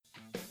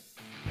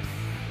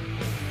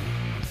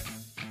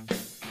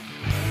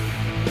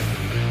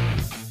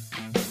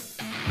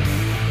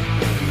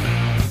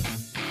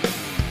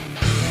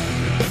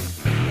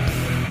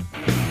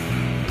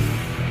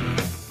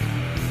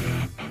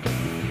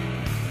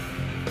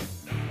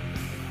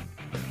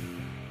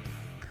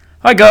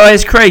Hi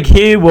guys, Craig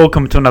here.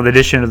 Welcome to another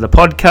edition of the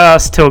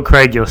podcast, Tell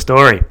Craig Your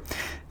Story.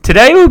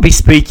 Today we'll be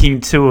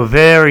speaking to a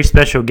very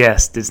special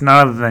guest. It's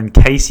none other than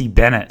Casey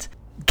Bennett.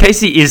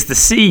 Casey is the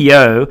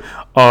CEO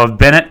of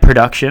Bennett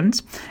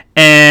Productions,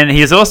 and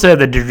he is also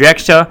the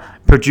director,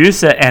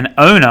 producer, and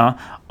owner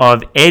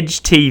of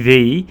Edge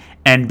TV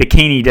and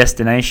Bikini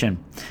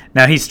Destination.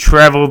 Now, he's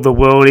traveled the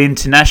world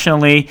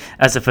internationally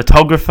as a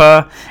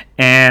photographer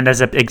and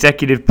as an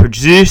executive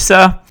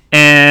producer,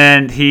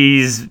 and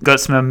he's got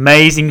some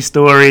amazing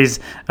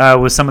stories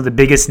with some of the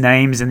biggest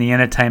names in the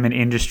entertainment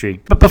industry.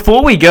 But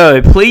before we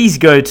go, please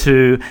go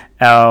to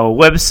our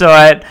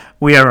website.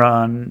 We are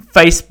on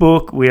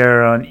Facebook, we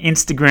are on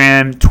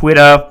Instagram,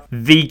 Twitter,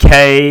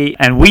 VK,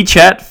 and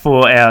WeChat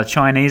for our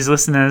Chinese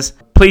listeners.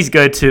 Please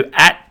go to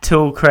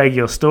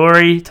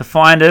 @TellCraigYourStory to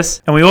find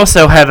us. And we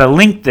also have a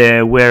link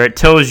there where it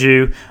tells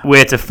you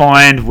where to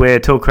find where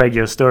Tell Craig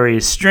Your Story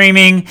is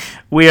streaming.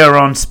 We are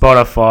on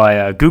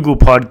Spotify, Google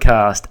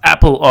Podcast,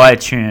 Apple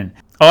iTunes,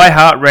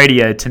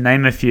 iHeartRadio, to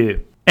name a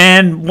few.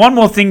 And one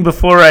more thing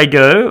before I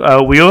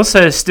go, we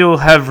also still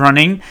have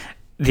running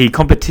the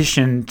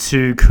competition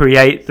to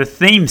create the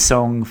theme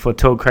song for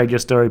Tell Craig Your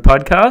Story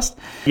podcast.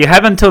 You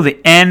have until the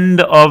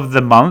end of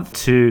the month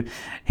to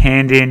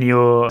hand in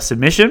your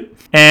submission.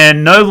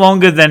 And no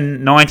longer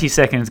than 90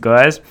 seconds,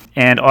 guys,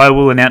 and I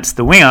will announce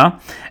the winner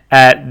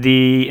at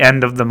the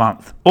end of the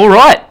month. All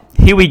right,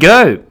 here we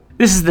go.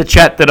 This is the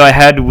chat that I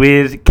had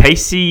with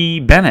Casey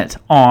Bennett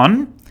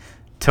on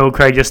Tell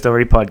Craig Your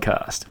Story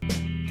podcast.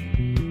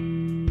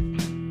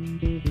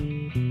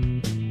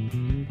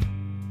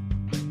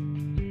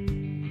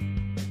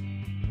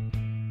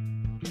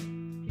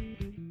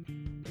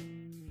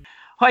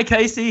 Hi,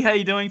 Casey. How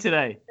you doing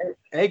today?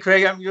 Hey,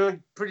 Craig. I'm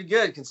doing pretty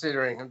good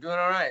considering. I'm doing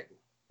all right.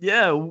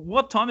 Yeah,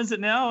 what time is it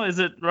now? Is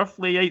it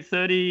roughly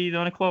 8:30,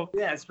 9 o'clock?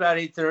 Yeah, it's about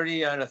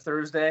 8:30 on a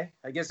Thursday.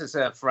 I guess it's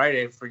a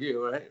Friday for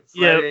you, right?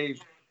 Friday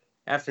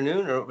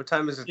afternoon, or what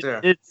time is it there?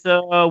 It's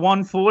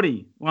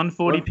 1:40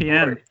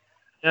 p.m.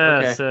 Yeah,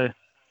 okay. So isn't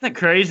that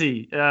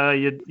crazy?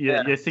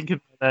 You're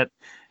thinking about that.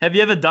 Have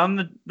you ever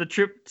done the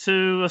trip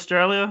to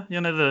Australia? You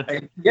know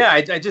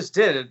I just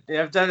did it.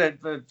 I've done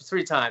it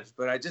 3 times,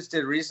 but I just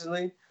did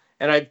recently.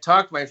 And I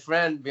talked to my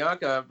friend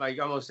Bianca like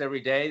almost every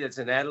day that's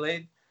in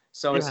Adelaide.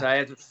 So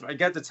I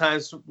got the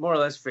times more or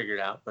less figured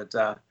out, but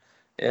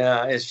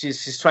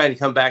she's trying to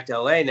come back to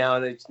LA now,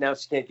 and now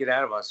she can't get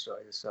out of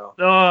Australia. So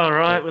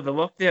with the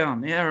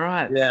lockdown,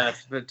 right. Yeah,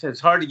 but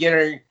it's hard to get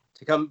her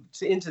to come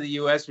into the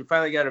U.S. We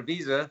finally got a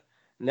visa.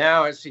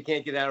 Now she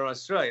can't get out of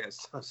Australia.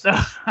 So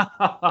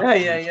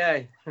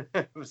yeah.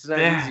 It's not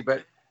easy,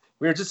 but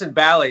we were just in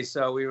Bali,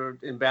 so we were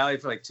in Bali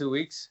for like 2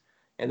 weeks,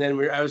 and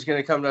then I was going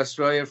to come to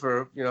Australia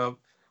for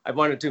I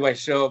wanted to do my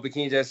show,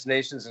 Bikini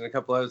Destinations, and a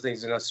couple other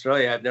things in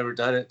Australia. I've never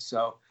done it,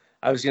 so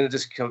I was going to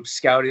just come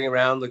scouting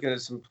around, looking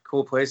at some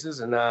cool places,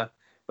 and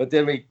but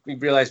then we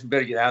realized we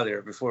better get out of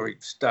there before we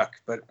stuck.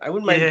 But I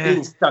wouldn't mind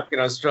being stuck in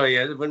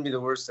Australia. It wouldn't be the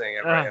worst thing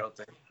ever, I don't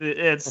think.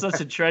 It's such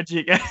a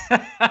tragic.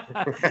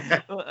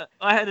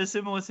 I had a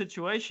similar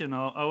situation.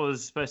 I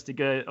was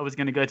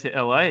going to go to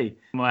LA.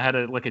 I had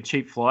a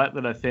cheap flight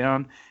that I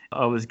found.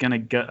 I was going to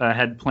go. I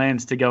had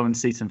plans to go and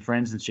see some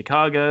friends in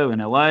Chicago and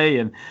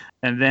LA,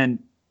 and then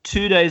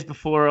 2 days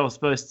before I was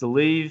supposed to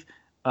leave,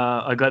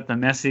 I got the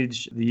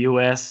message the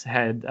US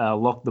had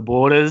locked the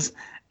borders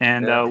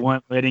and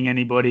weren't letting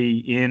anybody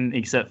in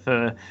except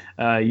for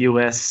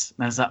US.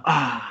 And I was like,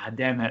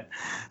 damn it.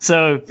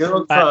 So good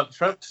old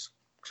Trump.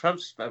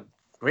 Trump's a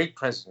great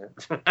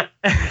president.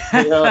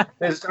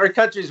 Our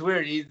country's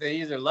weird. They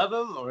either love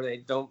him or they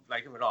don't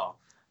like him at all.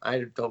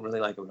 I don't really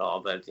like him at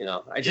all, but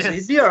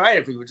he'd be all right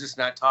if he would just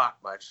not talk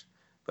much.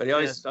 But he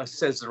always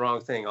says the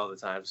wrong thing all the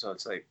time. So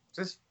it's like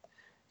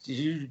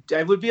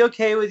I would be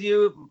okay with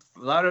you,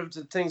 a lot of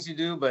the things you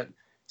do, but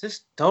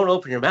just don't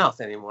open your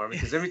mouth anymore,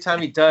 because every time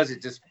he does,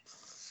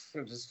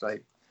 I'm just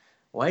like,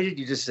 why did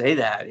you just say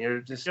that? And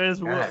you're just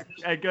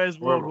it goes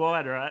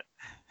worldwide, right?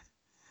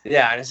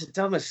 Yeah, and it's the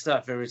dumbest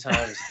stuff every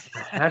time.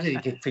 How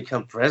did he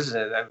become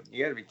president?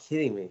 You got to be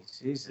kidding me,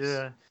 Jesus.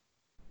 Yeah.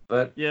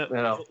 But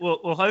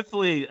well,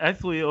 hopefully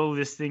all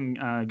this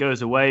thing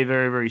goes away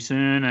very, very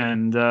soon,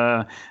 and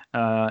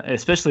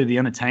especially the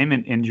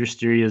entertainment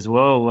industry as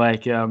well.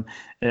 Like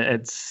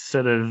it's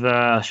sort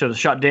of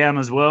shut down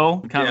as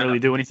well. Can't really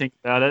do anything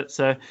about it.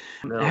 So,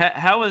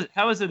 how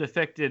has it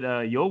affected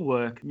your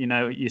work?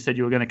 You said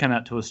you were going to come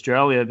out to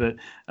Australia, but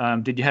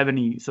did you have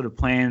any sort of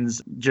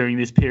plans during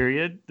this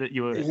period that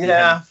you were?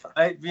 Yeah,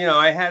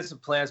 I had some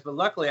plans, but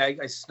luckily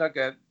I snuck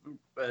a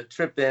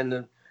trip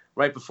in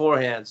right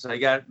beforehand. So I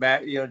got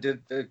back, did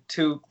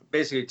 2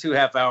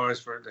 half hours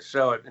for the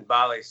show in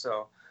Bali.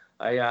 So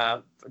I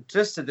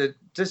just at the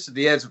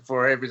edge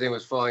before everything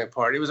was falling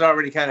apart. It was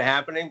already kind of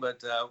happening,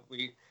 but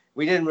we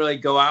didn't really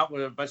go out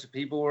where a bunch of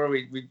people were.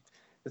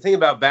 The thing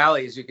about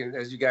Bali is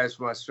as you guys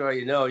from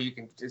Australia know,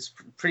 it's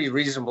pretty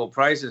reasonable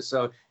prices.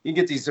 So you can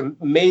get these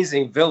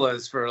amazing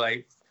villas for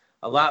like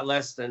a lot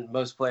less than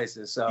most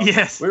places. So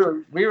yes,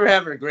 we were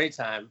having a great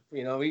time.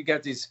 We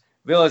got these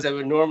villas that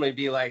would normally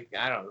be like,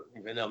 I don't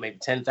even know, maybe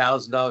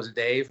 $10,000 a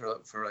day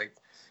for like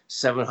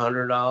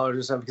 $700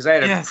 or something. Because I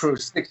had a crew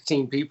of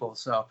 16 people.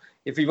 So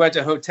if we went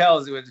to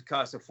hotels, it would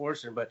cost a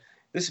fortune. But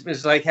this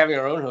is like having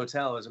our own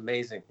hotel. It was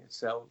amazing.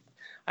 So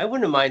I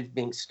wouldn't mind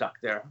being stuck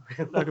there.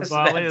 Like a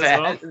Bali as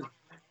well.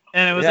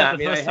 And it was I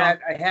mean, I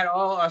had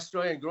all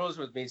Australian girls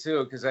with me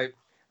too, because I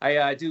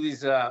do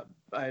these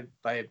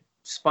I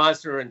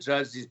sponsor and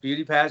judge these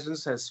beauty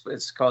pageants.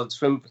 It's called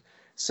SUSA,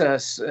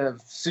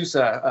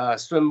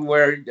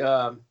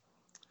 swimwear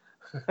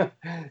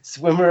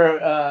swimmer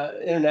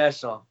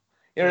international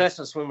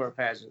swimwear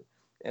pageant,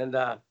 and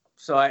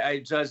so I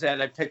judged that.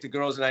 And I picked the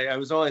girls, and I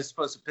was only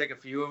supposed to pick a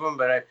few of them,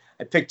 but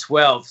I picked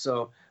 12.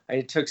 So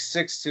I took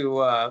 6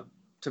 to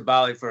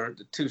Bali for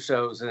 2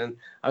 shows, and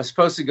I was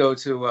supposed to go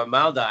to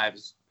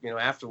Maldives,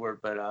 afterward,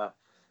 but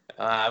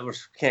we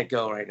can't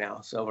go right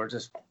now. So we're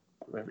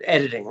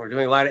editing. We're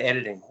doing a lot of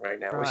editing right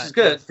now, which is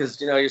good because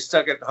you're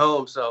stuck at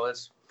home. So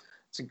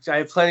I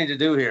have plenty to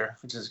do here,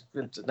 which is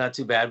not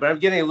too bad. But I'm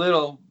getting a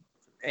little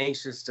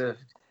anxious to,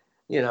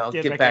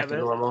 get back to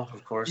normal,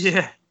 of course.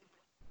 Yeah.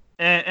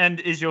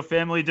 And is your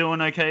family doing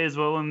okay as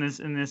well in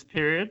this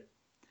period?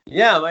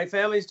 Yeah, my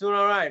family's doing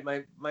all right.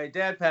 My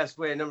dad passed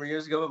away a number of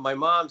years ago, but my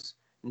mom's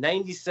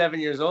 97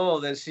 years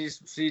old, and she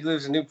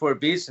lives in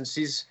Newport Beach, and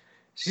she's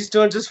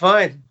doing just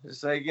fine.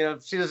 It's like,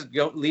 she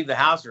doesn't leave the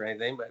house or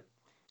anything, but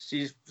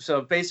she's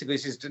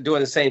doing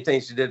the same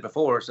thing she did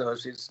before, so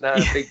she's not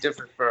a big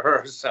difference for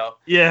her. So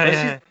she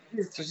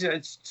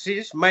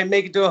just might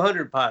make it to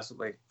 100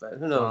 possibly, but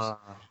who knows?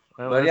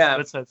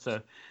 Let's hope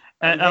so.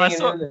 And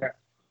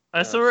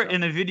I saw it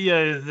in a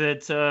video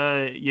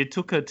that you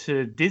took her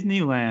to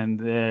Disneyland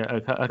there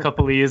a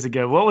couple of years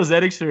ago. What was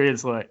that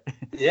experience like?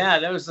 Yeah,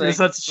 that was like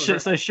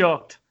so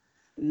shocked.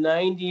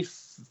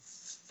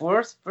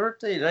 94th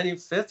birthday,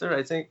 95th, or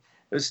I think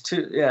it was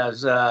 2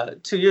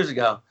 years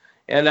ago.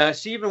 And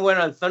she even went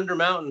on Thunder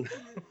Mountain.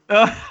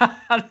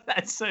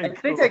 That's so cool. I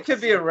think that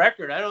could be a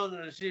record. I don't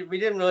know. We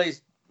didn't really,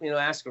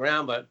 ask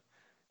around, but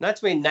not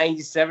too many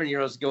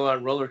 97-years go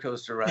on roller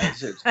coaster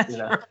rides.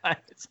 Right.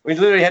 We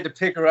literally had to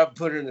pick her up and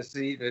put her in the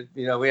seat.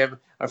 We have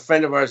a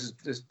friend of ours,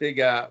 this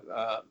big,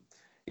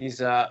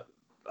 he's a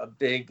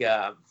big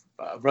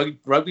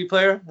rugby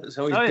player.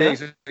 So he's big.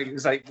 So he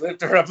was like,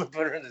 lift her up and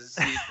put her in the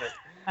seat.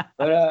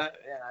 But it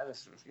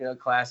was,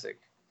 classic.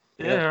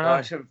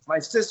 My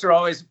sister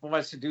always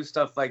wants to do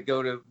stuff like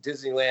go to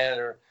Disneyland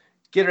or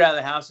get her out of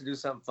the house and do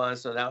something fun.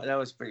 So that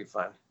was pretty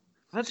fun.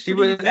 She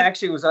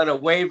was on a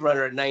wave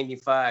runner at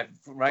 95,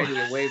 riding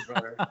a wave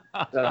runner.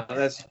 So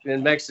that's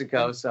in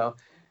Mexico. So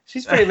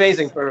she's pretty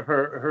amazing for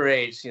her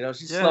age.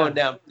 She's slowing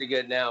down pretty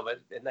good now,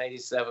 but at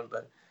 97.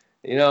 But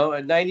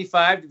at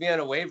 95 to be on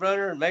a wave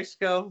runner in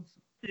Mexico,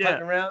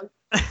 putting around.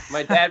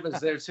 My dad was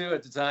there too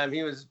at the time.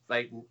 He was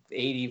like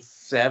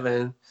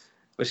 87.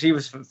 But she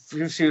was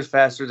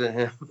faster than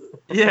him.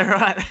 Yeah,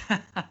 right.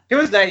 He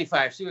was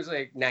 95. She was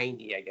like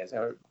 90, I guess,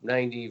 or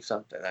 90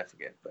 something. I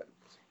forget. But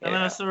and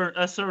then I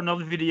saw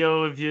another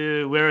video of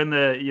you wearing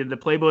the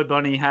Playboy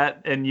bunny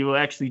hat, and you were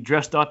actually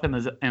dressed up in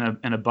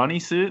a bunny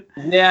suit.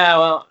 Yeah,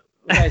 well,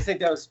 I think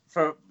that was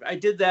I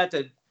did that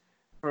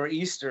for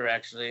Easter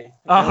actually.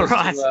 Oh,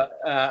 right.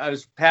 I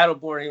was paddle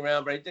boarding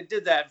around, but I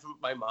did that for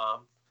my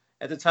mom.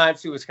 At the time,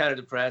 she was kind of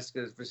depressed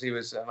because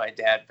my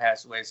dad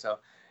passed away, so.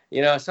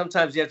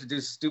 Sometimes you have to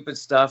do stupid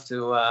stuff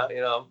to,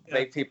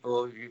 make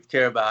people you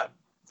care about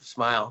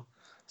smile.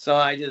 So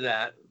I did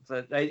that.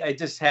 But I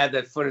just had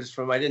that footage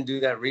I didn't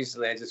do that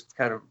recently. I just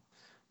kind of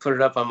put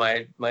it up on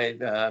my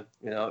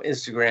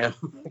Instagram.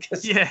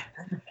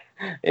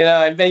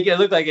 I make it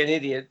look like an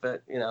idiot,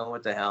 but,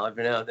 what the hell.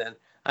 Every now and then.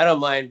 I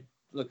don't mind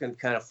looking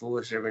kind of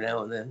foolish every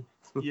now and then.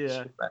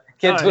 Yeah. I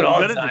can't do it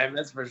all the time,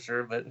 that's for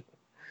sure, but...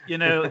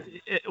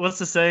 what's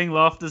the saying?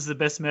 Laughter's the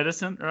best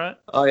medicine, right?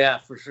 Oh yeah,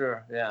 for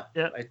sure. Yeah.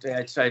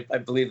 I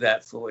believe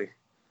that fully.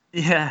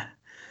 Yeah.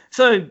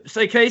 So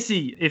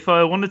Casey, if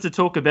I wanted to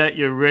talk about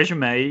your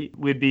resume,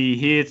 we'd be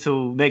here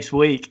till next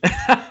week.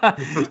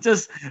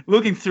 Just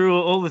looking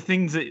through all the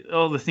things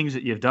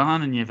that you've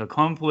done and you've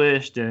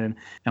accomplished, and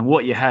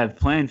what you have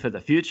planned for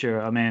the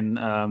future. I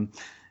mean,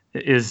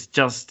 is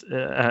just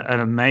an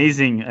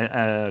amazing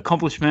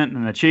accomplishment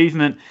and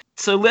achievement.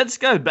 So let's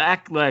go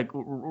back,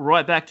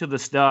 right back to the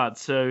start.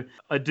 So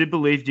I do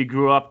believe you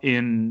grew up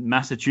in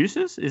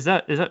Massachusetts. Is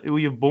that were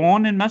you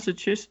born in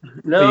Massachusetts?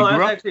 No, I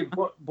was actually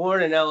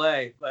born in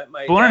L.A.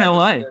 Born in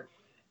L.A.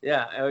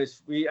 I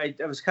was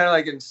kind of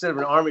like, instead of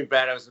an army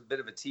brat, I was a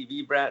bit of a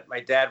TV brat. My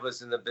dad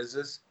was in the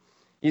business.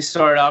 He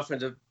started off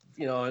as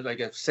like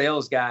a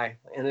sales guy,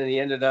 and then he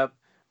ended up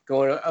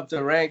going up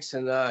the ranks,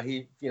 and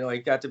he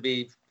got to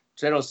be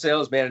general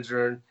sales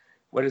manager in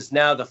what is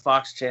now the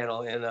Fox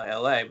channel in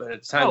LA, but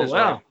at the time there's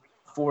like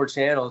 4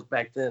 channels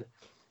back then.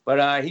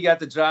 But he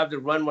got the job to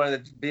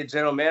be a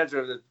general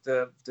manager of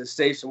the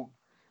station,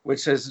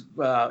 which is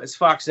it's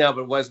Fox now,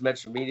 but it was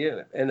Metro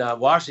Media in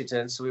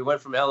Washington. So we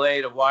went from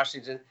LA to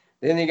Washington.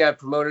 Then he got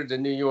promoted to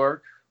New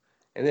York,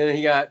 and then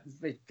he got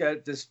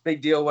this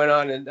big deal went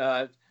on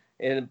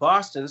in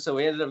Boston, so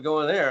we ended up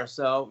going there.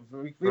 So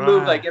we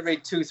moved like every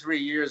 2-3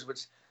 years,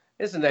 which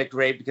isn't that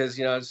great because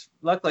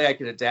luckily I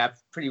could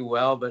adapt pretty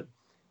well, but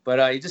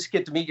you just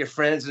get to meet your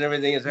friends and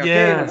everything. It's like,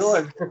 okay, we're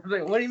going.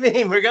 Like, what do you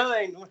mean we're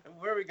going?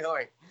 Where are we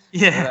going?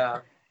 Yeah.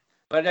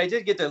 But I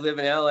did get to live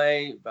in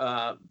LA,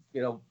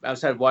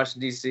 outside of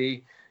Washington,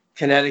 D.C.,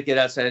 Connecticut,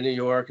 outside of New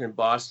York, and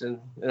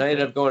Boston. And I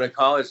ended up going to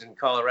college in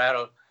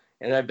Colorado,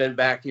 and I've been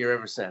back here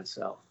ever since.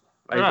 So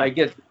I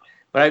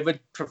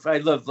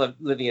love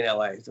living in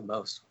LA the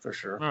most, for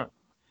sure. Right.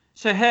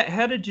 So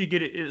how did you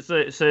get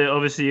it? So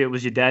obviously it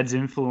was your dad's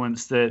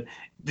influence. Did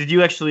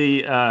you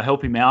actually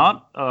help him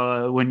out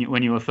when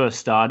you were first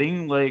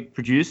starting, like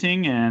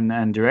producing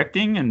and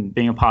directing and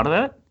being a part of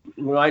that?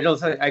 Well,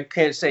 I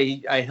can't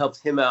say I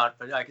helped him out,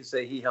 but I can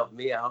say he helped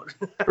me out.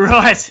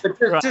 Right.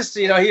 But just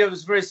he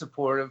was very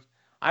supportive.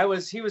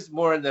 He was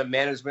more in the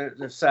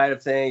management side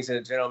of things, and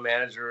a general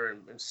manager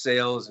and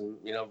sales and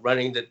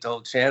running the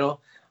whole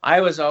channel. I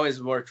was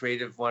always more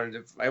creative.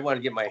 I wanted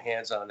to get my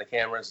hands on the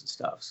cameras and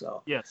stuff.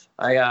 So yes,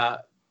 I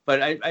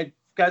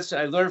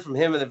learned from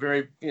him in the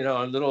very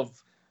little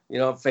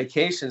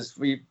vacations.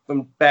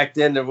 From back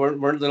then there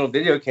weren't little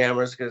video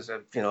cameras because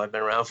I've been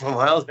around for a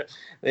while.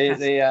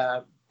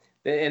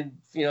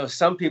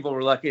 Some people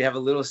were lucky to have a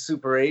little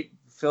Super 8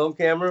 film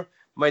camera.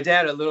 My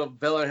dad had a little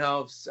Bell &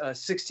 Howell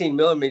 16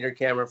 millimeter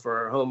camera for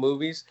our home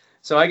movies.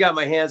 So I got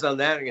my hands on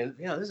that and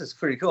this is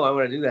pretty cool. I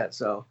want to do that.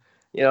 So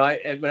when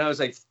I was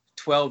like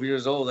 12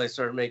 years old, I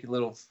started making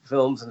little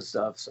films and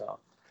stuff. So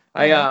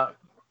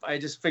I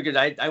just figured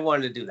I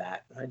wanted to do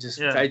that. I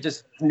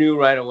just knew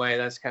right away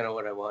that's kind of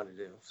what I wanted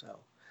to do.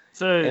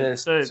 So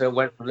it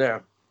went from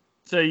there.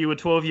 So you were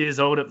 12 years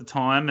old at the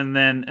time, and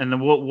then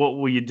what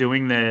were you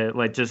doing there?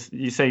 Like, just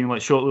you saying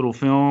like short little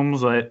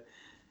films, like.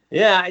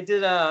 Yeah, I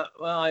did.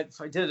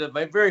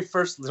 My very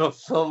first little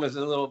film was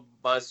a little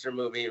monster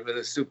movie with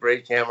a Super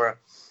 8 camera.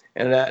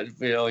 And that,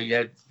 you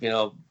had,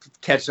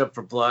 Catch Up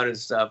for Blood and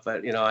stuff.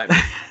 But,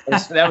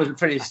 that was a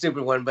pretty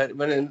stupid one. But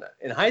when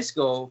in high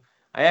school,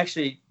 I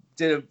actually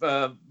did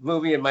a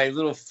movie in my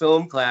little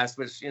film class,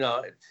 which,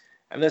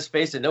 let's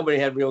face it, nobody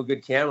had real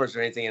good cameras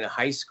or anything in a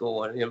high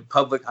school, in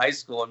public high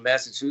school in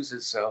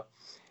Massachusetts. So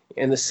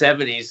in the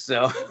 70s.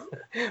 So,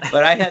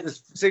 but I had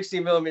this 60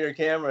 millimeter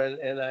camera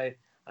and I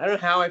don't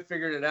know how I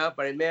figured it out,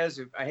 but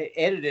I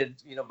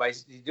edited, by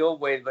the old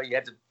way, but you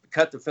had to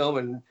cut the film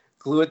and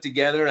glue it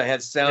together, and I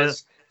had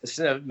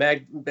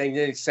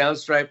magnetic sound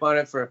stripe on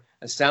it for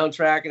a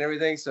soundtrack and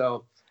everything.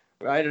 So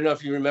I don't know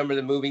if you remember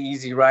the movie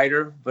Easy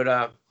Rider, but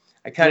I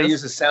kind of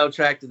used the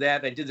soundtrack to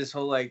that. I did this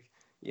whole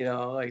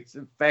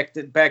back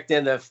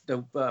then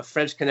the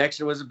French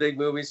Connection was a big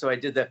movie, so I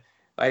did the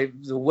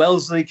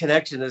Wellesley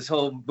Connection, this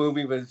whole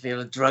movie with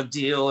drug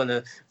deal and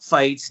the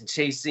fights and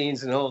chase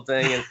scenes and the whole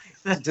thing,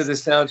 and to the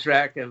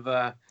soundtrack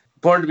of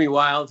Born to Be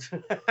Wild.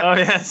 Oh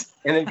yes.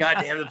 And then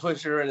Goddamn the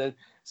Pusher, and then.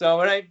 So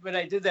when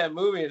I did that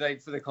movie,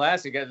 for the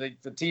classic,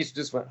 the teacher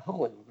just went,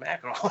 "Holy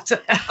mackerel! What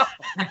the hell?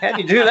 How'd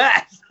you do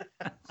that?"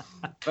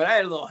 But I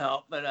had a little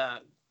help.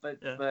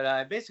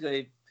 But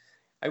basically,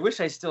 I wish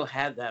I still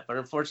had that, but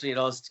unfortunately, it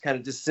all kind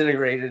of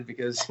disintegrated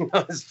because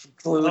it's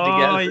glued together.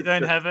 Oh, you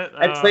don't have it.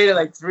 I played it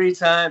like 3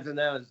 times, and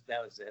that was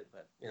it.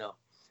 But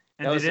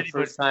that was the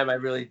first time I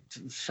really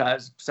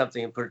shot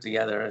something and put it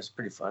together. It was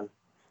pretty fun.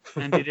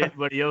 And did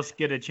anybody else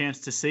get a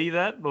chance to see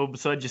that, or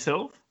besides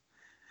yourself?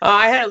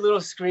 I had a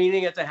little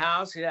screening at the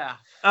house, yeah.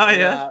 Oh,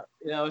 yeah.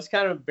 It was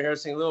kind of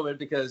embarrassing a little bit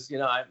because,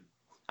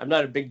 I'm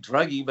not a big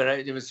druggie, but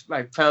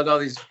I found all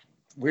these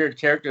weird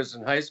characters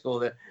in high school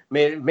that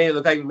made it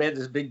look like we made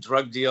this big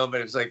drug deal,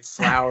 but it was like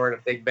flour in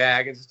a big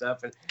bag and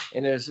stuff.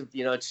 And there's,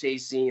 a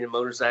chase scene and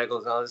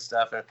motorcycles and all this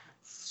stuff and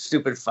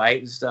stupid fight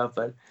and stuff.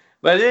 But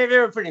they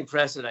were pretty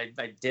impressed that I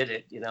did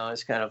it,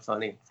 it's kind of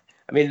funny.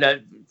 I mean,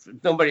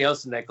 nobody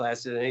else in that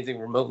class did anything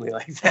remotely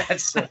like that.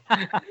 So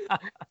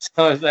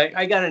I was like,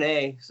 I got an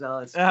A. So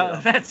it's,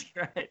 that's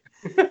great.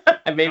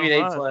 Maybe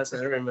an A+. I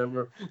don't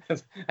remember.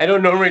 I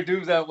don't normally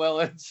do that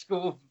well at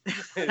school,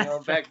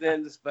 back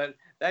then. But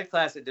that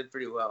class I did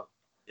pretty well.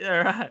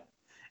 Yeah, right.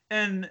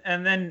 And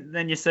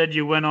then you said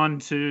you went on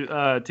to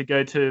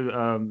go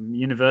to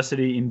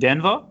university in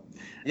Denver.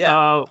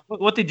 Yeah.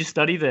 What did you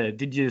study there?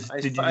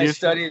 I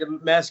studied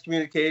mass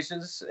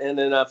communications and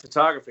then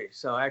photography.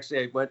 So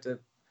actually, I went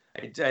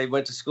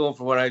to school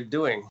for what I'm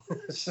doing.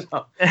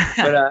 But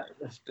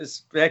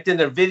back then,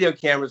 the video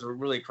cameras were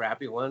really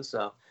crappy ones.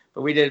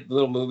 But we did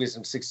little movies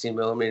in 16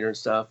 millimeter and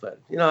stuff. But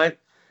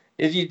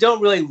if you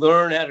don't really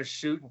learn how to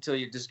shoot until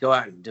you just go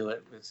out and do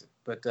it.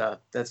 But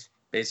that's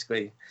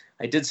basically.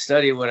 I did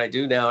study what I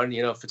do now,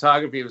 and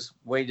photography was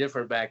way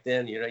different back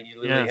then. You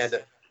literally had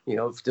to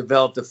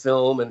develop the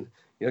film and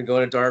go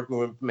in a dark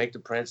room and make the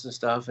prints and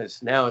stuff.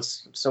 Now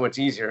it's so much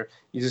easier.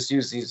 You just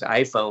use these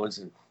iPhones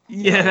and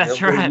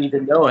that's right. You need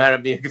to know how to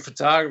be a good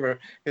photographer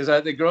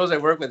because the girls I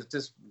work with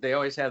they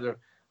always have their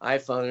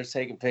iPhone. They're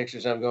taking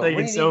pictures. I'm going,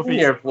 what are you doing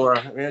here for?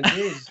 I mean,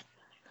 geez.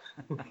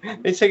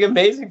 They take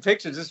amazing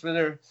pictures just with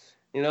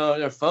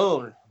their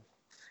phone.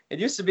 It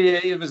used to be.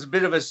 It was a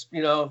bit of a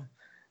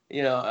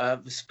a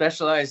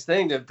specialized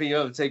thing to be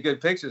able to take good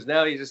pictures.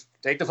 Now you just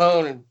take the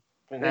phone and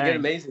they get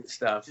amazing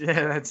stuff.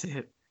 Yeah, that's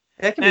it.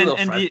 That can be a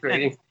little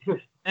frustrating.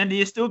 And do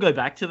you still go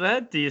back to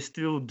that? Do you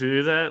still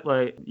do that?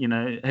 Like,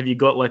 have you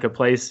got like a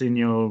place in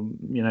your,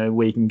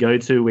 where you can go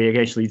to where you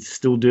can actually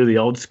still do the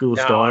old school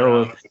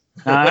style? No.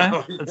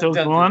 No, it's all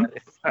gone.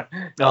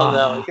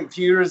 No,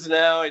 computers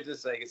now.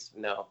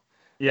 No.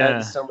 Yeah.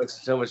 That's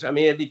so much. I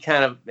mean, it'd be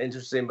kind of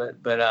interesting,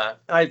 but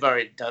I've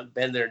already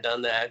been there,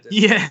 done that.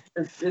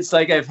 It's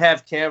like I've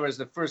had cameras.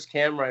 The first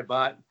camera I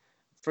bought,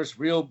 first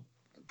real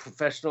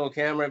professional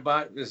camera I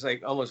bought was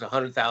like almost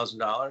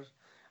 $100,000. I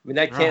mean,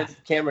 that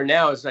camera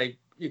now is like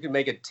you can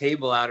make a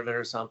table out of it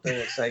or something.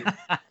 It's like,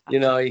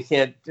 you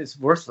can't. It's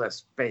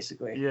worthless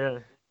basically. Yeah.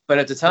 But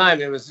at the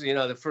time, it was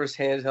the first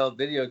handheld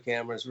video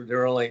cameras. There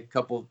were only a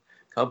couple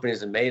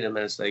companies that made them,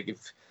 and it's like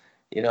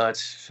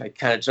I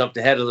kind of jumped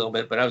ahead a little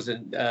bit, but I was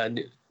a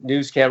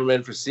news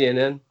cameraman for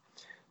CNN,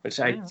 which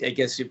I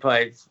guess you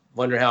probably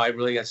wonder how I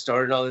really got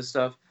started in all this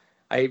stuff.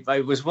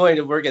 I was willing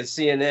to work at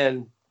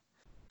CNN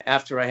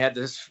after I had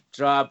this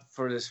job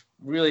for this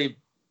really,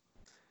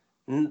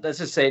 let's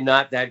just say,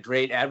 not that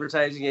great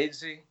advertising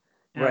agency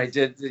where I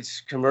did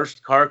these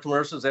car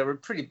commercials that were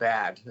pretty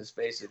bad, let's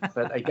face it.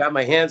 But I got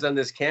my hands on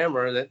this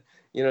camera that,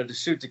 to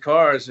shoot the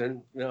cars,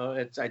 and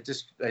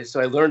so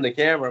I learned the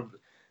camera.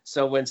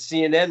 So when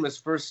CNN was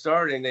first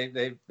starting,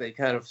 they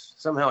kind of,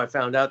 somehow I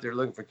found out they were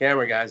looking for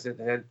camera guys that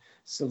had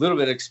a little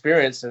bit of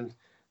experience, and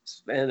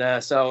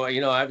so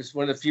I was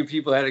one of the few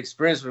people that had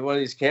experience with one of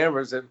these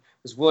cameras that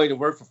was willing to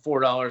work for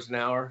 $4 an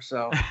hour.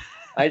 So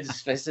I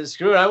said,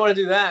 screw it, I want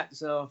to do that.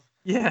 So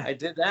I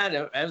did that,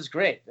 and it was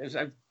great.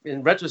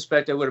 In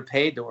retrospect, I would have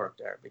paid to work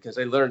there because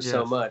I learned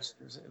so much.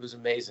 It was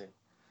amazing.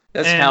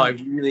 That's how I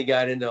really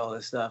got into all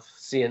this stuff,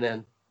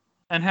 CNN.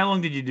 And how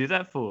long did you do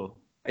that for?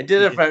 I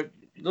did it for a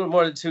little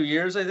more than 2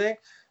 years, I think.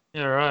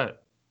 Yeah, right.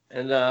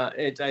 And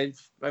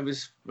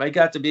I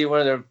got to be one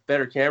of their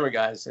better camera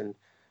guys, and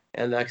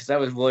because I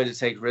was willing to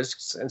take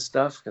risks and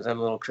stuff because I'm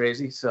a little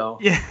crazy. So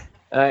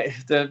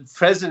the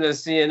president of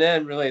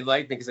CNN really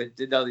liked me because I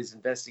did all these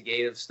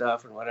investigative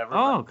stuff and whatever.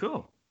 Oh,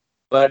 cool.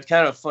 But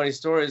kind of funny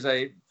story is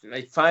I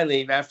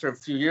finally, after a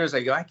few years,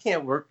 I go, I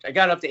can't work. I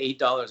got up to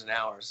 $8 an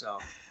hour. So,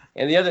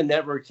 and the other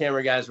network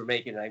camera guys were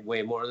making like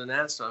way more than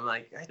that. So I'm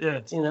like,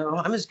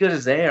 I'm as good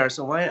as they are.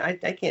 So why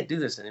I can't do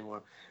this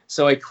anymore.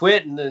 So I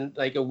quit. And then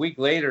like a week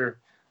later,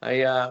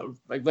 I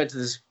went to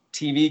this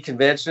TV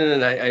convention,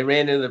 and I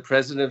ran into the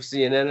president of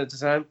CNN at the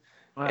time.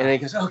 Wow. And he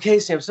goes, "Oh,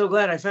 Casey, I'm so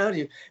glad I found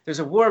you. There's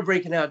a war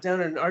breaking out down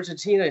in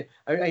Argentina.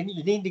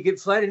 You need to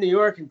fly to New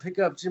York and pick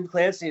up Jim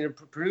Clancy and a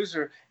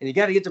producer, and you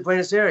got to get to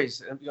Buenos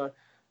Aires." And I'm going,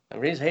 I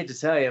really hate to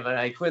tell you, but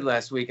I quit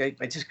last week.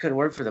 I just couldn't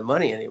work for the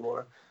money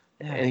anymore.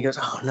 Yeah. And he goes,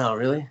 "Oh, no,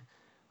 really?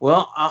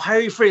 Well, I'll hire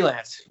you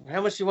freelance.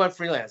 How much do you want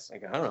freelance?" I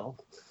go, "I don't know,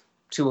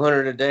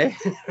 $200 a day."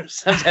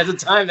 At the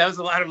time, that was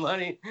a lot of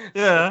money.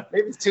 Yeah.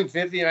 Maybe it's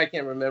 $250, I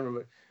can't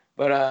remember.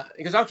 But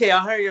he goes, "Okay,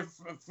 I'll hire you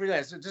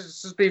freelance.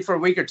 Just be for a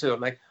week or two."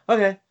 I'm like,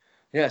 "Okay."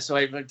 Yeah, so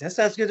that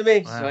sounds good to me.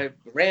 Wow. So I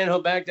ran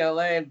home back to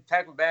LA and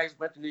packed my bags,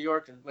 went to New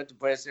York and went to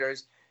Buenos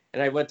Aires,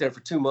 and I went there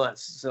for 2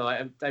 months. So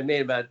I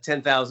made about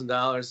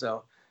 $10,000.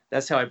 So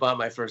that's how I bought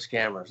my first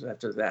camera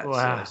after that.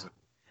 Wow. So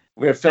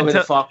we were filming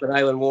the Falkland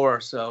Island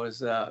War, so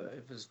it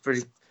was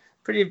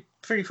pretty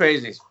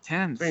crazy.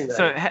 Tense. Pretty nice.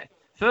 So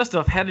first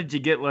off, how did you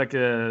get like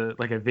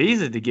a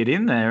visa to get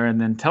in there, and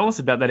then tell us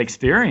about that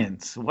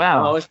experience?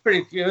 Wow. Oh, it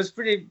was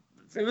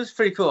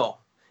pretty cool.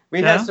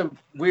 We had some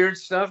weird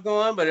stuff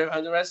going on, but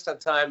on the rest of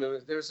the time,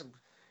 there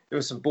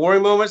was some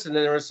boring moments, and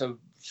then there were some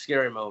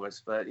scary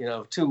moments. But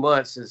 2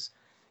 months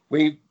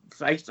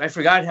I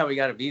forgot how we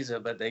got a visa,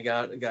 but they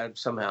got it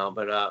somehow.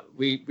 But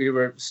we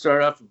were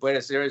started off in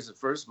Buenos Aires the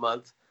first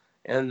month,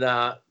 and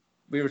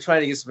we were trying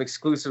to get some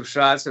exclusive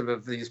shots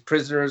of these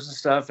prisoners and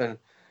stuff, and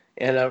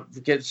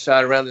get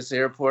shot around this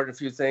airport and a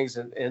few things.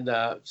 And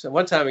so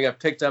one time we got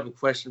picked up and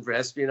questioned for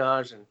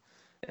espionage, and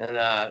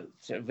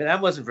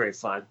that wasn't very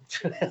fun.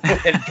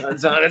 Had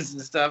guns on us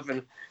and stuff.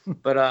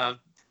 But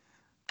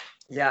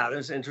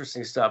there's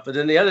interesting stuff. But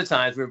then the other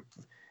times we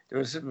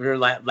were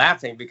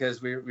laughing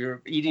because we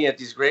were eating at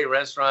these great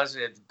restaurants.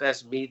 We had the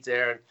best meat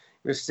there, and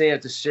we were staying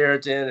at the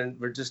Sheraton, and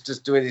we're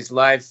just doing these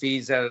live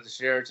feeds out of the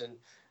Sheraton.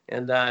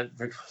 And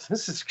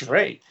this is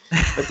great.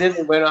 But then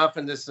we went off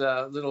in this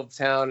little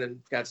town and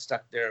got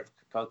stuck there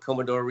called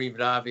Comodoro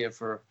Rivadavia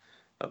for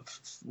a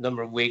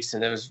number of weeks,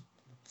 and it was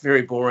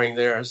very boring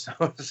there. So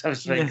I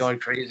was going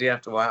crazy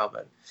after a while,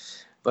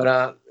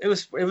 but it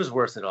was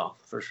worth it all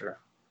for sure.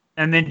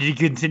 And then did you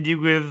continue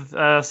with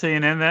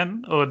CNN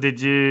then, or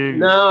did you?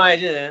 No, I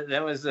didn't.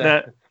 That was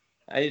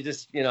I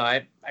just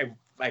I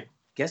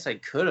guess I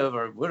could have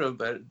or would have,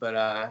 but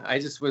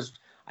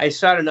I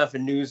shot enough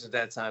in news at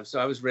that time, so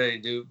I was ready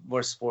to do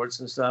more sports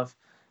and stuff.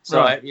 So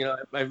right.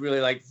 I really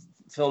like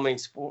filming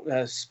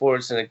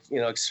sports and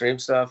extreme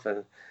stuff,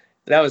 and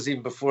that was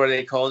even before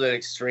they called it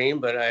extreme.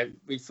 But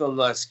we filmed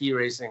a lot of ski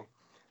racing,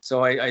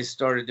 so I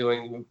started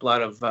doing a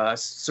lot of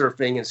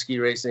surfing and ski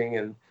racing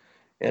and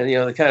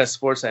the kind of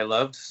sports I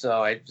loved.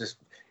 So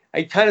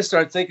I kind of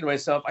started thinking to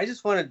myself, I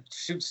just want to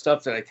shoot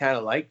stuff that I kind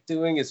of like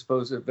doing, as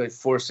opposed to being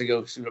forced to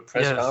go shoot a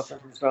press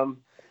conference or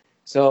something.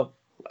 So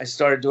I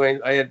started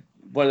I had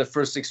one of the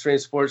first extreme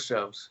sports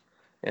shows.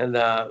 And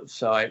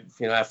so I,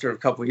 after a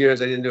couple of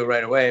years, I didn't do it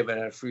right away, but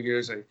in a few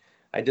years,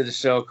 I did a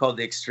show called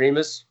The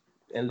Extremists.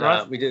 And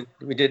we did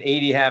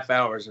 80 half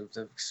hours of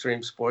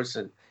extreme sports.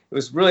 And it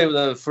was really one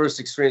of the first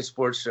extreme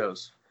sports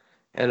shows.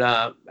 And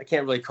I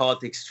can't really call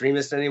it The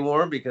Extremist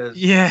anymore because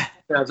it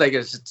sounds like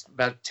it's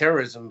about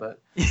terrorism. But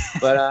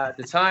at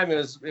the time, it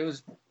was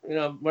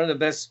one of the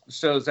best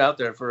shows out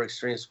there for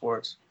extreme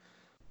sports.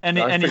 And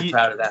so I'm pretty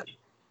proud of that.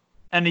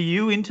 And are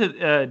you into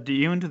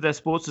the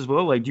sports as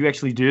well? Like, do you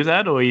actually do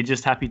that, or are you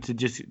just happy to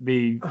just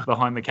be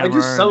behind the camera? I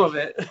do some of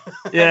it.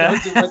 Yeah. I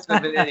don't do much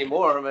of it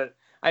anymore, but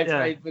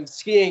I've been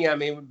skiing. I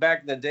mean, back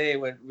in the day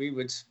when we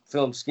would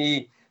film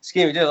skiing,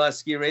 we did a lot of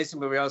ski racing,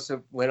 but we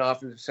also went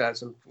off and shot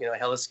some,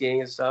 heli skiing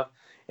and stuff.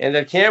 And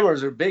the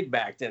cameras were big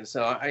back then,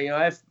 so I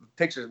have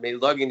pictures of me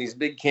lugging these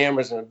big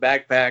cameras in a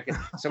backpack, and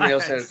somebody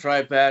else had a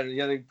tripod, and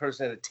the other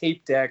person had a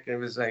tape deck, and it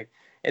was like.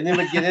 And then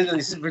we'd get into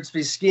these, we'd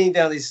be skiing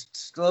down these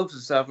slopes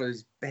and stuff with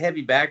these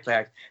heavy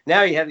backpacks.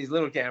 Now you have these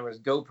little cameras,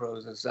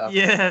 GoPros and stuff.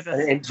 Yeah.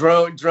 And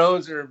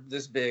drones are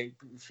this big.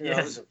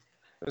 It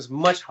was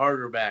much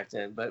harder back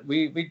then. But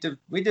we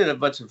did a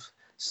bunch of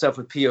stuff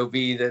with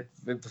POV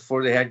that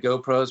before they had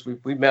GoPros.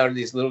 We mounted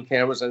these little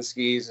cameras on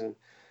skis, and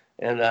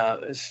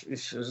it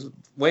was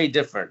way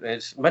different.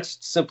 It's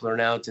much simpler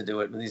now to do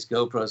it with these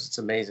GoPros. It's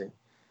amazing.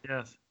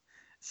 Yes.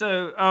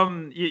 So,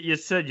 you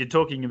said you're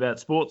talking about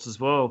sports as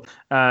well.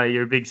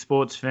 You're a big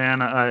sports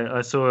fan. I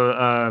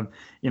saw,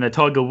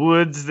 Tiger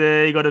Woods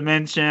there. You got to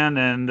mention,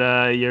 and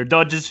you're a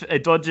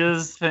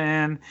Dodgers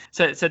fan.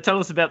 So tell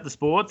us about the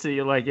sports. Are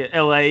you like an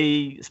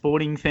LA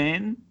sporting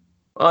fan?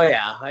 Oh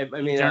yeah, I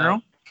mean, in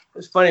general.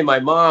 It's funny.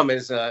 My mom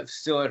is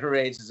still at her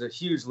age is a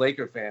huge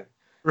Laker fan.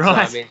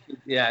 Right. So, I mean,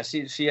 yeah,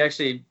 she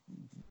actually.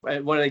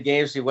 At one of the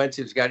games she went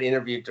to, she got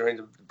interviewed during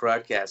the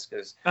broadcast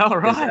because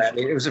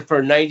it was for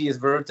her 90th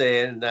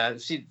birthday, and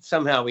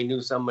we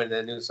knew somebody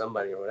that knew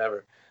somebody or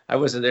whatever. I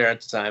wasn't there at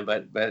the time,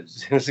 but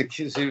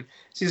she's a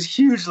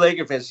huge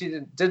Laker fan. She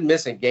didn't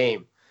miss a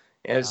game,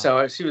 and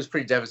so she was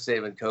pretty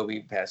devastated when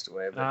Kobe passed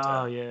away. But,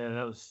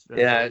 that was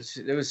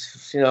it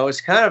was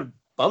it's kind of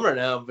bummer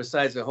now.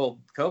 Besides the whole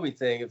Kobe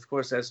thing, of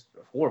course, that's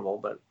horrible,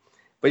 but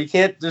you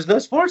can't. There's no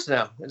sports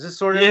now. It's just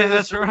sort of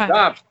that's right.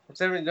 Stopped.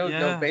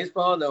 No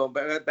baseball, no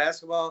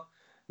basketball,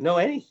 no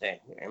anything.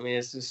 I mean,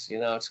 it's just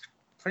it's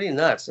pretty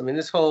nuts. I mean,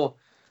 this whole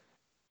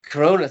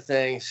Corona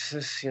thing, it's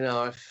just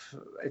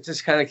it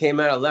just kind of came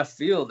out of left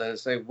field, and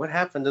it's like, what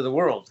happened to the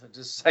world? It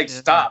just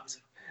stopped.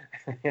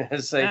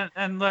 It's like,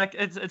 and like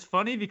it's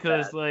funny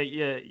because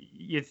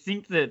you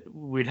think that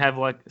we'd have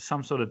like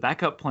some sort of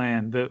backup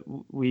plan, but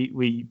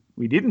we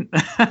didn't.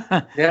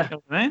 Yeah. You know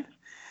what I mean?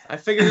 I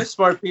figure there's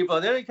smart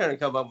people, they're going to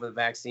come up with a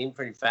vaccine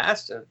pretty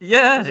fast. And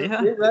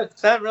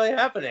That's not really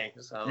happening.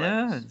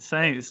 So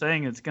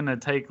saying it's going to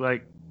take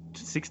like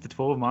 6 to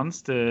 12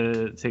 months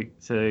to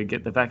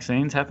get the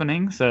vaccines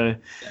happening. So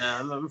yeah,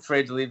 I'm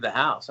afraid to leave the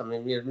house. I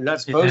mean, you're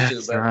not supposed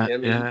to, but right.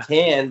 You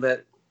can,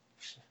 but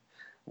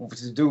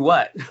to do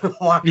what?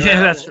 Walk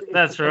around.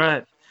 That's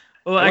right.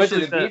 Well, I went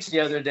to the beach the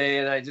other day,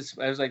 and I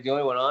was like the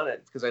only one on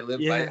it because I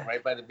live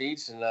right by the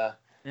beach, and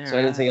so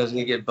I didn't think I was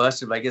going to get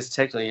busted. But I guess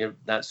technically you're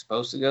not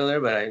supposed to go there.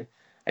 But I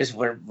just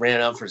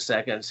ran out for a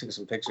second, took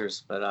some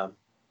pictures. But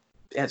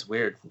it's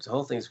weird. The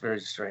whole thing's very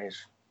strange.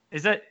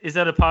 Is that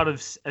a part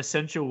of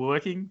essential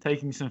working,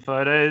 taking some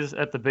photos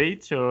at the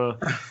beach, or?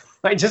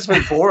 I just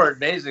been bored,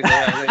 basically.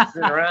 I was like,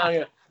 sitting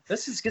around.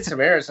 Let's just get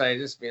some air. So I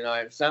just,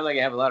 it's not like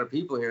I have a lot of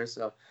people here,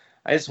 so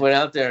I just went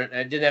out there.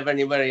 I didn't have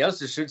anybody else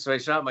to shoot, so I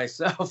shot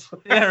myself.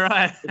 Yeah,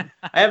 right.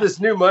 I have this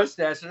new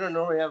mustache. I don't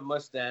normally have a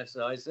mustache,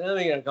 so I said, let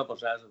me get a couple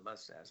shots with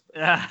mustache.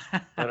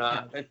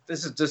 But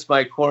this is just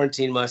my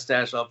quarantine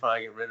mustache. I'll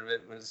probably get rid of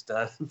it when it's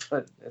done.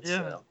 But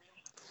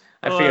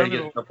I figured I'd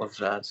get a couple of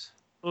shots.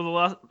 Well,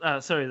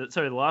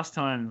 the last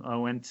time I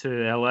went to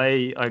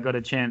LA, I got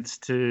a chance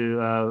to.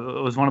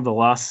 It was one of the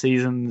last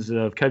seasons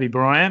of Kobe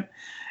Bryant,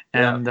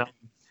 and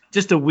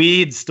just a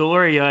weird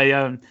story.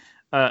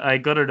 I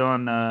got it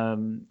on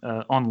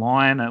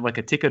online, like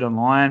a ticket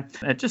online.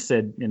 It just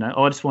said,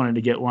 I just wanted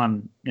to get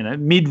one,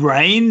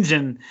 mid-range,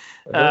 and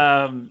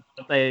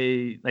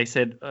they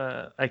said,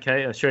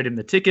 okay. I showed him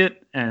the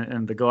ticket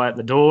and the guy at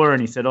the door,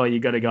 and he said, oh, you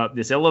got to go up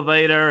this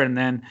elevator, and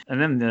then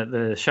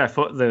the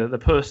chauffeur, the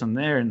person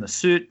there in the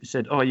suit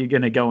said, oh, you're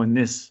going to go in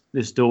this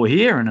door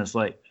here, and it's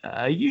like,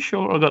 are you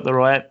sure I got the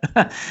right?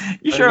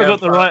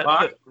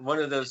 One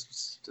of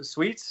those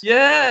suites?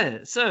 Yeah.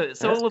 So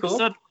all of a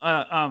sudden,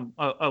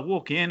 I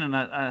walk in and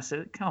I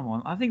said, come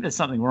on, I think there's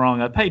something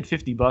wrong. I paid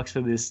 $50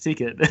 for this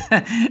ticket,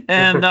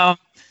 and I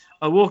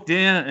walked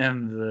in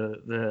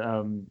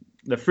and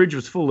the fridge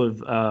was full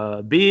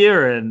of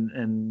beer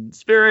and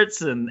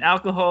spirits and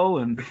alcohol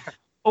and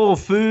all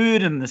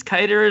food, and there's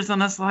caterers,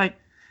 and it's like,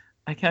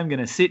 okay, I'm going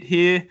to sit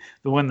here,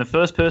 but when the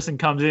first person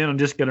comes in, I'm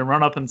just going to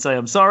run up and say,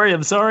 I'm sorry,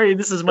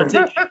 this is my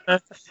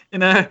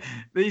ticket.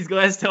 These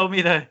guys tell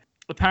me to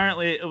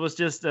apparently it was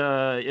just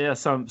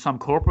some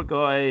corporate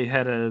guy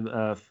had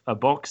a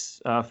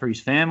box for his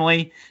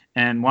family,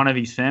 and one of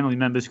his family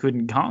members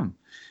couldn't come.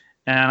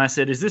 And I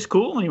said, "Is this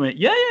cool?" And he went,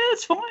 "Yeah,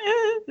 it's fine."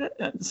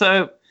 Yeah.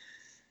 So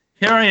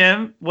here I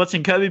am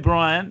watching Kobe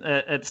Bryant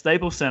at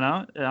Staples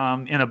Center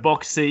in a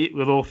box seat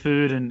with all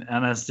food, and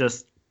it's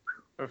just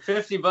for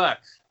 $50.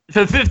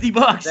 For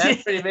 $50,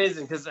 that's pretty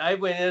amazing. Because I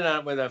went in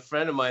on with a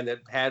friend of mine that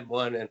had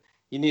one, and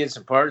he needed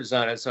some partners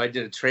on it, so I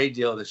did a trade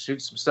deal to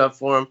shoot some stuff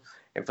for him.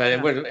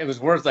 It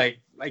was worth, like,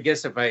 I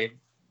guess if I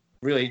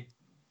really,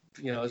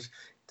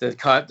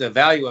 the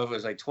value of it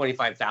was like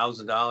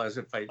 $25,000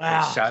 if I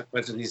shot a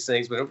bunch of these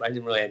things, but I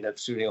didn't really end up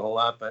shooting a whole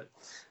lot, but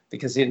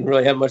because he didn't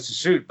really have much to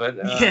shoot.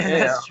 But I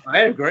had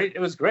it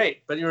was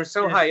great. But you were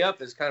so high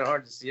up, it's kind of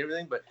hard to see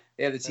everything. But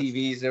they had the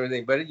TVs and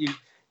everything. But you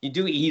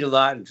do eat a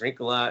lot and drink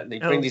a lot, and they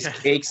bring these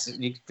cakes,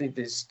 and you think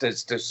this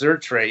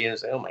dessert tray, and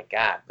it's like, oh my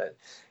God. But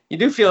you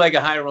do feel like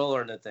a high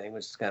roller in the thing,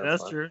 which is kind of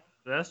fun.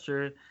 That's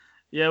true.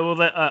 Yeah, well,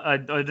 I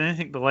don't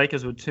think the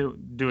Lakers were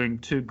doing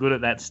too good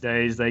at that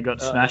stage. They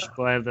got smashed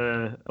by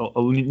the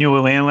New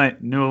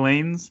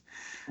Orleans.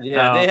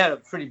 Yeah, they had a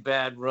pretty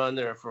bad run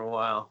there for a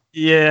while.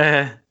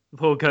 Yeah,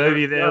 poor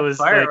Kobe. They're on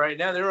fire right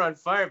now. They were on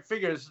fire.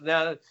 Figures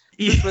now.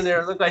 When they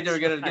looked like they were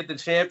going to get the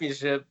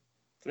championship,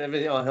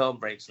 everything all hell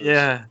breaks loose.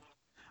 Yeah.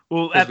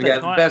 Well, we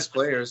got the best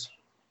players.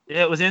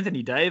 Yeah, it was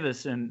Anthony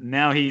Davis, and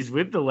now he's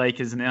with the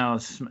Lakers now,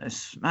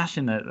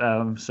 smashing it.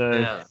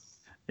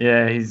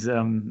 Yeah, he's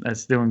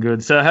that's doing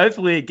good. So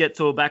hopefully it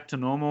gets all back to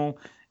normal.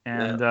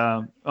 And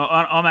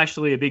I'm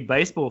actually a big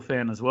baseball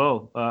fan as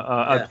well.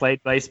 I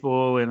played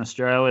baseball in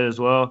Australia as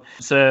well.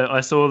 So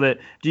I saw that.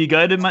 Do you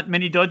go to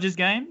many Dodgers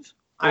games?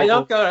 I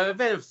don't go. I've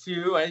been a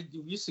few. I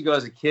used to go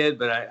as a kid,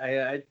 but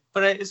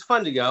it's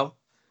fun to go.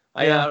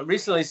 I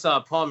recently saw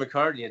Paul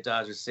McCartney at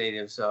Dodger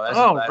Stadium. So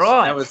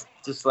that was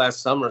just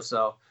last summer.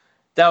 So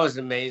that was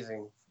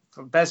amazing.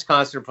 Best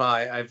concert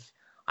probably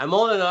I'm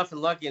old enough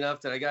and lucky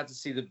enough that I got to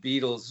see the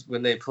Beatles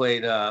when they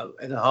played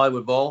in the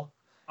Hollywood Bowl.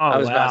 I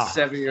was about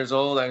 7 years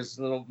old. I was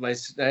I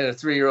had a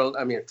 3-year-old.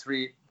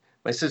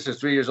 My sister's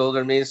 3 years older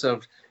than me,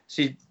 so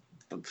she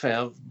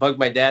bugged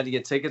my dad to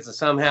get tickets, and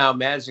somehow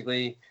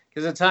magically,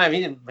 because at the time he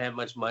didn't have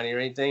much money or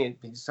anything,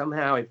 and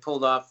somehow he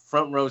pulled off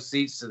front row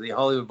seats to the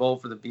Hollywood Bowl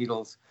for the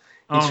Beatles.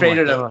 He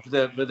traded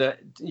the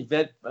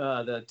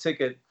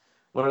ticket.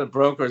 One of the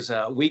brokers,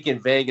 a week in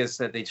Vegas,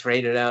 that they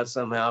traded out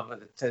somehow for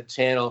the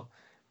channel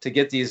to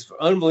get these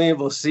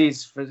unbelievable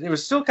seats. It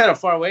was still kind of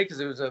far away because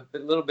it was a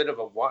little bit of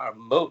a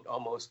moat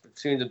almost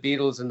between the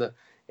Beatles and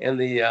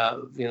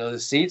the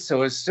seats.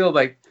 So it's still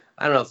like,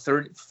 I don't know,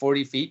 30,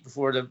 40 feet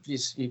before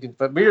you can,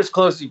 but we're as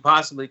close as you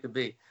possibly could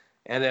be.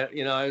 And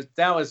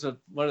that was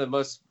one of the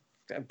most,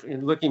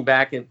 looking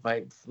back at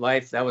my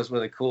life, that was one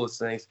of the coolest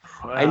things.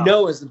 Wow. I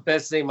know it was the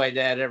best thing my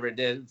dad ever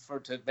did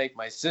to make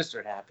my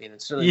sister happy, and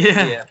it's certainly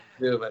to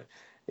do. But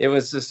it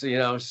was just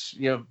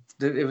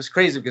it was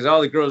crazy because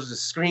all the girls were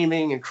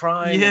screaming and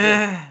crying.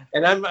 Yeah.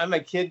 And I'm a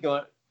kid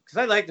going, because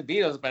I like the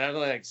Beatles, but I was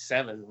only like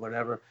 7,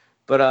 whatever.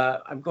 But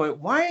I'm going,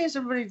 why is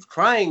everybody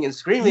crying and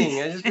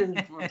screaming?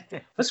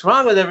 What's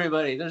wrong with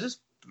everybody? They're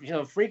just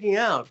freaking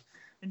out.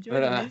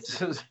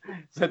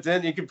 But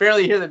then you could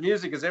barely hear the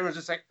music because everyone's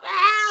just like,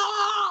 ah!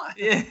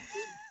 Yeah.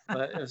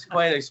 But it was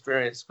quite an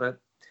experience. But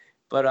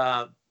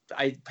I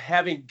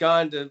having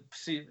gone to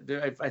see,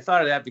 I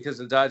thought of that because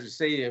of Dodger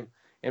Stadium,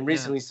 and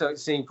recently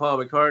seeing Paul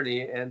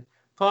McCartney. And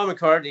Paul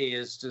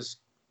McCartney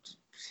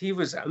he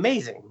was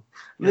amazing.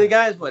 I mean, the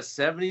guy's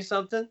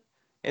 70-something,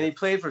 and he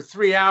played for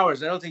 3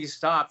 hours. I don't think he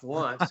stopped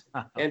once,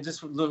 and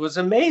just was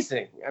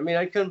amazing. I mean,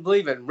 I couldn't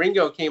believe it.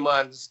 Ringo came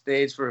on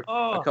stage for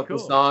a couple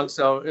of songs,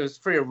 so it was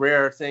a pretty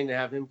rare thing to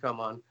have him come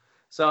on.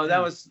 So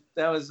that was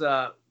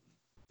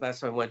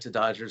that's why I went to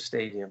Dodger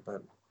Stadium.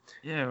 But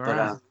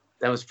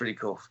that was pretty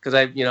cool because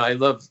I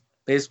love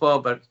baseball,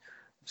 but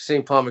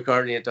seeing Paul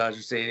McCartney at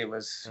Dodger Stadium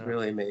was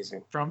really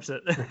amazing. Trumps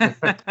it.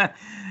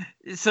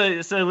 So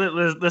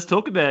let's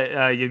talk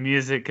about your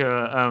music.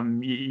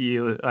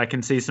 I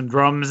can see some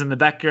drums in the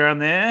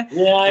background there.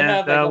 Yeah, I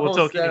have. We're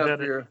talking about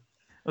here.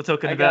 We're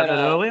talking about that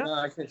earlier.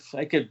 No,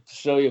 I could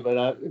show you,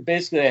 but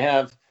basically I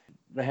have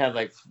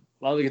like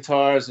all the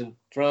guitars and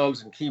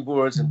drums and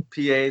keyboards and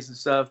PAs and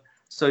stuff.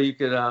 So you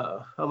could,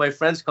 my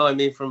friend's calling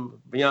me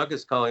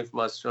Bianca's calling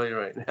from Australia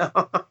right now.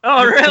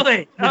 Oh,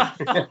 really?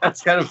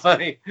 That's kind of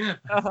funny.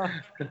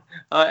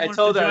 I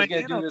told her I was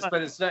going to do this,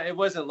 but it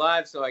wasn't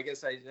live. So I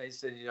guess I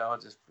said, you'll have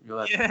to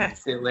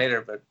see it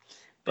later. But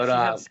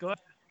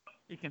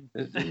you can.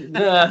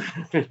 I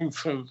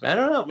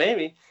don't know,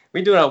 maybe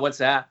we do it on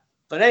WhatsApp.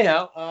 But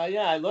anyhow,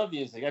 I love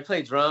music. I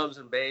play drums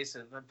and bass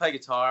and I play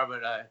guitar,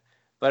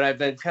 but I've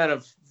been kind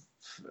of,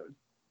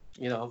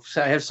 I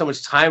have so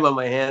much time on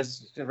my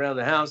hands around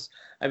the house.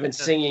 I've been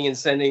singing and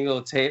sending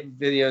little tape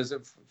videos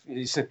of.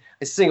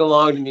 I sing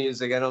along to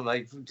music. I don't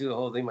do the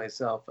whole thing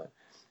myself,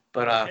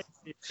 but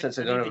since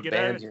I don't have a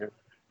band here,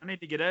 I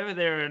need to get over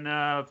there and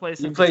play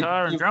some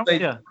guitar and drum.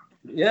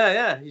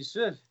 Yeah, you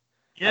should.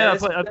 Yeah,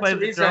 I play the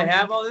reason I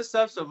have all this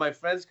stuff. So my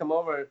friends come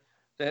over.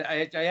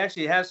 I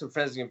actually have some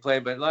friends who can play,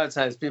 but a lot of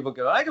times people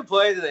go, I can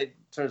play, and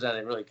turns out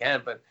they really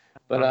can't. But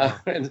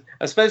and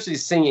especially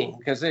singing,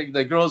 because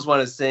the girls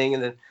want to sing,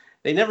 and then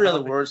they never know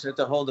the words. They have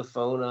to hold the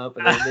phone up,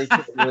 and they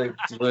can't really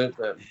do it.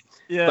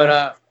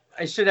 But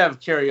I should have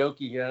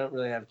karaoke. I don't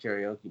really have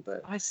karaoke,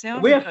 but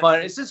we have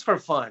fun. It's just for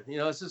fun.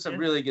 It's just a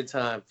really good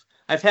time.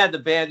 I've had the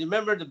band. You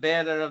remember the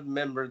band? I don't know if you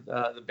remember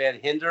the band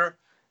Hinder.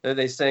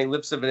 They sang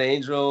 "Lips of an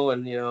Angel"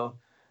 and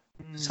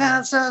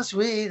 "Sounds so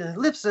sweet," and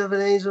 "Lips of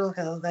an Angel,"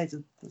 kind of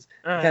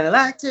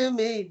like to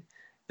meet.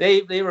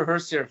 They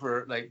rehearsed here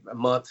for like a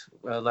month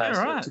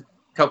last a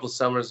couple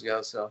summers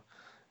ago. So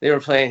they were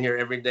playing here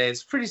every day.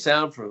 It's pretty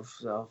soundproof.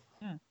 So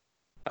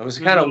I was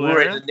kind of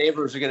worried the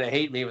neighbors were going to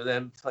hate me with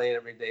them playing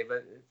every day,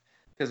 but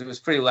because it was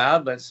pretty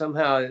loud. But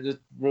somehow the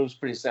room's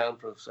pretty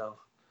soundproof. So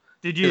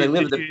I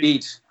live at the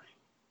beach.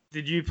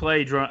 Did you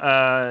play?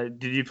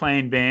 Did you play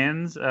in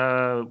bands?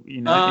 I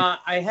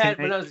had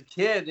when I was a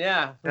kid.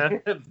 Yeah,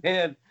 a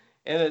band,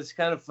 and it's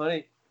kind of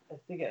funny. I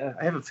think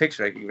I have a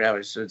picture I can grab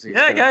it. So go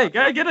get it.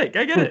 Go get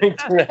it.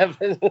 Grab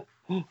it.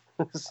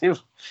 See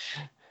if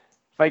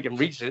I can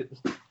reach it.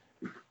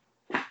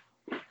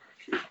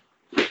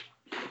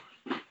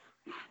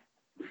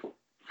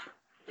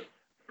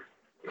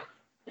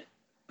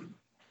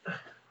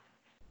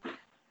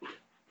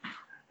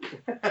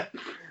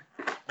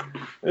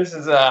 This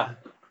is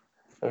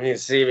I mean,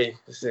 see me.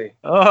 Let's see.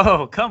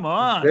 Oh, come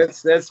on.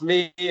 That's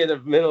me in the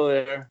middle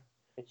there.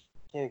 I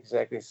can't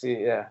exactly see.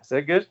 Yeah, is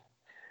that good?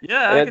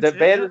 Yeah. The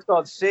band is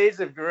called Shades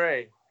of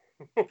Grey.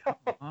 we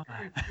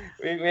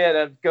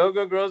had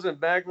Go-Go Girls in the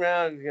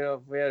background.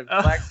 We had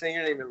a black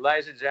singer named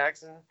Elijah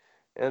Jackson,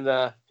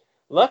 and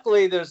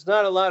luckily there's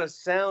not a lot of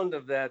sound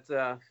of that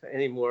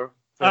anymore.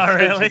 Oh,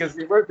 really? Because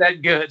we weren't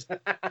that good.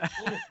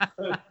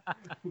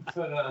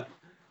 but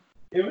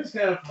it was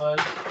kind of fun.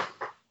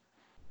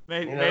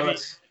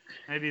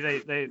 Maybe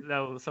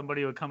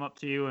somebody would come up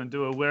to you and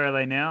do a "Where Are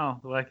They Now"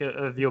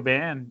 of your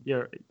band.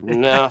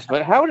 No,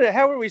 but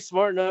how were we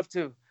smart enough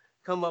to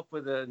come up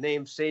with the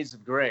name Shades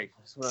of Grey?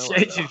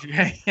 Shades of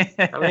Grey.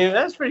 I mean,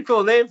 that's a pretty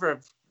cool name for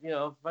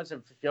a bunch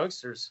of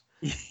youngsters.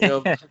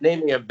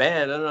 Naming a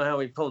band. I don't know how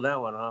we pulled that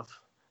one off.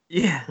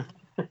 Yeah.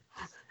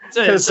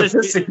 So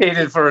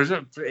sophisticated for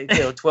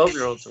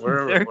 12-year-olds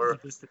or wherever.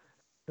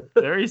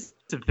 Very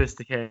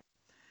sophisticated.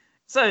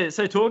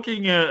 So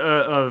talking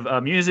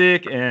of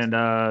music, and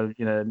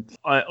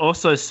I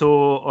also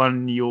saw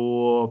on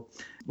your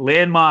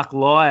Landmark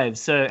Live.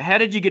 So how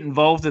did you get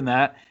involved in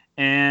that?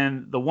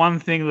 And the one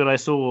thing that I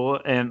saw,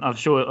 and I'm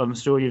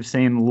sure you've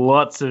seen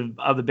lots of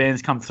other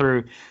bands come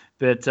through,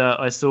 but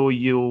I saw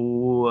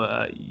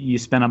you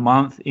spent a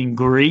month in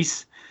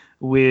Greece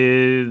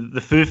with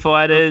the Foo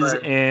Fighters,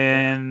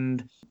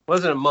 and it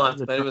wasn't a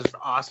month, but it was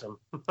awesome.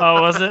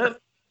 Oh, was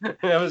it? It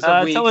was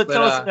a week. Tell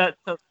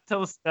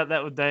us about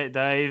that with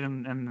Dave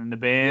and the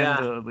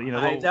band.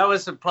 Yeah, that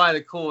was probably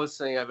the coolest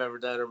thing I've ever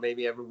done, or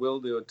maybe ever will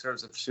do in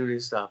terms of shooting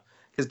stuff.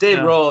 Because Dave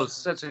Grohl is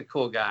such a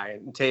cool guy,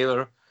 and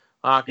Taylor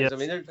Hawkins.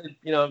 Yes. I mean,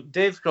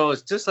 Dave Grohl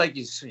is just like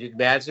you'd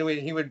imagine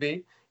he would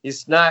be.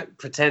 He's not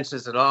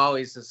pretentious at all.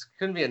 He's just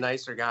couldn't be a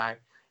nicer guy.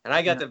 And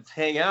I got to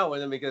hang out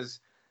with him because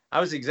I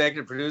was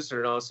executive producer,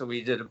 and also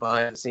we did a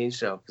behind-the-scenes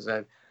show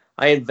because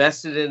I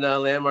invested in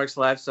Landmarks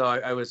Live, so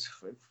I was,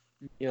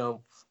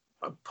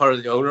 part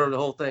of the owner of the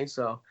whole thing.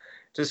 So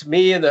just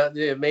me and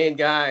the main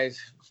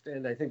guys,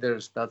 and I think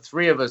there's about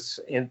 3 of us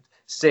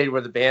stayed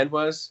where the band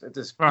was at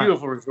this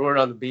beautiful resort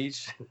on the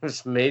beach. It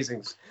was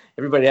amazing.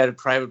 Everybody had a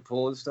private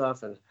pool and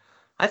stuff, and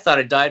I thought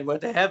I died and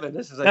went to heaven.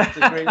 This is like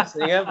the greatest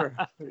thing ever,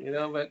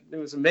 but it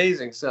was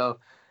amazing. So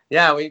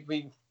yeah,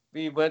 we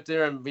went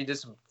there and we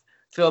just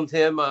filmed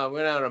him.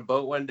 Went out on a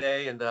boat one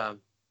day, and was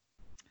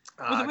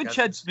it with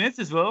Chad Smith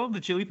as well, the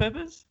Chili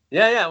Peppers?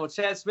 Yeah. Well,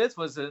 Chad Smith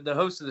was the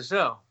host of the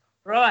show.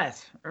 Right.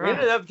 We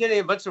ended up getting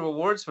a bunch of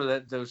awards for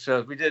those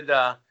shows. We did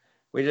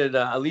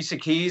Alicia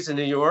Keys in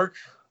New York,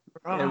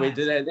 and we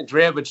did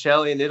Andrea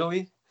Bocelli in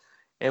Italy,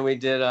 and we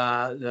did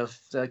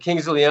the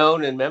Kings of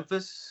Leon in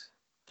Memphis.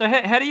 So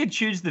how do you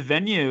choose the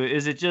venue?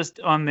 Is it just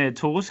on their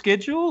tour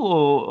schedule,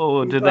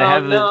 or do they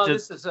have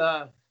this is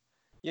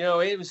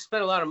we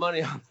spent a lot of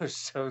money on those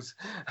shows.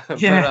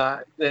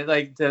 Yeah.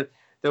 But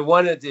the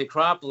one at the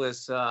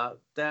Acropolis,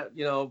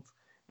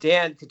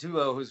 Dan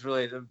Catullo, who's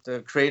really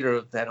the creator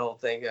of that whole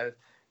thing,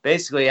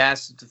 basically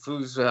asked the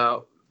Foos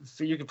if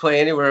you could play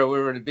anywhere we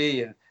were to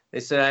be, and they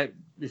said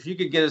if you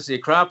could get us the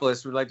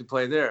Acropolis, we'd like to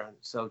play there.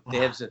 So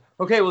Dan said,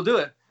 "Okay, we'll do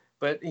it."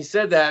 But he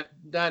said that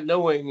not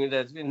knowing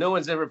that no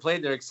one's ever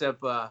played there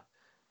except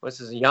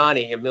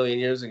Yanni a million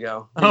years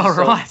ago.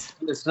 Right.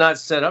 It's not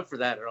set up for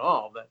that at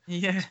all. But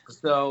yeah.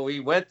 So we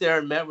went there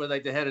and met with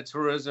the head of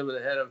tourism and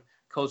the head of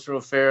cultural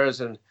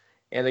affairs and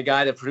the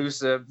guy that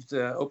produced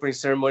the opening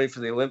ceremony for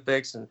the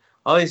Olympics and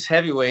all these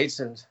heavyweights,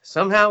 and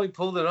somehow we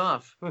pulled it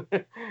off.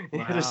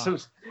 Wow.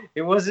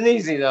 It wasn't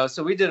easy though.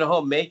 So we did a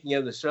whole making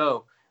of the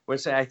show,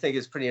 which I think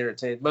is pretty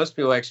entertaining. Most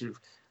people actually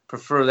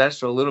prefer that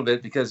show a little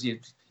bit because you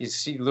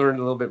learn a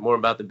little bit more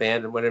about the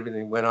band and what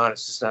everything went on.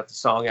 It's just not the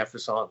song after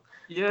song.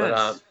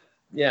 Yes.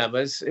 yeah,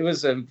 but it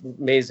was an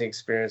amazing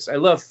experience. I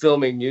love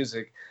filming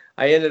music.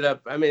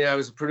 I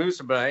was a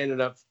producer, but I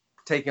ended up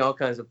taking all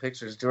kinds of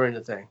pictures during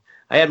the thing.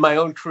 I had my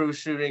own crew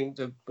shooting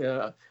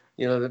to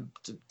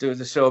do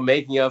the show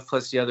making of,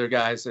 plus the other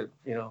guys that,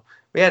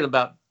 we had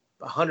about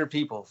 100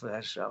 people for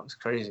that show. It was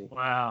crazy.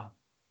 Wow.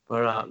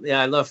 But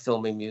yeah, I love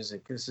filming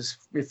music. It's just,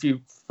 if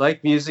you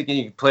like music and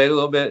you can play it a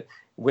little bit,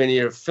 when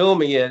you're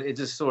filming it, it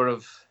just sort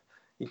of,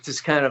 you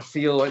just kind of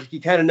feel like you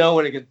kind of know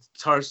when a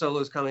guitar solo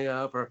is coming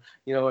up, or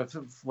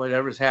if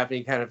whatever's happening,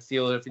 you kind of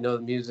feel it if you know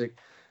the music.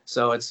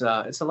 So it's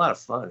a lot of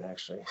fun,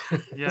 actually.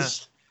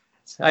 Yes.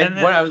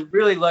 I was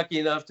really lucky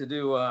enough to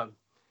do a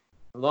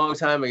long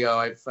time ago.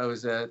 I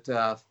was at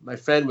my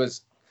friend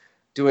was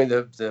doing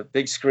the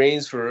big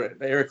screens for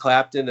Eric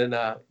Clapton and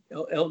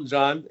Elton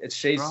John at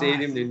Shea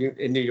Stadium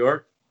in New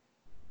York.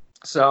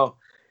 So,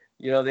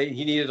 he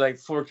needed like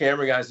 4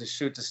 camera guys to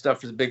shoot the stuff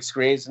for the big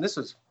screens, and this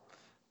was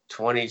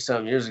 20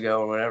 some years ago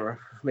or whatever,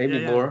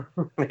 maybe more,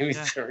 maybe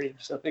 30 or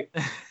something,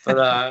 but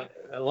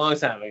a long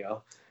time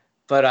ago.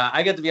 But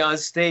I got to be on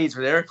stage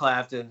with Eric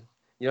Clapton,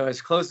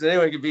 as close as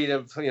anyone could be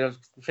to,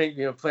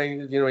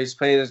 playing, he's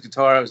playing his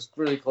guitar. I was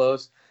really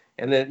close.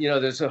 And then,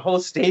 there's a whole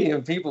stadium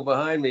of people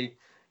behind me.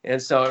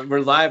 And so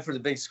we're live for the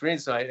big screen.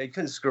 So I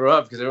couldn't screw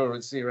up because everyone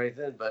would see right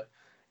then.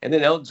 And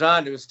then Elton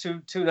John, it was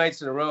two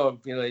nights in a row,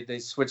 they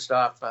switched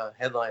off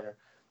headliner.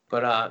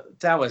 But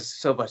that was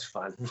so much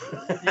fun.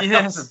 Yes.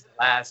 That was a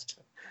blast.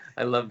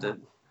 I loved it.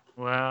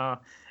 Wow.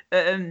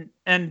 And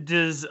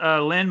does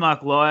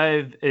Landmark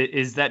Live,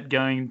 is that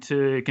going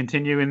to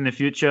continue in the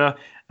future?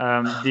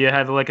 Do you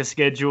have like a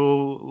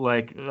schedule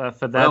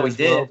for that? Well, we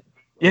did.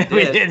 We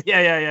did.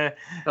 Yeah.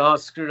 It's all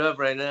screwed up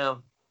right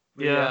now.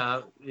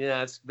 Yeah,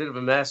 it's a bit of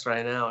a mess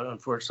right now,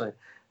 unfortunately.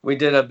 We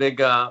did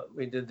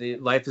the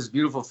Life is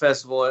Beautiful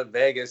festival at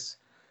Vegas,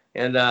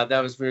 and we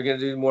were going to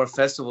do more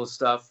festival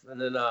stuff,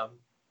 and then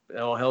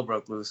all hell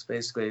broke loose.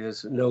 Basically,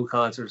 there's no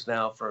concerts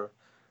now for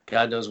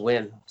God knows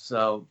when.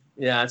 So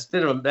yeah, that's a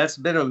bit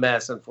of a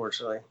mess,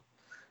 unfortunately.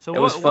 So it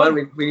was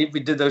fun. We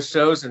did those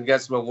shows and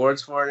got some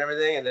awards for it and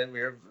everything, and then we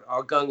were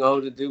all gung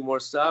ho to do more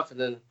stuff, and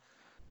then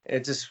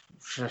it just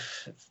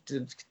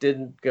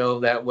didn't go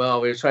that well.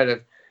 We were trying to,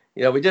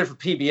 we did it for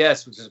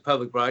PBS, which is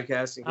public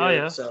broadcasting. Oh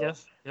yes, so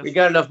yes. We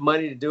got enough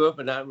money to do it,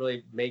 but not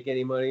really make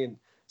any money, and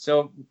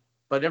so,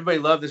 but everybody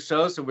loved the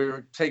show, so we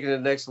were taking it to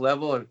the next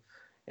level,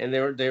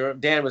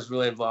 and Dan was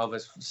really involved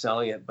with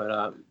selling it,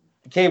 but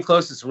it came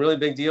close to some really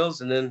big deals,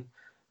 and then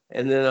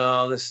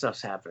all this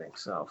stuff's happening.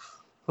 So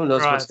who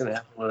knows what's going to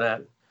happen with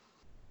that?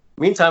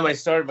 Meantime, I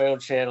started my own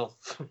channel.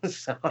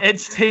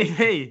 Edge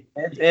TV.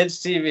 Edge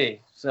TV.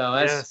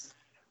 So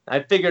I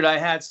figured I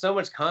had so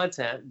much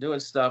content doing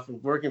stuff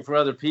and working for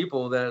other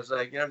people that I was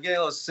like, I'm getting a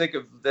little sick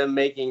of them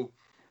making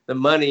the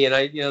money, and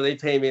they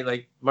pay me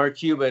like Mark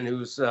Cuban,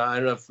 who's I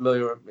don't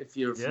know if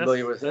you're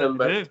familiar with him,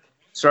 but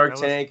Shark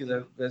Tank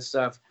and that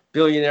stuff.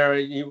 Billionaire,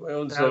 he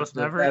owns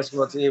the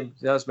basketball team,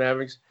 Dallas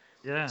Mavericks.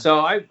 Yeah. So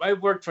I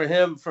worked for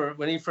him for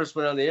when he first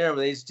went on the air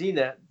with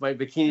HDNet, my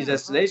Bikini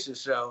Destination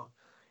show,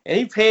 and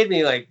he paid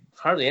me like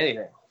hardly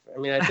anything. I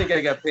mean, I think I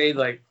got paid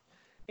like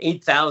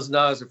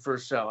 $8,000 the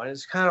first show, and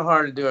it's kind of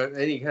hard to do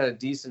any kind of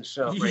decent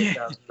show for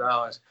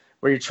 $8,000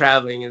 where you're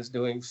traveling and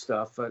doing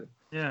stuff. But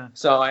yeah.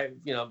 So I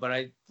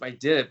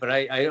did it, but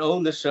I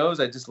owned the shows.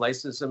 I just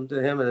licensed them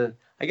to him, and then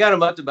I got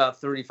them up to about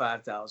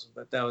 35,000.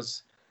 But that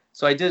was.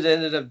 So I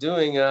ended up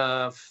doing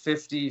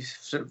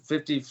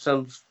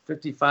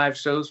 55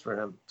 shows for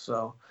him.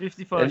 So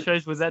 55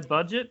 shows with that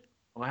budget?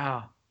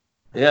 Wow.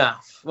 Yeah.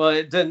 Well,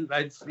 it didn't.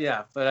 But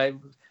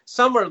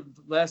some were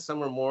less, some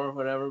were more,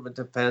 whatever. But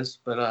depends.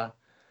 But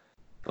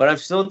I'm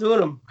still doing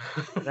them.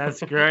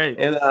 That's great.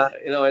 And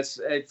I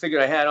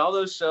figured I had all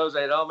those shows.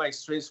 I had all my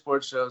extreme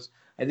sports shows.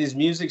 I had these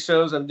music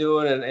shows I'm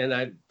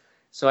doing,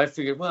 so I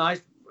figured, well,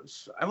 I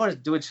want to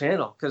do a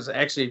channel because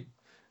actually.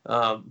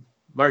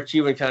 Mark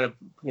Cuban kind of,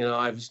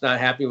 I was not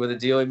happy with the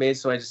deal he made.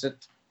 So I just said,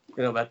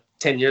 about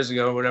 10 years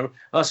ago or whatever,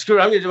 oh, screw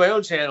it, I'm going to do my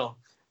own channel.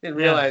 Didn't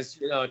realize,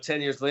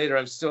 10 years later,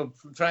 I'm still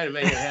trying to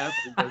make it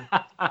happen.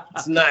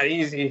 It's not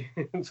easy.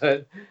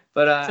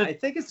 but I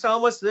think it's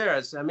almost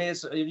there.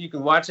 You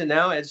can watch it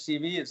now, Edge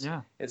TV.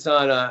 It's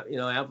on,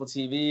 Apple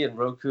TV and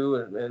Roku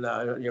and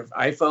your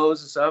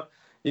iPhones and stuff.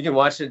 You can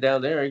watch it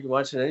down there. You can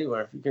watch it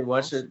anywhere. You can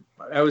watch it.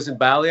 I was in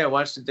Bali. I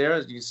watched it there.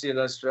 As you can see in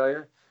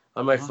Australia.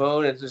 On my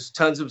phone, and there's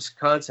tons of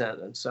content,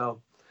 and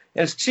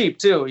it's cheap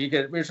too.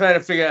 We're trying to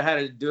figure out how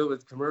to do it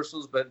with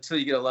commercials, but until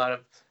you get a lot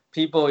of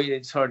people,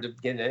 it's hard to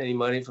get any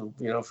money from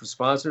for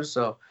sponsors.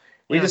 So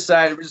we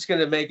decided we're just going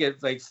to make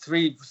it like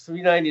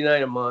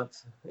 $3.99 a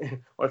month,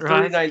 or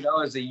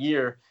 $39 a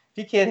year.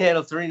 If you can't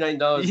handle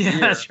 $39 a year,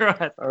 that's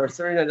right, or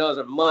 $39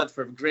 a month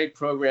for great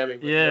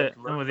programming, and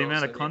with the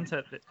amount of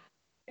content.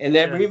 And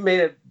then we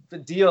made a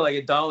deal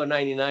like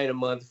 $1.99 a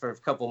month for a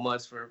couple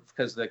months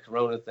because of the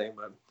Corona thing,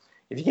 but.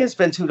 If you can't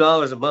spend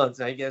 $2 a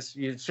month, I guess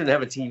you shouldn't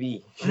have a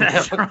TV.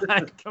 That's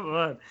right. Come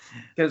on.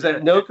 Because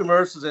no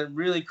commercials and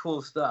really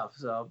cool stuff.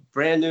 So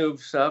brand new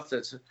stuff. I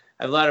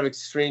have a lot of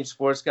extreme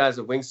sports guys,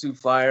 the Wingsuit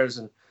Flyers,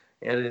 and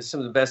and it's some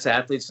of the best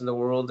athletes in the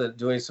world and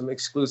doing some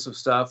exclusive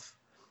stuff.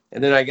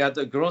 And then I got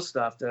the girl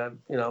stuff that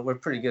we're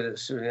pretty good at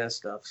shooting that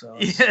stuff. So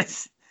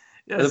Yes.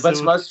 and a bunch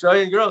of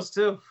Australian girls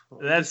too.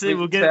 That's it.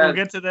 We'll get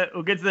to that.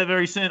 We'll get to that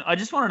very soon. I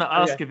just wanted to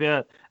ask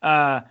about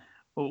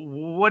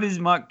what is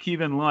Mark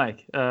Cuban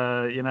like?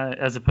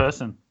 As a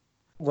person.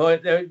 Well,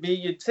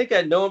 you'd think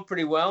I'd know him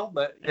pretty well,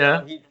 but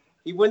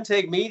he wouldn't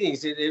take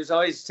meetings. It was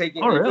always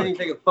taking. He wouldn't even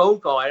take a phone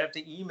call. I'd have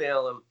to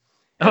email him.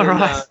 All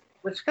right.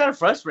 Which is kind of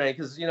frustrating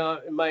because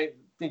I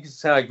think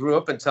it's how I grew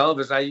up in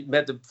television. I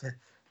met the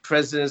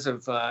presidents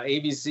of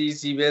ABC,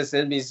 CBS,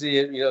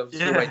 NBC,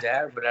 through my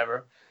dad or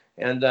whatever.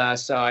 And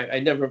so I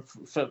never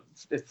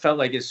felt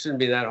like it shouldn't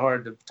be that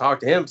hard to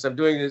talk to him because I'm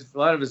doing a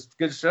lot of his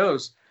good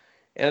shows.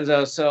 And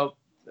so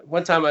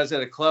one time I was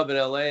at a club in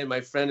LA and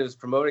my friend who was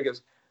promoting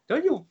goes,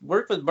 "Don't you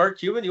work with Mark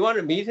Cuban? You want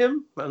to meet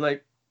him?" I'm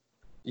like,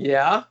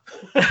 "Yeah,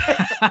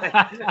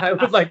 I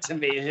would like to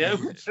meet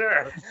him,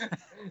 sure."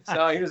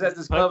 So he was at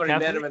this club and I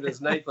met him at this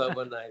nightclub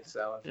one night.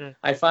 So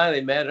I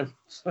finally met him,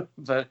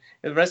 but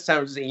the rest of the time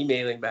I was just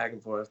emailing back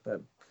and forth.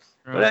 But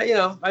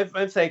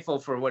I'm thankful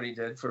for what he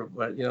did for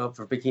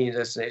Bikini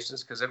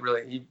Destinations because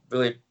he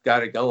really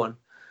got it going.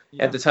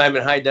 At the time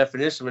in high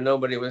definition when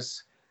nobody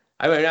was.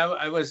 I don't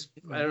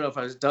know if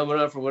I was dumb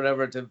enough or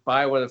whatever to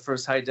buy one of the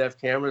first high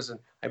def cameras, and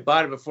I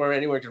bought it before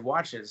anyone could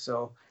watch it.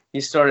 So he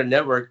started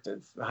network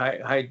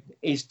high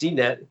HD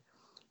net.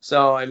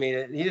 So I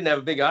mean, he didn't have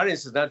a big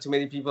audience. Not too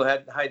many people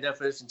had high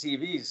definition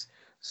TVs.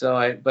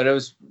 So but it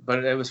was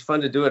fun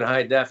to do it in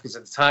high def because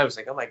at the time it was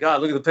like, oh my God,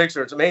 look at the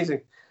picture, it's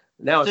amazing.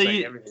 Now it's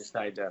everything's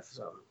high def.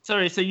 So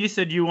sorry, so you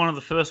said you were one of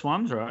the first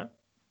ones, right?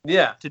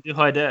 Yeah. To do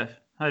high def.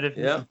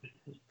 Yeah.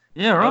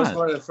 Yeah, right. I was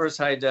one of the first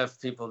high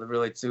def people to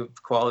really do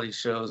quality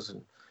shows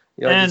and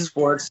the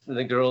sports and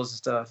the girls and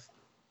stuff.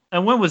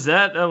 And when was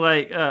that?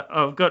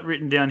 I've got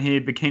written down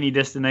here, Bikini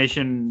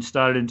Destination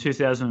started in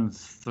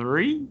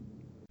 2003.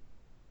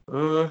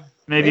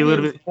 Maybe a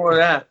little bit before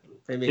that.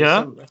 Maybe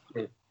so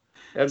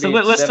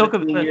let's talk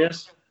about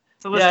years.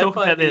 So let's talk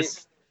about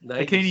this.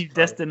 Bikini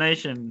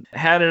Destination.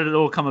 How did it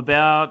all come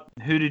about?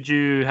 Who did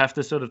you have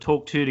to sort of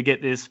talk to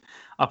get this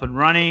up and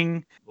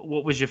running?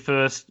 What was your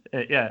first?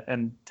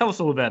 And tell us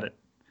all about it.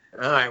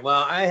 All right.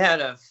 Well, I had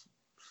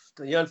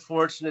the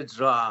unfortunate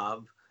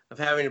job of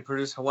having to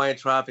produce Hawaiian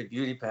Tropic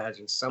beauty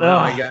pageants. Somehow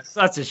I got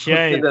such a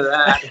shame into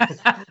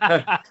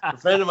that. A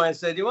friend of mine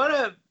said, "You want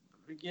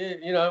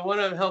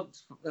to help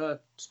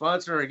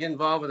sponsor or get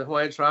involved with the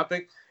Hawaiian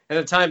Tropic?" At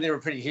the time, they were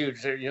pretty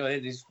huge.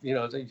 You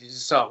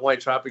just saw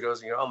Hawaiian Tropic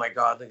girls and you go, "Oh my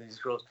God, look at these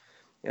girls!"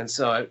 And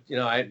so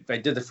I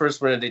did the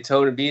first one in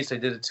Daytona Beach. I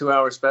did a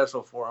 2-hour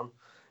special for them,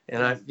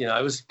 and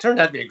it turned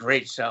out to be a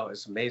great show. It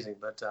was amazing.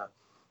 But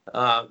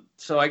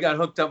so I got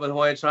hooked up with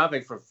Hawaiian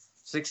Tropic for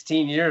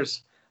 16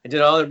 years. I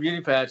did all their beauty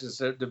pageants,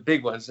 the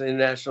big ones, the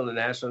international and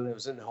the national. It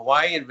was in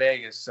Hawaii and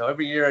Vegas. So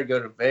every year I'd go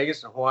to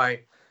Vegas and Hawaii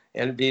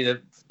and be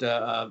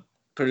the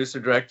producer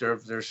director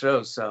of their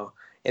shows. So.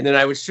 And then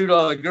I would shoot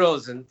all the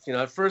girls. And,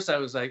 at first I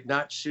was like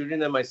not shooting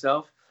them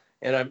myself.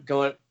 And I'm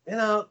going,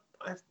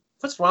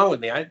 what's wrong with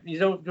me? You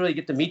don't really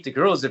get to meet the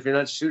girls if you're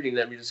not shooting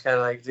them. You're just kind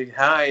of like,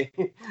 hi.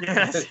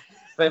 Yes.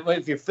 But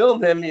if you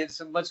film them, it's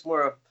a much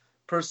more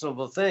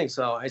personable thing.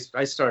 So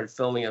I started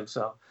filming them.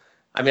 So,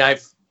 I mean,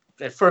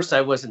 at first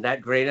I wasn't that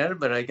great at it,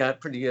 but I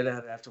got pretty good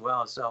at it after a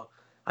while. So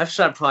I've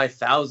shot probably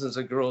thousands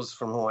of girls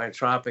from Hawaiian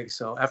Tropic.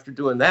 So after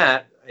doing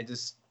that,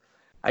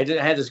 I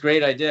had this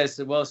great idea. I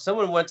said, well, if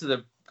someone went to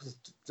the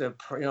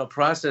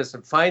process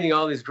of finding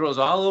all these girls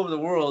all over the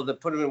world to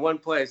put them in one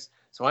place.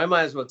 So I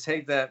might as well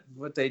take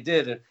what they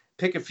did and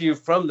pick a few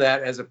from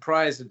that as a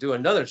prize to do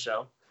another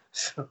show.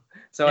 So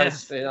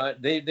yes.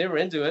 They were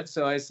into it.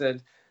 So I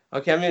said,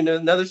 okay, I'm going to do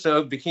another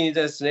show, Bikini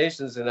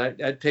Destinations. And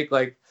I'd pick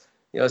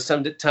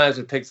sometimes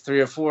I'd pick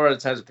 3 or 4, other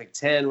times I'd pick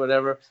 10,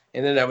 whatever.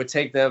 And then I would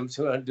take them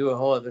to do a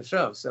whole other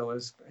show. So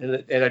and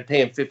I'd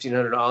pay them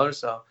 $1,500.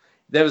 So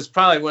that was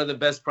probably one of the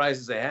best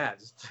prizes they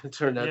had. It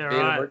turned out it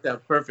worked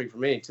out perfect for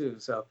me too.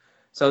 So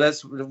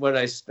that's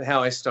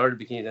how I started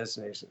Bikini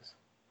Destinations.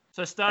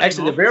 So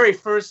the very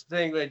first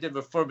thing I did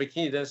before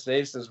Bikini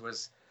Destinations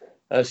was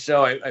a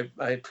show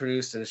I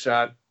produced and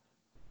shot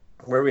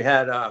where we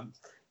had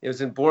it was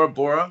in Bora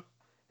Bora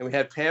and we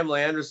had Pamela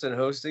Anderson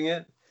hosting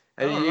it.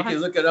 And you can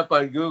look it up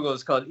on Google.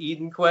 It's called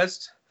Eden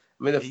Quest.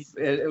 I mean,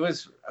 it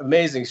was an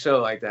amazing show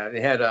like that.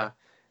 It had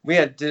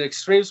did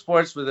extreme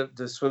sports with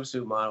the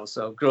swimsuit model.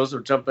 So girls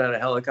were jumping out of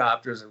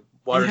helicopters and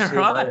water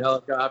skiing out of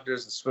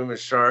helicopters and swimming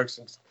with sharks.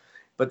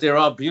 But they were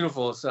all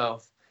beautiful.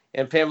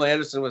 And Pamela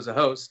Anderson was the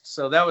host.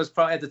 So that was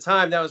probably, at the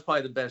time, that was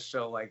probably the best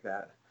show like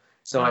that.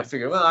 So I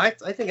figured, well, I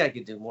think I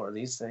could do more of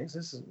these things.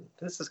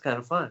 This is kind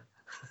of fun.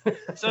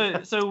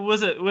 So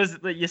was it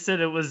you said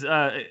it was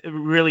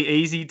really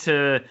easy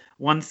to,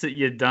 once that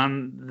you'd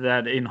done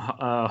that in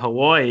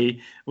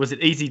Hawaii, was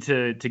it easy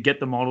to get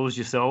the models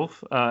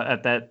yourself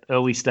at that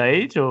early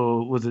stage,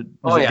 or was it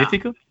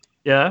difficult?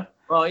 Yeah.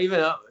 Well, even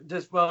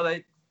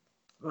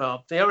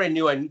they already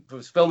knew I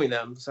was filming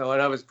them, so when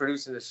I was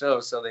producing the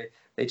show, so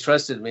they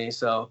trusted me.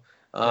 So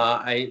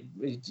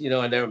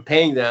And they're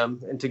paying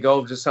them and to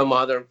go to some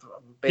other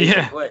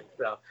basic place.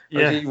 So,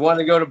 you want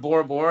to go to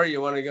Bora Bora,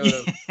 you want to go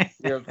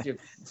to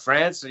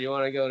France, or you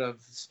want to go to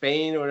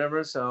Spain or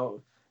whatever.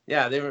 So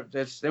yeah, they were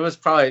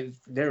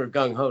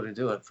gung ho to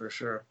do it for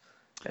sure.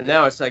 And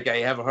now it's like I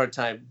have a hard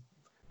time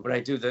when I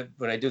do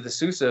the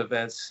Sousa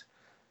events.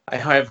 I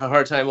have a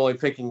hard time only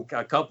picking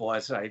a couple.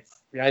 I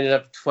ended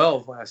up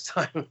 12 last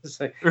time. It's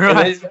like,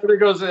 right. And the other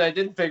girls that I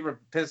didn't pick were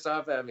pissed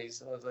off at me.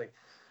 So I was like,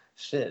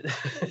 shit.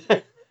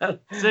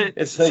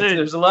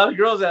 There's a lot of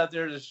girls out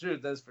there to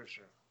shoot, that's for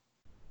sure.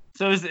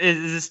 So is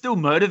it still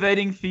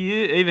motivating for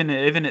you, even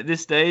at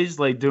this stage,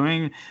 like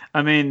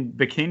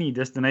Bikini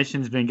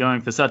Destination's been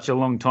going for such a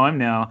long time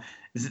now.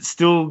 Does it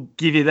still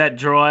give you that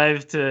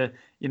drive to,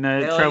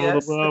 travel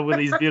the world with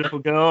these beautiful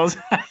girls?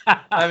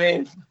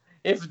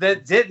 If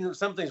that didn't,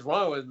 something's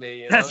wrong with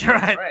me. That's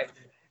right.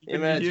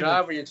 I'm at a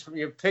job where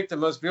you pick the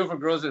most beautiful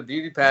girls at a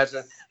beauty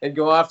pageant and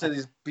go off to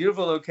these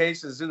beautiful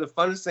locations, do the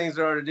funnest things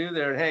there are to do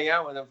there, and hang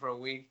out with them for a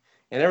week,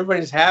 and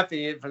everybody's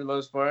happy for the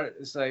most part.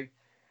 It's like,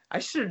 I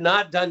should have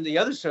not done the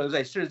other shows.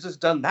 I should have just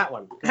done that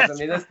one.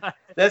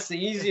 That's the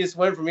easiest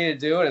one for me to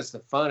do, and it's the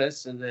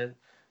funnest.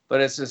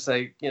 But it's just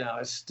like,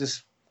 it's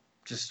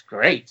just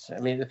great.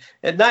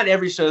 Not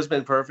every show's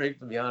been perfect,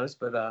 to be honest,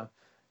 but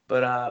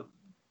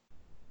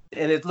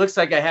and it looks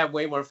like I have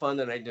way more fun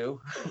than I do.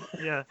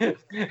 Yeah.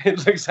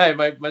 It looks like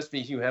I must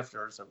be Hugh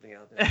Hefner or something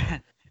out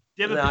there.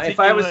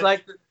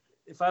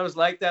 If I was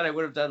like that, I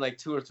would have done like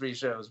 2 or 3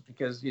 shows,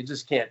 because you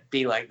just can't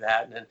be like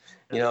that. And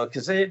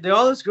because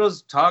all those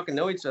girls talk and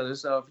know each other.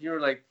 So if you were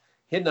like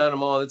hitting on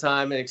them all the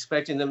time and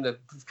expecting them to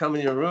come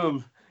in your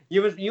room,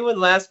 you wouldn't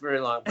last very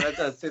long. But I've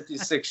done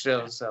 56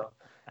 shows, so.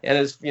 And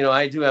it's,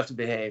 I do have to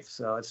behave.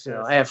 So it's,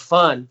 I have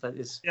fun, but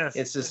it's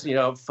just,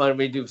 fun.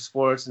 We do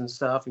sports and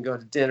stuff and go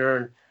to dinner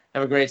and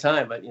have a great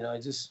time. But,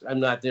 I'm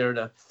not there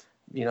to,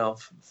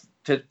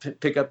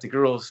 pick up the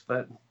girls,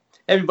 but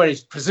everybody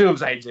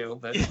presumes I do.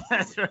 But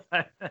that's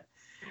right.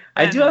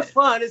 I do have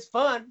fun. It's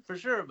fun for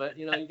sure. But,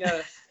 you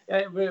gotta, I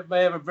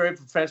have a very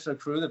professional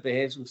crew that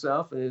behaves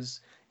themselves. And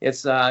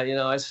it's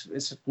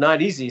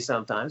not easy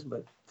sometimes,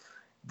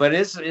 but it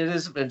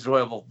is an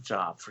enjoyable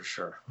job for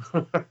sure.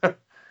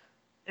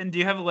 And do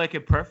you have like a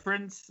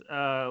preference,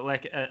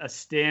 like a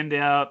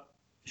standout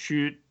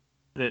shoot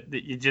that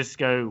you just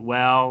go,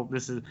 wow,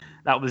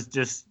 that was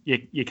just,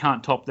 you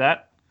can't top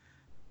that?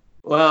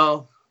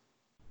 Well,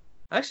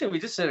 actually, we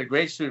just did a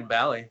great shoot in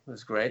Bali. It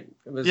was great.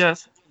 It was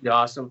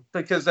awesome,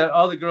 because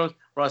all the girls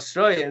were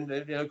Australian.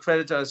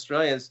 Credit to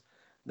Australians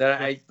that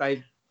I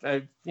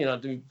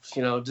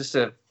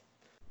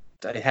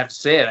have to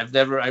say it.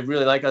 I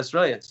really like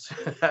Australians.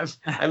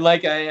 I'm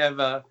like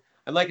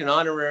an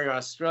honorary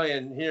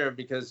Australian here,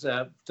 because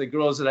the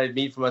girls that I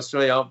meet from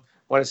Australia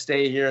want to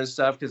stay here and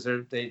stuff, because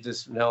they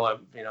just know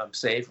I'm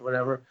safe or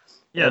whatever.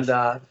 Yes.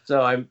 And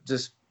so I'm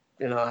just,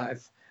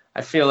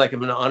 I feel like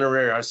I'm an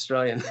honorary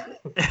Australian.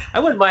 I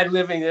wouldn't mind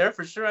living there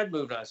for sure. I'd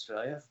move to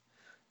Australia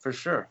for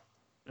sure.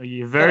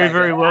 You're very,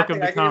 very welcome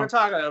to come. I can even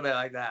talk a little bit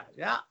like that.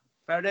 Yeah.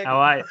 How are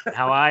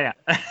you?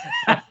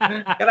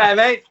 G'day,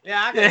 mate.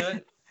 Yeah, I can do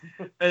it.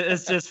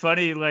 It's just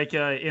funny, like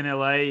in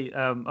LA,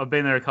 I've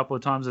been there a couple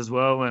of times as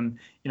well, and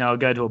I'll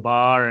go to a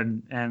bar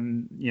and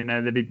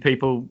there'd be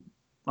people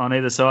on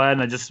either side,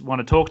 and I just want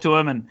to talk to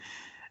them, and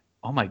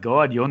oh my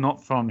God, you're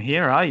not from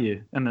here, are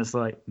you? And it's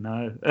like,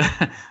 no,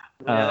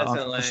 I'm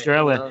from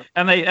Australia. No.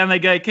 And they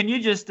go, can you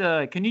just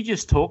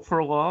talk for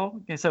a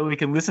while so we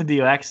can listen to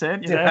your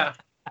accent? Yeah,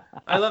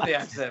 I love the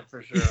accent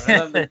for sure. I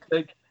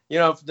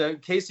love the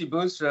Casey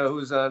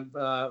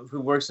Boonstra,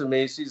 who works with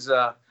me. She's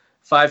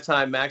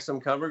 5-time Maxim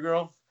cover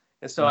girl,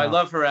 and so I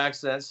love her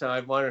accent. So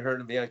I wanted her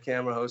to be on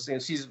camera hosting,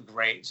 and she's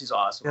great. She's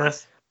awesome.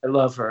 Yes. I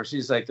love her.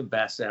 She's like the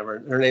best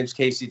ever. Her name's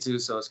Casey too,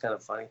 so it's kind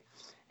of funny.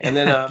 And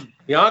then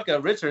Bianca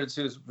Richards,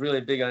 who's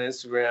really big on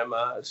Instagram,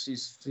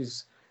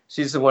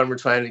 she's the one we're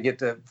trying to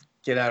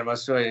get out of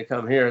Australia to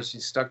come here.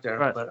 She's stuck there,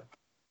 right.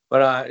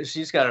 But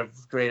she's got a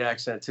great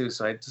accent too.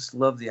 So I just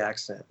love the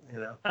accent,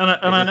 And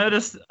I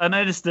noticed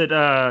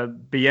that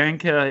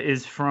Bianca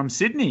is from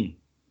Sydney.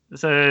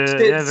 So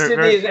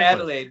Sydney is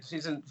Adelaide.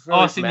 She's in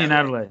Sydney and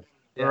Adelaide.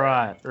 Yeah.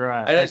 Right.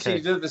 I know she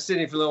lived in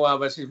Sydney for a little while,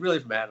 but she's really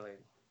from Adelaide.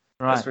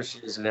 Right. That's where she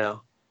is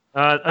now.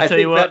 I tell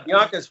you what,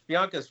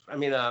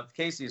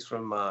 Casey's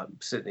from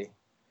Sydney.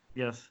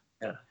 Yes.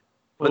 Yeah.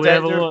 But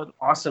they're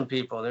awesome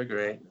people. They're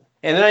great.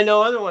 And then I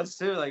know other ones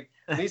too, like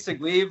Lisa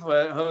Glebe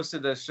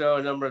hosted the show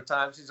a number of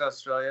times. She's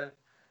Australian.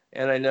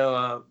 And I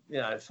know,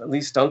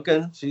 Elise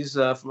Duncan. She's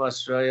from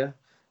Australia.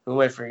 Who am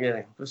I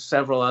forgetting? There's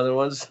several other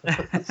ones.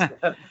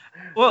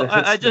 Well,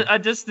 I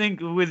just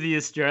think with the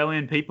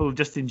Australian people,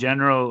 just in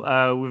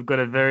general, we've got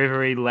a very,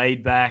 very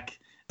laid back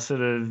sort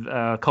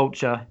of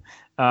culture.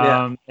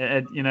 We're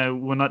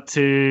not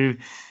too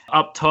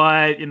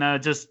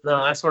uptight.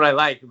 That's what I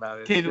like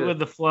about it. Keep it with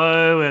the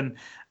flow, and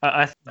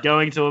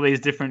going to all these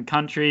different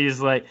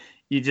countries, like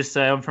you just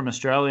say I'm from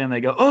Australia, and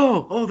they go,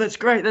 oh, that's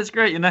great.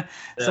 Yeah.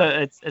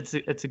 So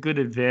it's a good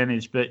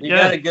advantage. But you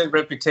got a good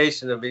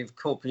reputation of being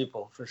cool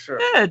people for sure.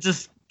 Yeah,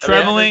 just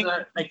traveling.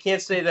 I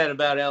can't say that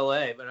about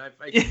LA, but I've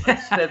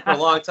said for a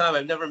long time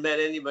I've never met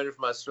anybody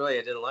from Australia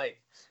I didn't like.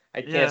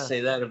 I can't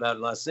say that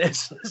about Los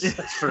Angeles,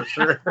 that's for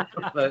sure.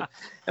 But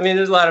I mean,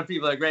 there's a lot of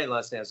people that are great in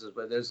Los Angeles,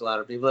 but there's a lot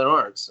of people that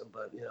aren't. So,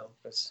 but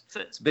it's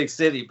a big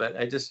city. But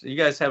you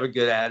guys have a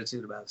good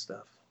attitude about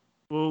stuff.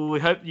 Well, we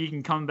hope you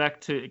can come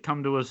back to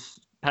us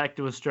back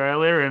to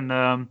Australia,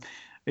 and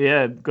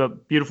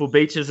got beautiful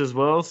beaches as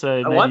well.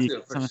 So I want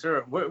to for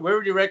sure. Where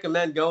would you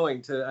recommend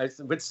going to?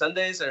 Whit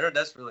Sundays? I heard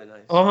that's really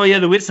nice. Oh yeah,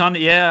 the Whit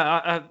Sunday.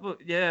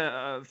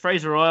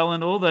 Fraser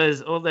Island. All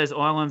those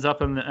islands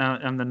up in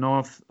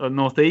the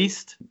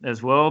northeast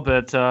as well.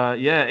 But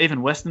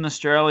even Western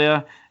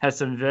Australia has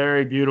some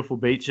very beautiful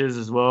beaches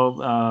as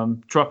well.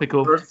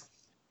 Tropical. Perth,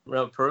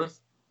 around Perth.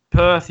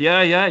 Perth,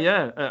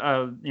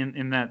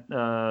 in that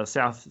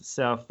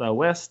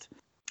southwest.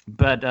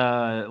 But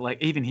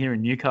like even here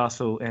in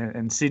Newcastle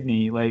and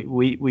Sydney, like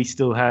we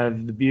still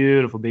have the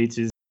beautiful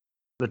beaches,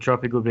 the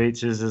tropical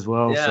beaches as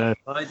well. Yeah, so,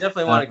 well, I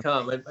definitely want to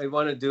come. I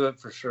want to do it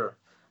for sure.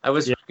 I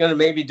was going to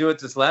maybe do it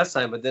this last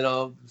time, but then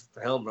all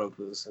hell broke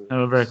loose.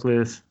 Broke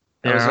loose.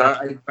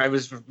 I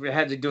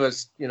had to do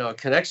a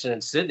connection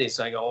in Sydney,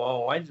 so I go,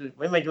 oh, why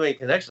am I doing a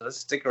connection? Let's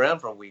stick around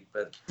for a week.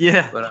 But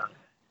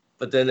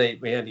then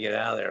we had to get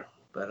out of there.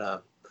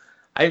 But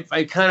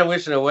I kind of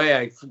wish in a way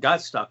I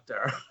got stuck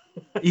there.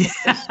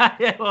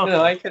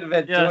 Well, I could have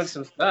been doing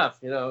some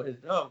stuff.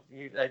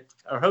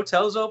 Are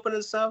hotels open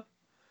and stuff,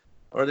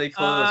 or are they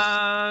closed?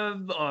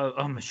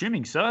 I'm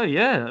assuming so.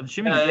 Yeah, I'm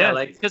assuming.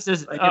 Because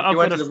there's. If you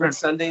went to the Whit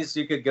Sundays,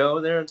 you could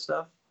go there and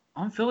stuff.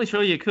 I'm fairly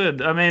sure you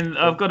could. I mean,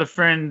 I've got a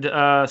friend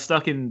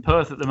stuck in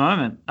Perth at the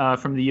moment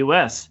from the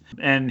US,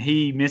 and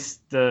he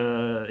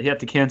he had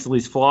to cancel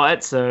his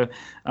flight, so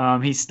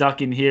he's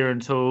stuck in here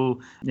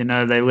until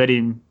they let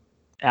him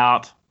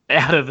out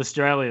of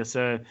Australia.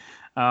 So.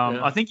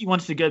 I think he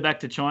wants to go back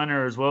to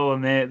China as well,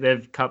 and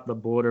they've cut the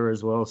border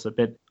as well. So,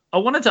 but I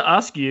wanted to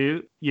ask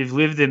you, you've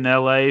lived in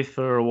LA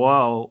for a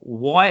while.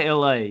 Why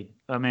LA?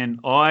 I mean,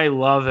 I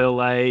love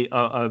LA.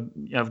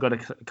 I've got a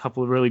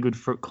couple of really good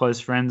close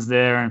friends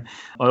there, and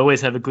I always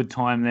have a good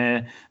time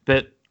there.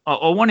 But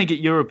I want to get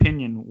your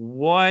opinion.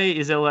 Why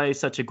is LA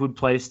such a good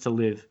place to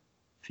live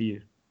for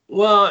you?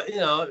 Well,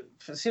 it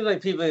seems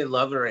like people either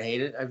love it or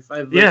hate it. I've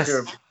lived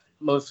here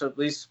most of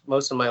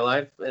my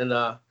life,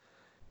 and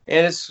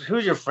it's who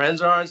your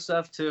friends are and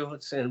stuff too,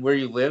 and where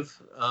you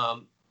live.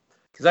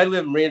 Because I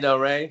live in Marina Del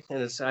Rey,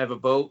 and I have a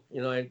boat.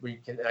 I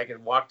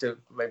can walk to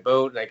my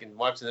boat, and I can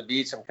walk to the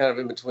beach. I'm kind of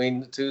in between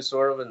the two,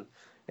 sort of,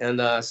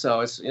 and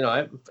so it's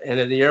and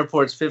at the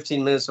airport's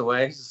 15 minutes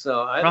away.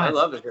 So I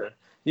love it here.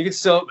 You can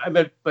still,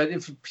 but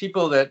if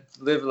people that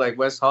live in like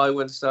West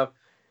Hollywood and stuff,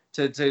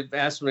 to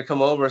ask them to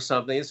come over or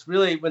something, it's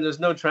really when there's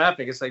no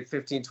traffic, it's like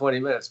 15, 20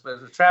 minutes. But if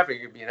there's traffic,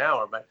 it could be an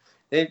hour. But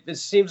it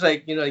seems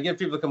like, they get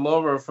people to come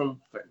over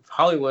from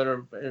Hollywood,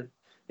 or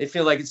they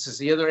feel like it's just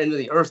the other end of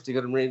the earth to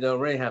go to Marina Del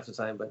Rey half the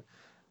time.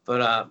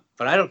 But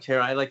I don't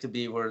care. I like to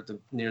be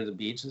near the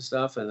beach and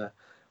stuff. And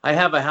I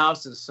have a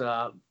house that's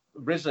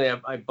originally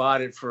I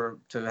bought it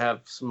to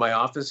have my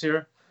office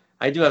here.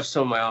 I do have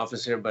some of my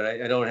office here, but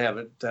I don't have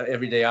it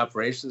everyday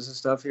operations and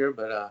stuff here.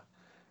 But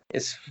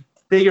it's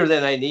bigger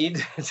than I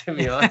need, to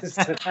be honest.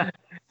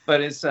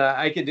 But it's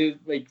I could do,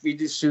 like, we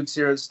do shoots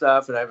here and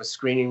stuff, and I have a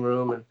screening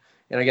room, and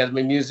I got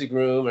my music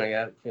room, and I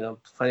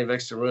got plenty of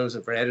extra rooms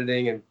for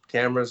editing and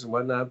cameras and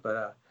whatnot.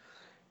 But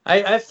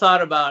I've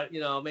thought about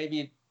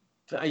maybe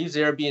I use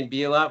Airbnb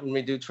a lot when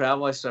we do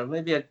travel. I started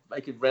maybe I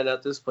could rent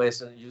out this place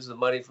and use the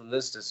money from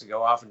this just to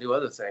go off and do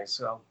other things.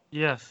 So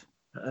yes,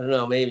 I don't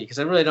know, maybe, because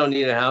I really don't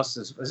need a house.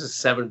 This is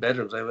 7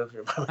 bedrooms. I live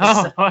here by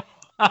myself. Oh.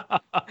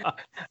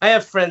 I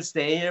have friends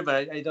staying here,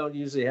 but I don't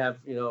usually have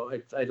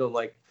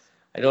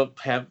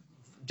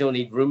don't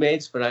need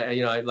roommates, but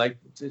I like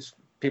just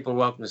people are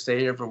welcome to stay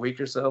here for a week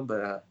or so,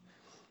 but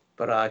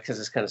because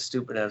it's kind of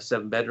stupid to have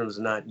 7 bedrooms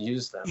and not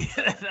use them.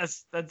 Yeah,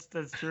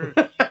 that's true.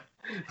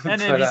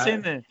 And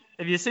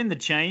have you seen the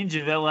change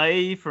of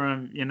LA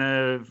from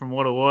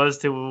what it was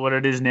to what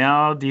it is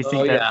now? Do you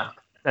think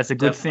that's a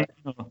good thing?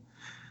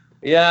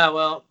 Yeah,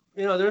 well,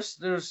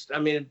 there's I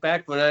mean,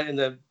 back when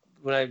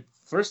I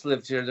first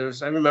lived here,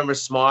 I remember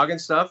smog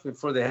and stuff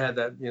before they had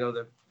that,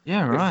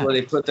 before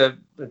they put the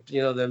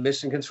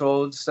emission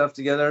control stuff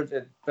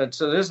together. But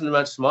so there isn't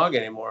much smog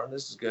anymore.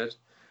 This is good.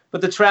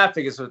 But the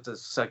traffic is what the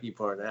sucky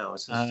part now.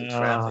 It's just the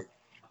traffic.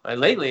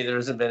 Lately, there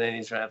hasn't been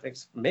any traffic.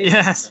 Maybe.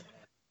 Yes.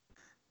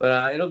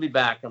 But it'll be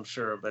back, I'm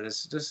sure. But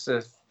it's just,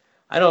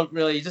 I don't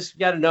really, you just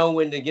got to know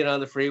when to get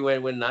on the freeway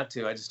and when not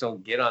to. I just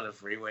don't get on the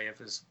freeway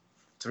if it's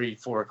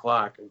 3-4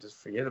 o'clock and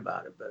just forget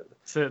about it. But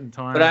certain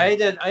time. But I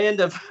end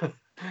up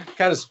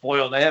kind of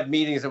spoiled. I have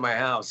meetings in my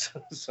house.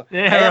 So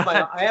yeah,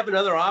 I have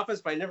another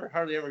office, but I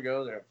hardly ever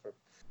go there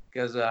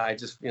because I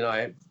just,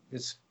 I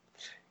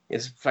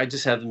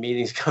just have the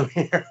meetings come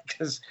here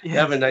because I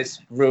have a nice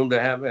room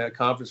to have, a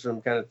conference room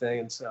kind of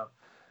thing. And so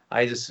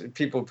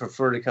people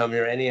prefer to come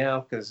here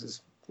anyhow because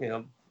it's,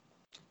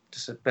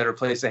 just a better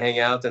place to hang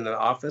out than the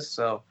office.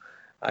 So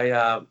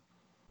I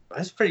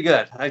That's pretty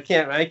good. I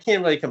can't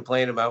really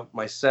complain about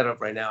my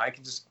setup right now. I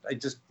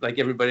just like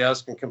everybody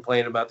else can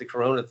complain about the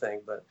Corona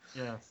thing, but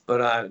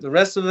the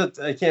rest of it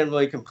I can't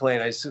really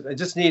complain. I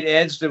just need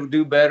Edge to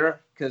do better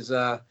because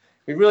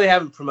we really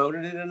haven't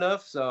promoted it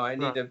enough. So I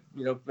need to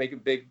make a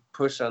big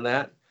push on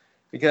that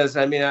because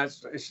I mean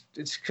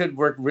it could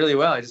work really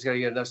well. I just got to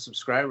get enough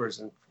subscribers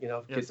and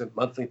get the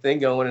monthly thing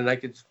going, and I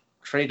could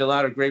create a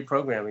lot of great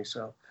programming.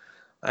 So.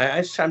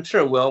 I'm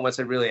sure it will once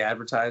I really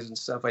advertise and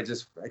stuff. I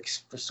just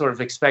sort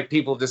of expect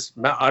people just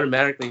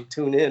automatically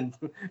tune in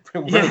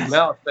from word of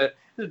mouth, but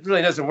it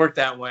really doesn't work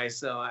that way.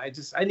 So I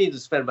need to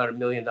spend about $1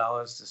 million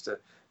just to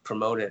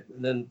promote it,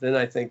 and then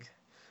I think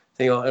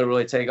it'll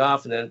really take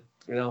off, and then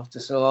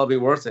just it'll all be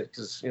worth it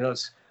because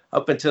it's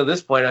up until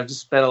this point I've just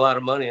spent a lot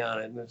of money on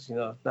it, and it's,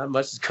 not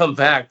much has come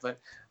back, but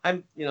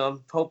I'm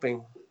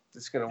hoping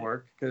it's going to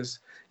work because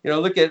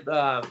look at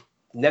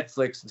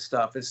Netflix and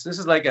stuff. This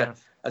is like a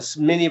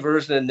mini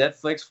version of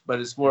Netflix, but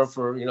it's more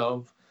for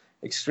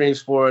extreme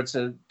sports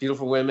and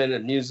beautiful women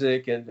and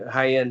music and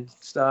high end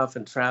stuff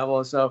and travel.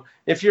 And so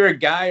if you're a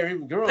guy or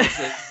even girls,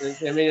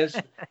 I mean,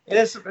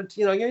 it's give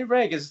me a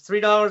break. It's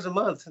 $3 a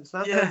month. It's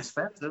not that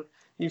expensive.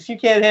 If you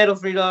can't handle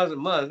 $3 a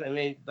month, I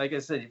mean, like I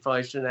said, you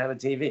probably shouldn't have a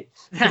TV.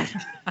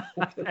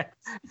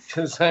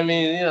 Because I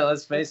mean,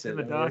 let's face it,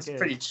 it's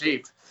pretty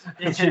cheap.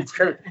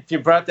 If you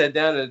brought that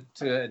down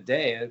to a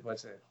day,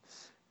 what's it?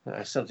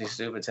 Something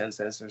stupid, 10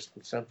 cents or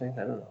something.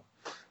 I don't know.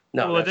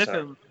 No, well, that's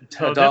 $1.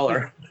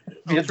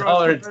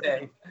 $1 a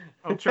day.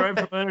 I'll try and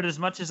promote it as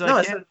much as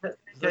I can.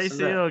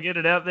 Casey, I'll get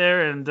it out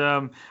there, and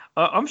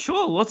I'm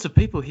sure lots of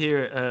people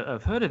here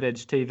have heard of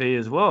Edge TV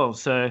as well.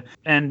 So,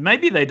 and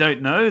maybe they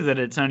don't know that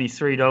it's only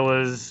 $3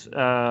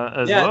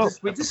 as well.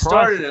 We just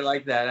started it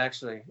like that.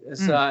 Actually,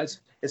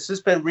 it's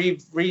just been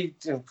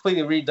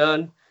completely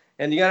redone.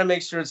 And you got to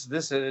make sure it's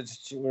this. Where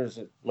is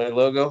it? My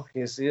logo.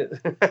 Can you see it?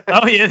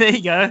 Oh yeah, there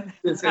you go.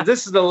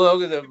 This is the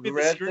logo, the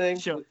red thing.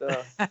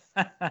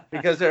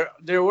 Because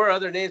there were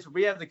other names, but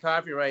we have the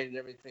copyright and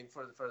everything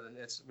for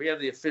the. We have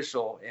the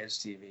official Edge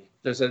TV.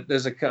 There's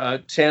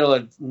a channel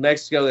in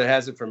Mexico that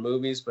has it for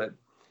movies, but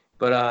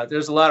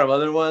there's a lot of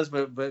other ones.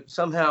 But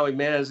somehow we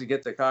managed to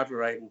get the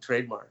copyright and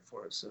trademark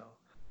for it. So.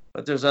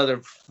 But there's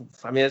other.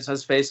 I mean,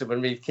 let's face it.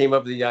 When we came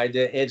up with the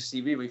idea Edge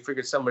TV, we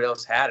figured somebody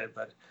else had it,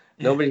 but.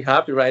 Nobody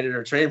copyrighted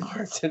or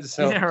trademarked it,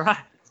 so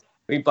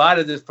we bought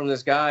it from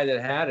this guy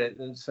that had it,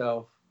 and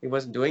so he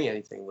wasn't doing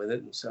anything with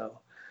it, and so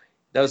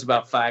that was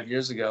about 5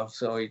 years ago.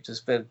 So he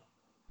just been,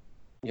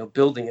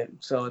 building it.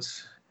 So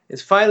it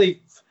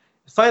finally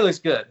looks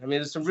good. I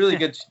mean, there's some really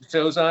good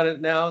shows on it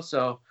now,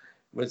 so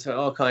with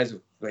all kinds of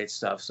great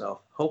stuff.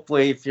 So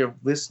hopefully, if you're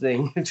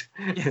listening,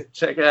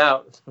 check it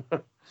out.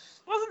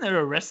 Wasn't there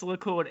a wrestler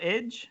called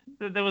Edge?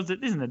 Isn't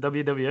a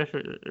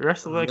WWF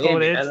wrestler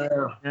called Edge? I don't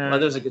know. Yeah.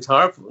 There's a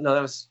guitar. No,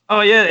 that was. Oh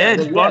yeah,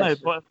 Edge. Bono.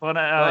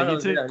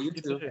 You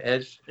too.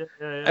 Edge. Yeah.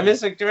 I mean,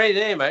 it's a great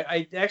name.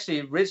 I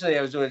actually originally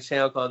I was doing a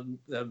channel called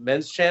the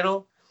Men's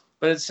Channel,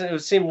 but it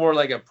seemed more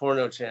like a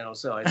porno channel.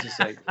 So I just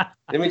then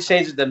we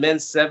changed it to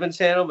Men's 7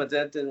 Channel, but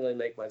that didn't really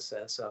make much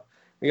sense. So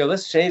we go,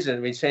 let's change it.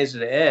 And we changed it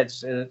to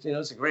Edge, and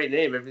it's a great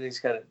name. Everything's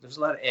there's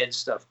a lot of Edge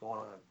stuff going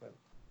on,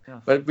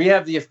 but we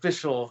have the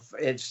official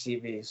Edge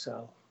TV.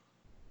 So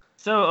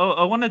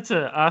I wanted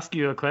to ask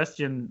you a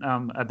question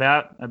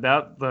about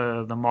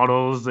the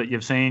models that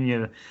you've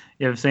seen.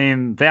 You've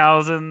seen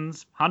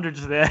thousands,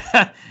 hundreds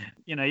there.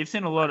 You've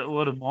seen a lot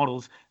of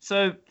models.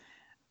 So,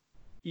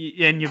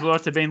 and you've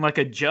also been like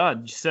a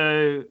judge.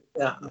 So,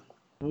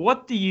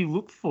 what do you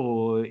look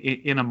for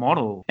in a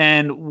model,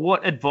 and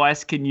what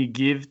advice can you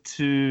give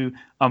to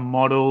a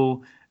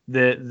model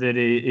that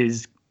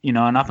is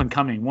an up and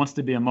coming, wants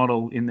to be a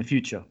model in the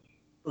future?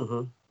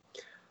 Mm-hmm.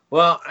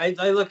 Well,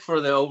 I look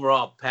for the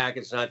overall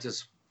package, not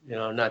just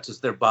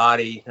their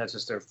body, not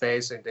just their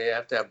face. They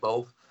have to have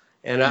both.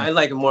 And I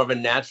like more of a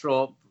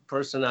natural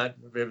person, not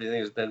everything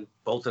has been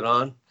bolted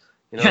on.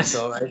 Yes.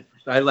 So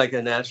I like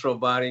a natural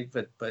body,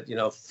 but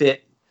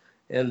fit.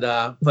 And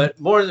but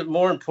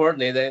more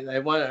importantly, they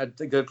want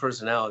a good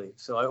personality.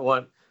 So I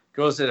want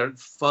girls that are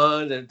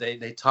fun, that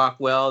they talk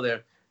well,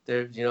 they're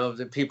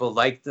the people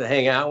like to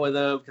hang out with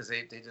them because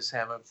they just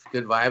have a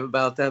good vibe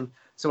about them.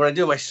 So when I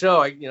do my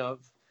show,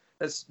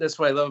 that's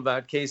what I love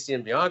about Casey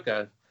and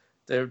Bianca.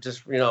 They're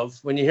just,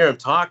 when you hear them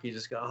talk, you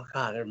just go, oh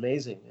God, they're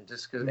amazing. And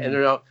and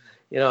they're all,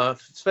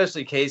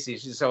 especially Casey,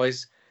 she's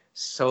always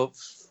so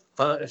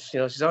fun.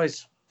 She's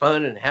always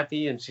fun and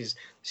happy, and she's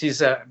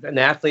an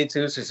athlete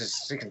too. So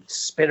she can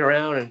spin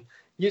around,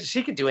 and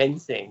she can do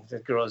anything. The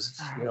girl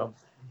is,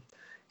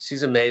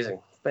 she's amazing.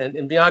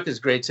 And Bianca's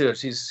great too.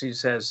 She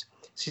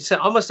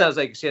almost sounds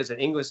like she has an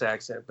English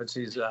accent, but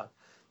she's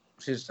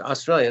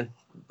Australian.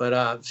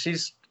 But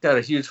she's got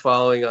a huge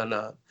following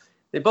on.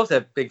 They both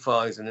have big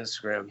followings on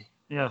Instagram.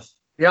 Yes. To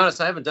be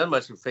honest, I haven't done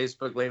much with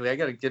Facebook lately. I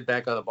got to get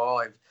back on the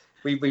ball.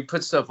 We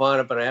put stuff on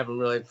it, but I haven't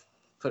really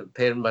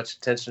paid much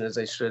attention as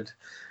I should.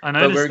 I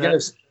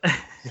noticed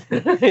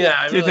that.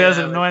 Yeah,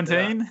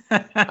 2019.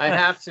 I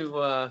have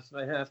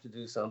to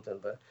do something,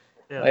 but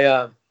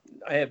I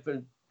have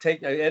been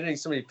editing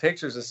so many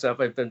pictures and stuff.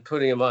 I've been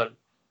putting them on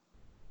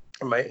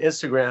my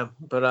Instagram,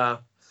 but I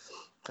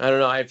don't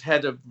know. I've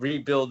had to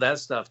rebuild that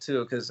stuff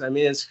too, because I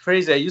mean it's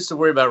crazy. I used to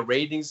worry about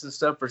ratings and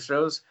stuff for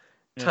shows.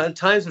 Yeah.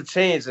 Times have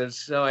changed, and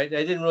so I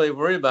didn't really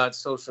worry about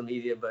social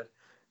media. But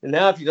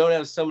now, if you don't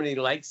have so many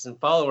likes and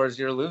followers,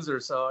 you're a loser.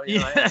 So I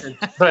have to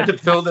try to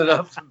build it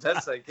up the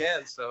best I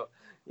can. So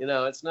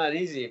it's not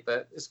easy,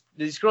 but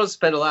these girls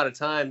spend a lot of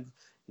time,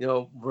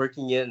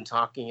 working it and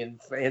talking and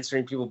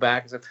answering people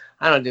back and stuff.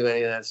 I don't do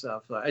any of that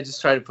stuff. I just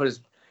try to put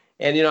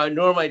and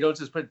normally I don't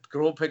just put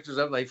girl pictures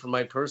up, like for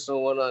my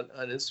personal one on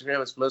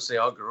Instagram. It's mostly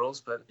all girls,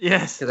 but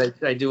yes, because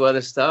I do other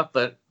stuff.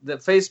 But the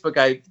Facebook,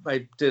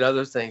 I did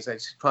other things.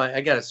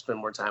 I got to spend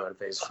more time on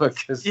Facebook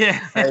because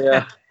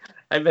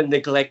I've been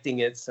neglecting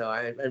it. So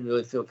I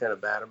really feel kind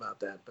of bad about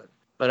that.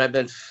 But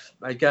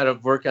I got to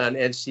work on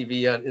Edge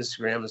TV on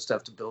Instagram and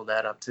stuff to build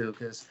that up too,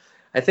 because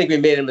I think we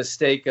made a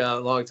mistake a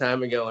long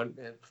time ago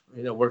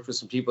and worked with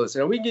some people that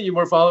said, we can get you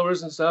more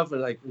followers and stuff,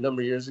 and like a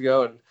number of years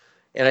ago.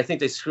 And I think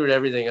they screwed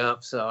everything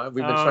up. So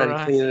we've been trying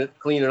to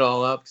clean it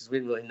all up because we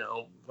didn't really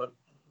know what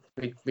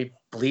we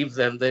believed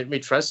them. We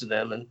trusted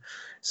them. And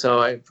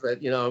so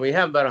we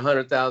have about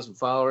 100,000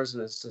 followers,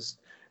 and it's just,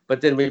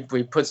 but then we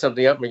put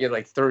something up and we get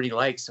like 30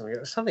 likes and we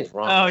go, something's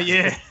wrong. Oh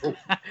yeah.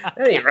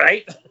 That ain't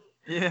right.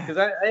 Yeah.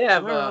 Because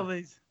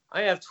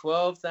I have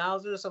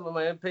 12,000 or something on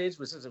my own page,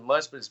 which isn't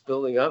much, but it's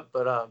building up.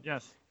 But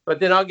yes. But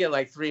then I'll get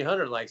like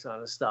 300 likes on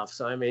this stuff.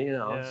 So, I mean,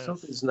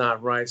 something's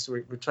not right. So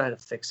we're trying to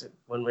fix it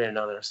one way or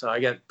another. So I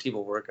got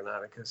people working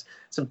on it because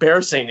it's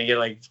embarrassing to get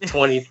like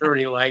 20,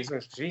 30 likes.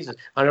 Jesus,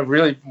 on a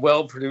really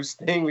well-produced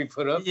thing we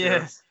put up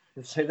there.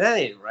 And say, that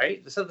ain't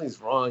right.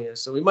 Something's wrong here.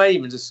 So we might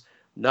even just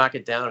knock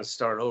it down and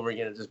start over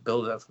again and just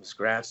build it up from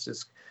scratch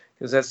just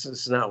because that's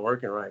just not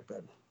working right.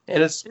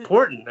 And it's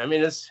important. I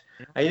mean,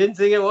 I didn't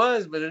think it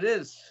was, but it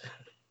is.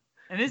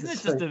 And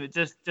isn't it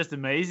just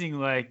amazing?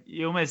 Like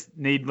you almost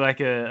need like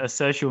a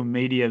social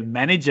media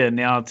manager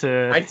now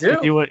to. I do.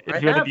 If you want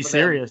to be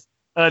serious.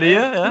 Oh, do you?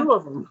 Yeah. Two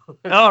of them.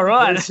 All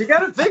right. You got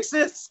to fix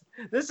this.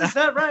 This is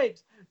not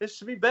right. This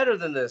should be better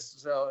than this.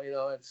 So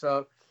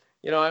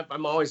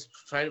I'm always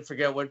trying to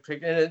figure out what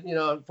pick. And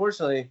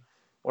unfortunately,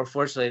 or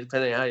fortunately,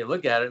 depending on how you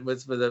look at it,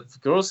 with the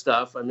girl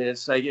stuff, I mean,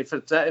 it's like if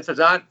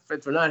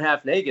we're not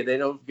half naked, they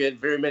don't get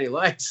very many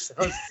likes. So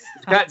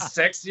it's gotten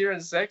sexier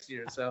and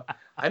sexier. So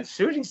I'm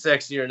shooting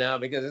sexier now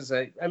because it's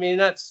like, I mean,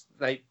 that's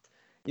like,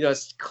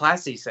 it's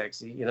classy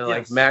sexy,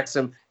 like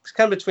Maxim. It's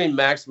kind of between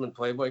Maxim and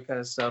Playboy kind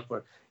of stuff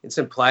where it's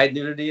implied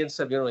nudity and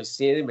stuff. You don't really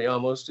see anything, but you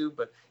almost do.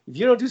 But if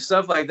you don't do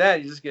stuff like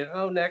that, you just get,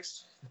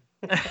 next.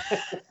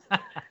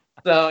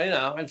 So,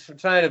 I'm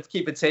trying to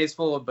keep it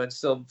tasteful, but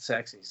still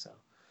sexy. So.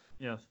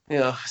 Yes.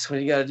 That's what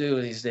you got to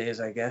do these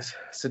days, I guess.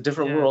 It's a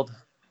different world.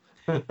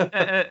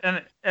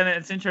 and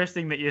it's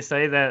interesting that you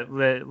say that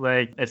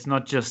like it's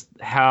not just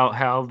how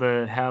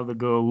the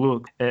girl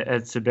looks.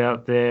 It's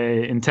about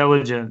their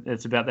intelligence.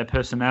 It's about their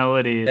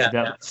personality. It's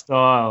about their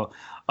style.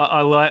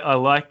 I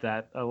like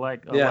that. I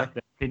like that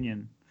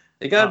opinion.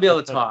 They got to be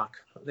able to talk.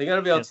 They got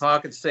to be able to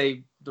talk and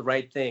say the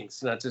right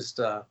things, not just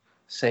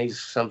saying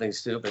something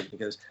stupid.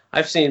 Because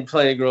I've seen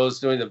plenty of girls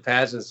doing the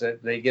pageants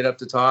that they get up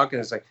to talk and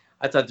it's like,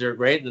 I thought they were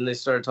great, and then they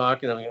started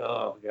talking. I'm like,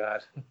 oh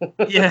God.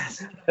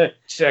 Yes.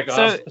 Check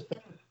off.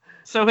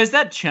 So has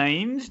that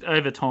changed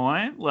over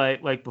time?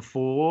 Like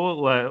before,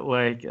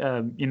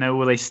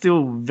 were they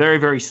still very,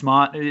 very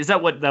smart? Is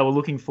that what they were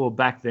looking for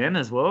back then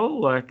as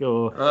well? I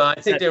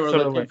think they were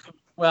looking.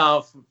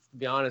 To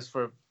be honest,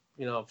 for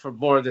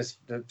more of this,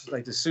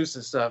 like the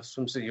Sousa stuff,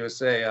 Swimsuit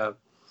USA.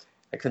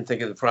 I couldn't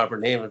think of the proper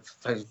name.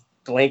 I was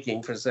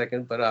blanking for a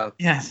second, but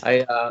yes.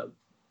 I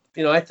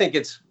think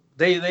it's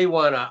they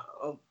want to.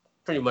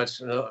 Pretty much,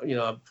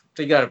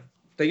 they got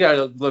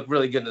to look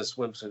really good in a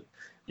swimsuit.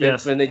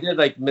 Yes. When they did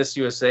like Miss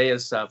USA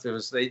and stuff, it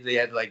was they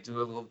had to like do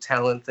a little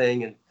talent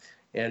thing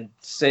and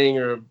sing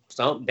or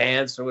something,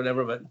 dance or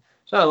whatever. But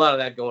there's not a lot of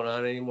that going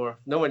on anymore.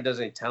 No one does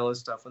any talent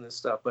stuff on this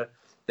stuff. But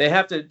they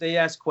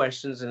ask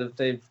questions, and if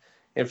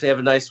they have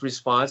a nice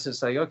response,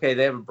 it's like, okay,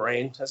 they have a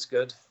brain. That's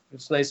good.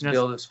 It's nice to be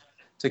able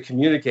to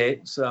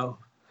communicate. So.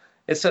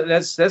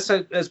 That's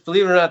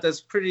believe it or not,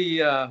 that's pretty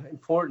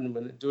important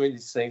when doing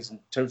these things in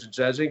terms of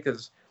judging,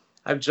 because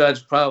I've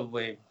judged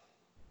probably,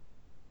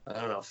 I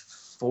don't know,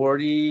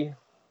 40,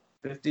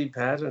 50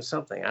 pageants or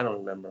something. I don't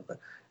remember,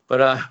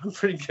 but I'm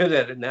pretty good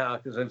at it now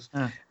because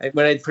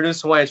when I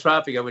produced Hawaiian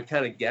Tropic, I would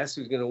kind of guess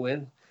who's going to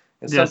win.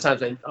 And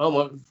sometimes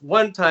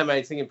one time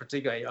I think in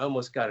particular, I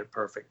almost got it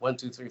perfect. 1,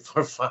 2, 3,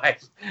 4, 5.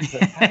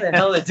 How the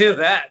hell did I do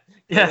that?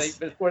 Yes.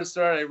 Before it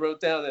started, I wrote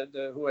down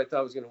who I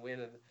thought was going to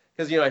win.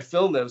 Because I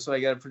filmed them, so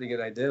I got a pretty good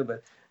idea.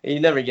 But you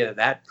never get it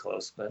that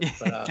close. But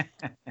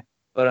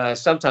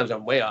sometimes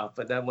I'm way off.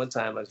 But that one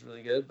time I was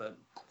really good.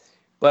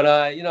 But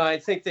I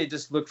think they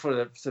just look for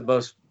the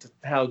most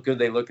how good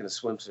they look in a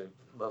swimsuit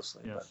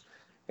mostly. Yes.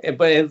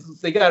 But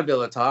they got to be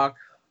able to talk,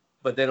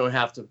 but they don't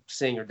have to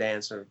sing or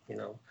dance or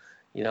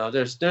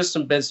there's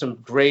been some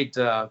great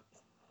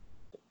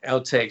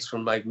outtakes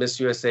from like Miss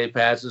USA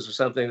patches or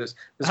something. This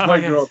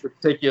one girl in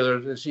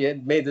particular, she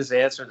had made this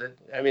answer that,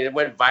 I mean, it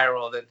went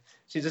viral, that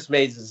she just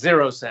made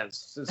 0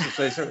 sense.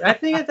 I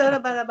think it's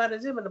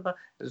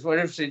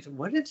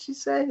what did she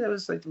say? That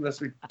was like the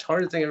most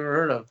retarded thing I've ever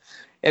heard of.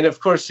 And of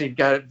course she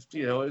got it,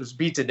 you know, it was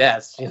beat to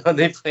death. You know,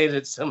 they played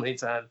it so many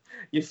times.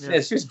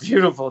 And she was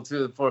beautiful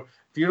too, the poor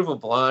beautiful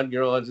blonde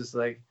girl, and just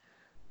like,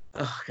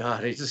 oh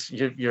God, it just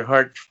your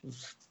heart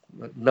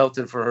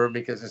melted for her,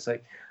 because it's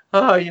like,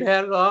 oh, you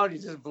had it all, you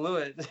just blew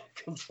it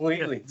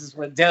completely. Just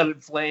went down in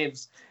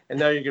flames, and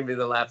now you're gonna be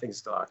the laughing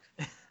stock.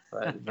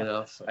 But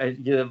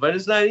but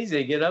it's not easy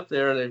to get up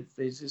there, and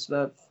it's just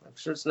not. I'm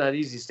sure it's not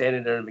easy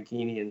standing there in a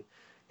bikini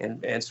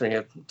and answering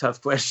a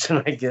tough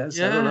question, I guess.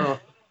 I don't know.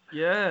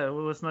 Yeah,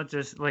 well, it's not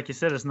just, like you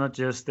said, it's not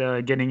just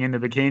getting in the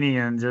bikini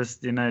and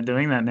just, doing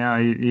that now.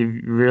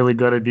 You've really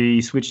got to be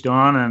switched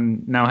on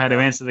and know how to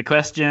answer the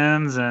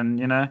questions, and,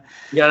 You got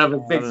to have a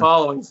big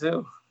following,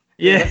 too.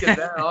 Yeah. Look at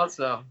that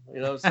also.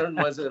 Certain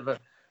ones that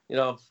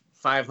have,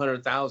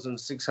 500,000,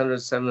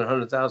 600,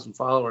 700,000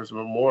 followers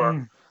or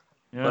more.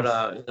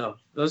 Yes. But,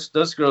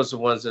 those girls are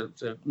ones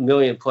that are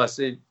million plus.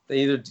 They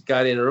either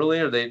got in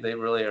early, or they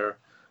really are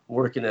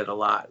working it a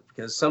lot,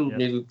 because some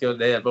people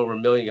they have over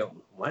 1 million. Go,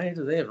 why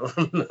do they have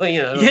over 1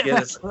 million? I don't get it.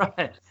 That's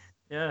right.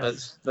 Yeah.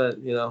 But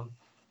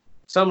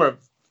some are,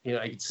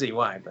 I can see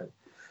why. But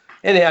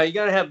anyhow, you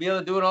gotta be able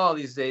to do it all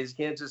these days.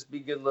 You can't just be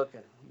good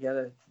looking.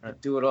 You gotta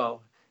do it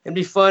all and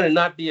be fun, and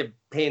not be a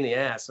pain in the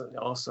ass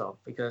also,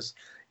 because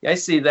I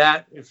see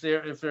that if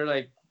they're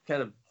like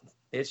kind of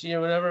bitchy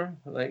or whatever,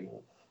 like,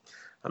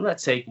 I'm not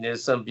taking you to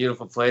some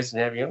beautiful place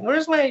and having you,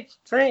 where's my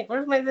drink?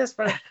 Where's my this?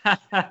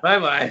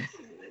 Bye-bye.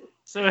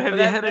 So have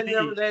you had any?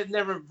 That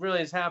never really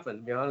has happened,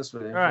 to be honest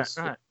with you. Right.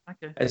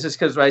 Okay. It's just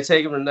because I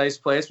take them to a nice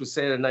place, we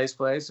stay at a nice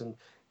place, and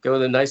go to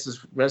the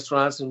nicest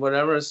restaurants and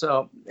whatever.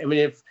 So, I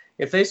mean,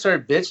 if they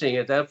start bitching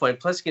at that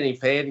point, plus getting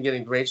paid and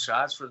getting great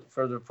shots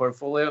for their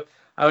portfolio,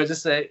 I would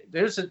just say,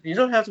 you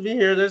don't have to be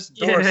here. There's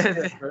doors.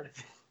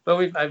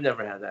 But I've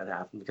never had that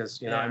happen,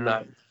 because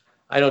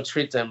I don't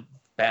treat them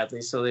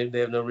badly, so they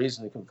have no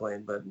reason to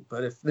complain. But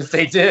if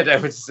they did, I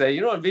would say, you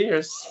don't want to be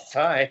here.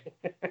 Bye.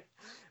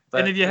 But,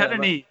 and have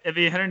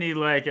you had any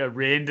like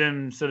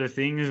random sort of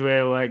things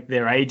where like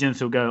their agents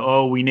will go,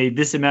 oh, we need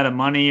this amount of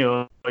money,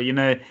 or like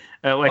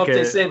if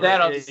they say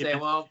that, I'll just say,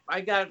 well,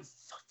 I got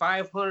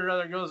 500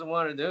 other girls that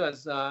want to do it.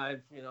 So,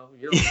 you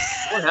don't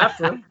have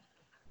to.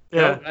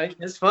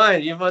 It's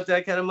fine. You want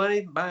that kind of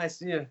money? Bye.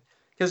 See you.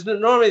 Because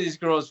normally these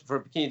girls for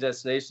bikini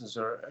destinations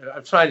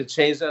I've tried to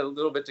change that a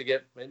little bit to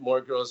get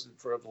more girls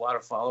for a lot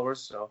of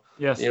followers. So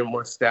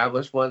more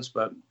established ones,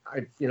 but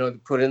I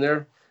put in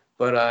there.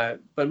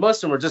 But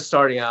most of them are just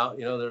starting out.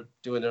 They're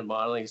doing their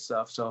modeling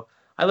stuff. So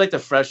I like the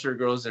fresher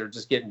girls that are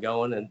just getting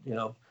going, and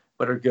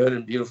but are good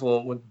and beautiful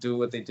and would do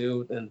what they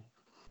do, and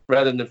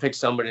rather than pick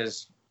somebody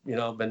that's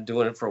been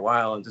doing it for a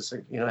while and just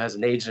has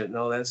an agent and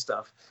all that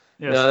stuff.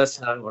 Yes.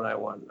 That's not what I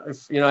want.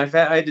 I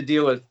had to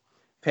deal with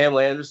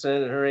Pamela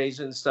Anderson and her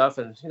agent and stuff,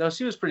 and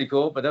she was pretty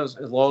cool, but that was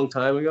a long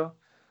time ago.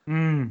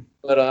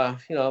 But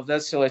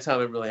that's the only time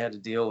I really had to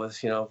deal with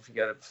if you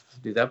got to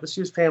do that. But she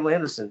was Pamela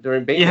Anderson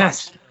during Baywatch.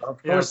 Yes,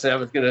 of course I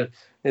was gonna.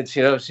 And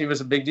she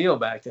was a big deal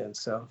back then,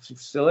 so she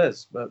still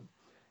is. But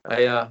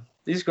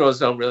these girls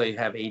don't really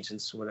have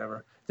agents or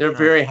whatever. They're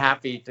very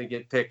happy to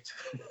get picked.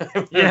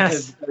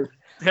 Yes,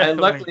 and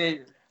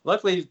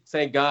luckily,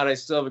 thank God, I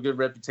still have a good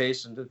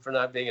reputation for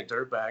not being a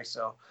dirtbag.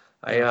 So.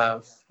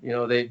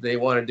 They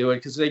want to do it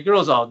because the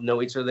girls all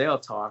know each other. They all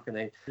talk, and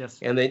they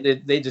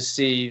just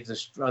see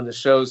on the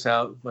shows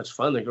how much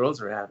fun the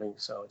girls are having.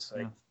 So it's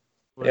like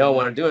they all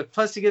want to do it.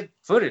 Plus, to get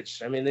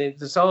footage. I mean,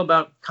 it's all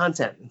about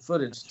content and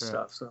footage and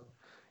stuff. So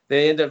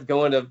they end up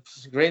going to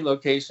a great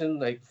location,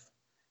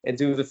 and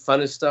do the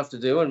funnest stuff to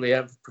do. And we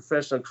have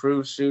professional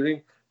crews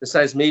shooting.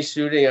 Besides me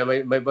shooting,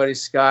 my buddy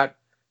Scott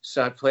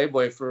shot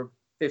Playboy for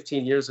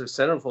 15 years of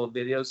centerfold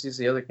videos. He's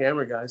the other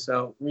camera guy.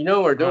 So we know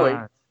what we're doing.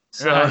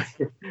 So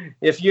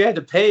if you had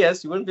to pay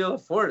us, you wouldn't be able to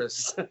afford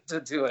us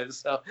to do it.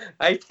 So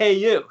I pay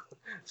you.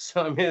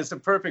 So I mean, it's a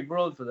perfect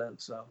world for them.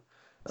 So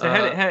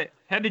how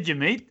did you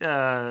meet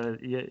your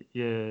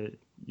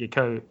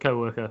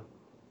co-worker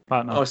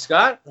partner? Oh,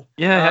 Scott?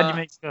 Yeah, how did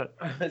you meet Scott?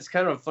 It's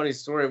kind of a funny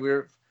story. We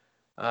were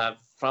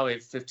probably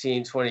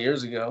 15, 20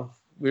 years ago.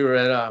 We were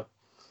at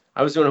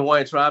I was doing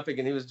Hawaiian Tropic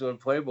and he was doing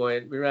Playboy.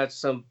 And we were at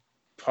some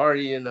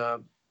party in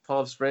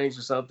Palm Springs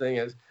or something.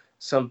 And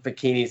some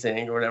bikini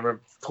thing or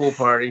whatever, pool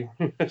party.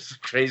 It's a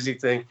crazy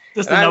thing.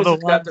 I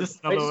just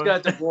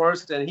got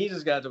divorced, and he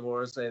just got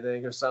divorced, I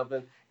think, or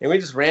something. And we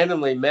just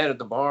randomly met at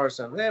the bar or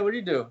something. Hey, what do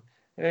you do?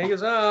 And he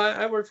goes, oh,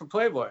 I work for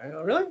Playboy. I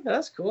go, really?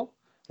 That's cool.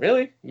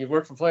 Really? You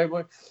work for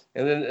Playboy?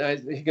 And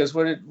then he goes,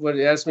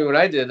 he asked me what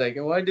I did. I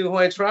go, well, I do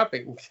Hawaiian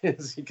Tropic.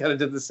 He kind of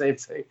did the same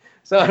thing.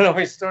 So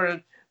we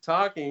started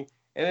talking,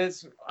 and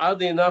it's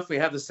oddly enough, we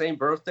have the same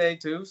birthday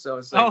too. So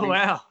it's like,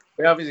 wow.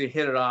 We obviously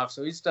hit it off.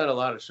 So he's done a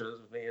lot of shows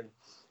with me,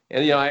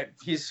 And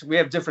we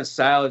have different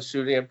style of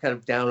shooting. I'm kind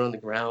of down on the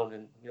ground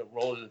and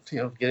rolling,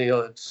 getting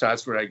all the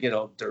shots where I get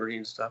all dirty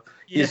and stuff.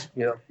 Yeah. He's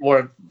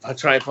more a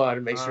tripod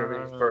to make sure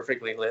everything's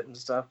perfectly lit and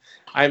stuff.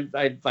 I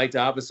like the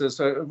opposite,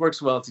 so it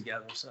works well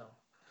together. So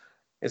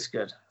it's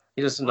good.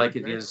 He doesn't like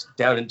it as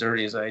down and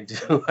dirty as I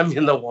do. I'm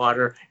in the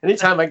water.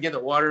 Anytime I get the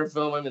water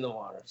film, I'm in the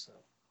water.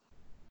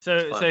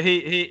 So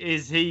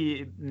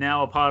he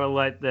now a part of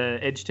like the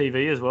Edge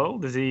TV as well?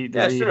 Does he?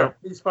 Yeah, sure.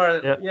 He's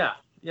part of.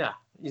 Yeah.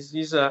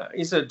 He's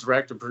a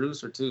director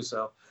producer too.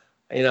 So,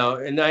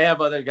 and I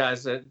have other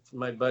guys that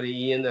my buddy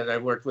Ian that I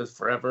worked with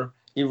forever.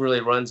 He really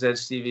runs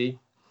Edge TV,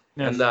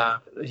 yes.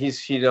 And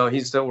he's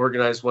the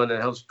organized one that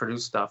helps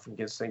produce stuff and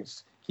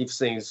keeps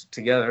things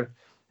together.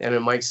 And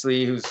then Mike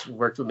Slee, who's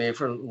worked with me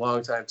for a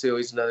long time too.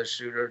 He's another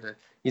shooter.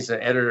 He's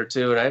an editor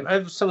too, and I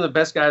have some of the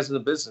best guys in the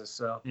business.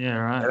 So yeah,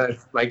 right. And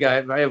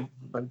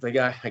the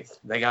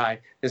guy.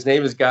 His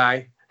name is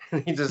Guy.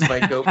 He does my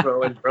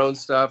GoPro and drone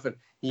stuff, and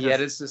he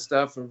edits the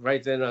stuff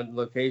right then on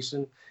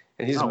location,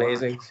 and he's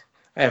amazing. Wow.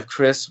 I have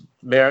Chris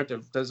Merritt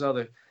that does all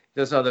the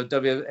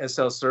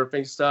WSL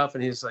surfing stuff,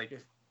 and he's like,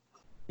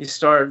 he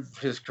started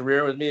his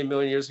career with me a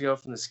million years ago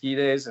from the ski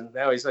days, and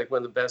now he's like one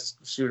of the best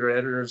shooter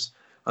editors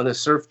on the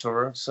surf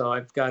tour. So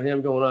I've got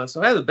him going on.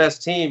 So I have the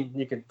best team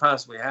you could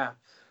possibly have.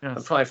 Yes.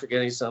 I'm probably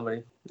forgetting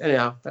somebody.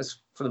 Anyhow, that's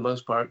for the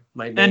most part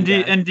my main guy.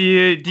 And do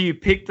you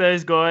pick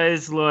those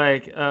guys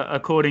like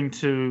according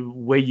to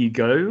where you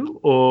go,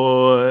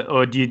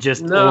 or do you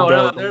just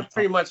no, they're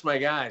pretty much my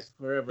guys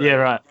wherever. Yeah,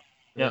 right.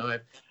 Yeah.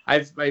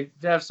 I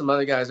have some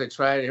other guys I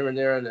tried here and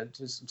there, and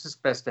it's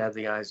just best to have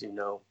the guys and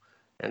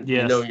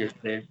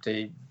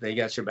they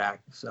got your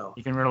back, so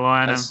you can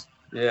rely on them.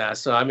 Yeah,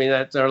 so I mean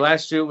our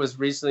last shoot was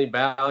recently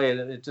Bali, and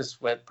it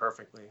just went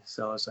perfectly.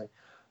 So it's like,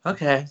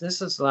 okay,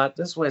 this is the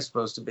way it's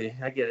supposed to be.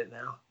 I get it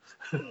now.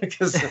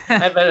 Because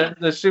I've had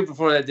the shoot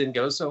before that didn't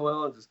go so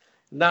well. It was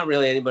not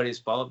really anybody's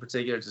fault in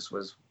particular. It just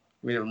was,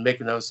 we were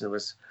making notes, and it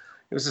was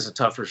just a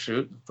tougher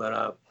shoot.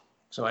 But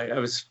so I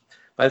was,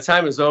 by the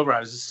time it was over,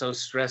 I was just so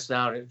stressed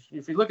out.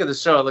 If you look at the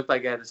show, it looked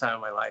like I had the time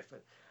of my life,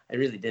 but I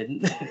really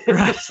didn't.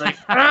 It's like,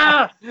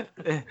 I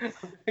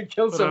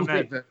killed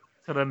somebody.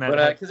 But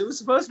because it was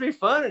supposed to be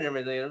fun and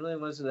everything, it really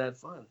wasn't that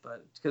fun.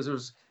 But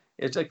because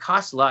it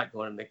costs a lot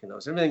going to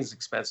Mykonos. Everything's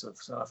expensive.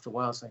 So after a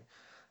while, it's like,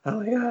 oh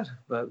my God.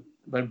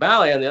 But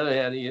Bali, on the other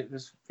hand,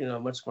 it's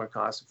much more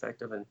cost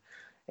effective, and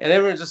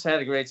everyone just had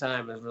a great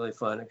time. It was really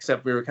fun,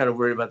 except we were kind of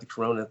worried about the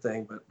Corona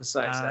thing. But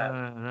besides that,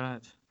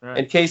 right.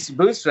 And Casey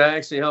Boonstra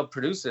actually helped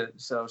produce it,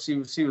 so she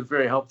was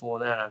very helpful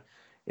in that,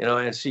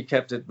 and she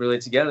kept it really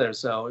together.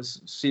 So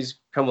she's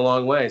come a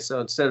long way.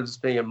 So instead of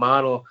just being a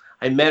model,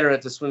 I met her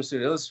at the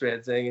Swimsuit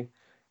Illustrated thing,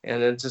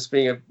 and then just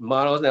being a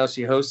model, now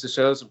she hosts the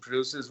shows and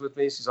produces with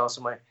me. She's also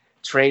my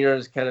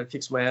trainer, kind of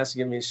kicks my ass to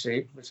get me in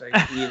shape, which I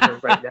need her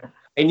right now.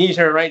 I need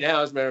her right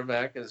now, as a matter of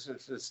fact, because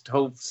it's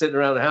sitting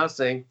around the house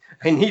saying,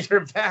 I need her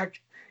back.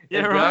 Yeah,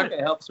 and Bianca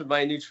helps with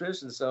my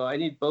nutrition, so I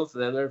need both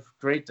of them. They're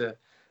great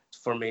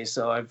for me.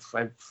 So I'm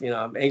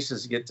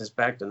anxious to get this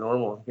back to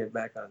normal and get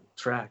back on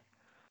track.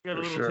 You got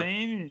a little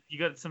team. You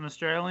got some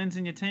Australians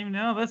in your team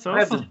now. That's awesome. I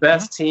have the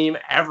best team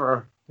ever.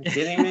 Are you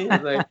kidding me?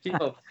 Like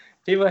people,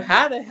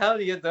 how the hell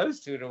do you get those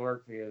two to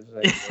work for you?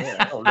 It's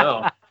like, I don't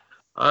know.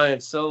 I am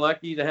so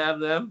lucky to have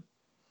them.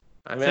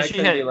 I mean, I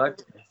couldn't be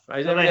lucky.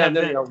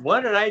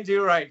 What did I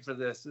do right for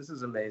this? This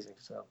is amazing.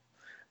 So,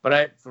 but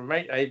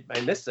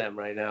I miss them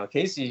right now.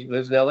 Casey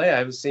lives in LA. I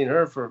haven't seen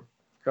her for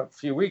a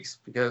few weeks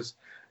because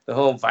the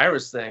whole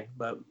virus thing.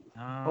 But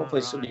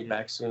hopefully she'll be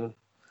back soon.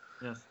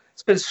 Yes.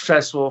 It's been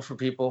stressful for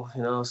people,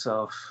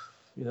 So,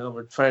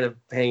 we're trying to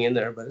hang in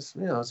there, but it's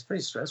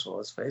pretty stressful.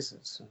 Let's face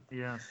it.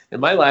 Yeah. In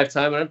my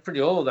lifetime, and I'm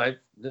pretty old,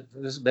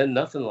 there's been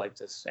nothing like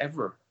this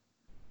ever.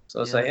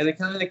 So it's like, and it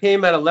kind of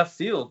came out of left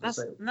field. That's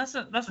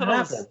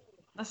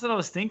what I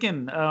was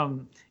thinking.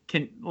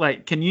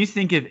 Can you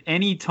think of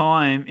any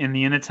time in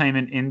the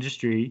entertainment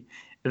industry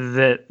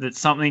that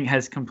something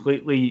has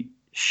completely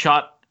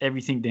shut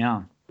everything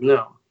down?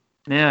 No.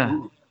 Yeah.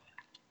 Ooh.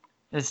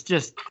 It's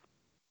just.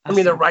 I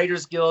mean, the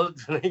Writers Guild,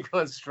 they go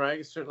on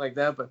strike, shit like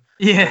that, but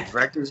yeah, the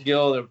Directors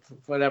Guild or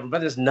whatever.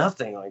 But there's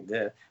nothing like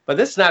that. But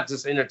it's not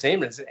just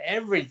entertainment; it's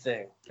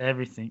everything.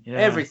 Everything, yeah.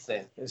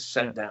 Everything is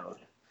shut down.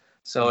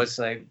 So it's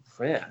like,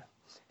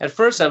 At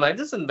first, I'm like,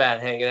 this isn't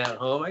bad hanging out at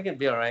home. I can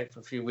be all right for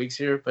a few weeks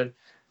here, but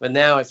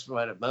now it's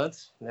a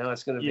month. Now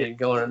it's going to be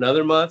going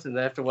another month, and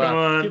after a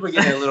while, people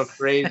get a little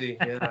crazy.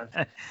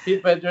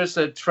 But there's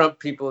the Trump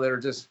people that are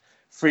just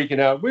freaking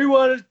out. We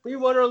want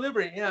our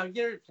liberty.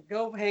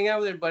 Go hang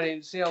out with everybody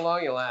and see how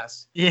long you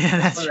last. Yeah,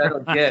 that's what I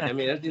don't get. I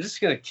mean, you're just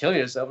going to kill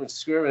yourself and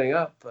screw everything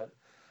up. But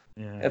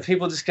and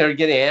people just kind of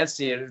getting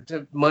antsy.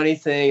 The money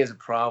thing is a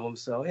problem.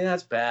 So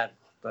that's bad.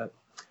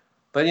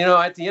 But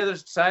at the other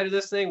side of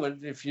this thing,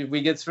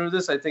 we get through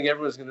this, I think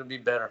everyone's going to be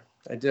better.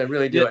 I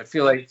really do. Yeah. I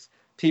feel like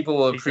people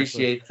will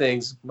appreciate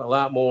things a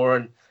lot more,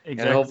 and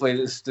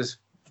hopefully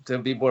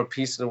there'll be more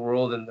peace in the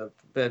world, and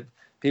that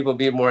people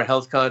be more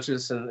health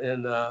conscious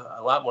and a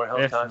lot more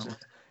health conscious,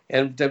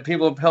 and that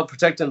people help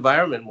protect the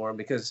environment more,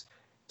 because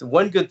the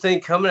one good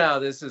thing coming out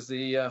of this is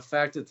the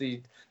fact that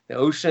the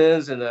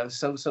oceans and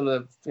some of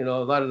the a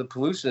lot of the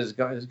pollution has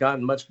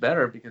gotten much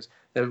better because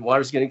the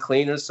water's getting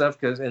cleaner and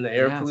stuff and the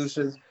air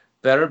pollution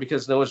better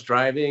because no one's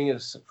driving and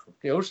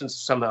the ocean's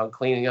somehow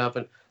cleaning up,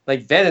 and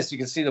like Venice you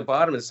can see the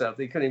bottom and stuff.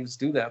 They couldn't even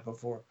do that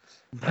before.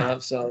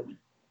 So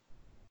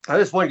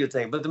that's one good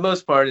thing, but the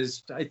most part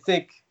is I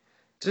think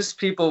just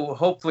people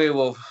hopefully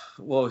will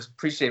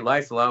appreciate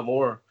life a lot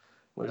more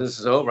when this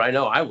is over. I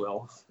know I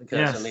will,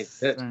 because I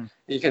mean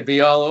you could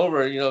be all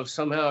over,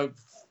 somehow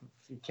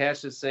you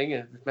catch this thing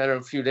and in a matter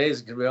of a few days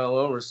it could be all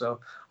over. So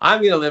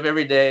I'm gonna live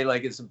every day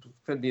like it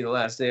could be the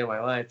last day of my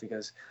life,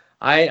 because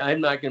I'm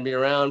not gonna be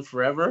around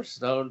forever,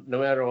 so no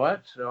matter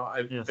what. So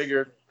I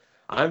figured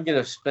I'm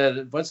gonna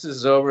spend, once this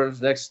is over,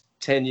 the next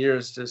 10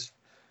 years just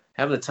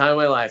having the time of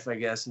my life, I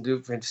guess,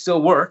 and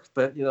still work,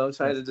 but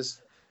try to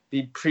just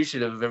be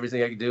appreciative of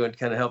everything I can do and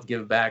kind of help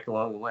give back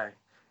along the way.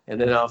 And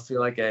then I'll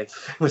feel like I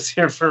was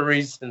here for a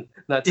reason,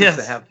 not just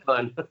to have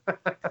fun.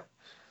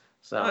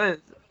 So.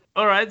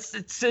 All right.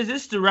 So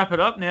just to wrap it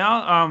up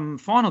now,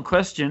 final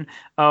question: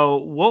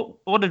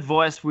 what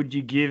advice would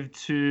you give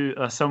to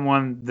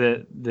someone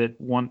that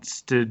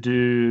wants to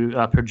do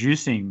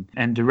producing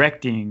and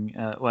directing?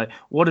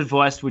 What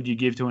advice would you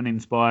give to an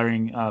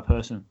inspiring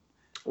person?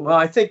 Well,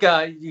 I think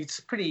it's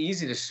pretty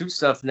easy to shoot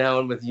stuff now,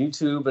 and with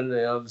YouTube and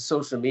the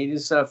social media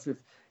stuff.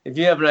 If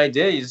you have an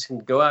idea, you just can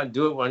go out and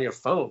do it on your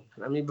phone.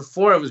 I mean,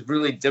 before it was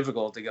really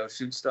difficult to go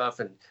shoot stuff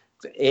and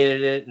to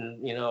edit it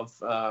and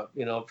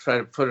try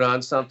to put it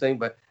on something.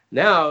 But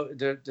now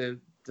the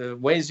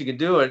ways you can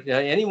do it,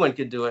 anyone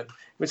can do it,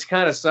 which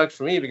kind of sucks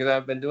for me because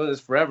I've been doing this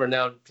forever.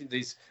 Now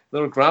these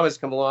little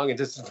grommets come along and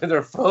just with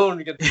their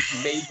phone get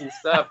this amazing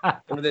stuff,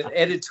 and with the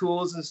edit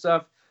tools and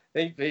stuff.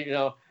 They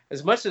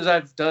as much as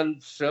I've done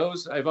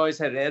shows, I've always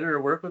had an editor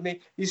work with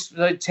me. These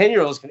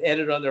 10-year-olds can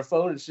edit on their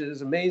phone and shit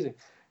is amazing.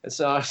 And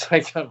so I was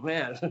like, oh,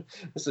 man,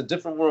 it's a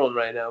different world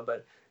right now.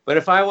 But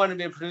if I want to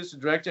be a producer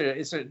director,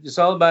 it's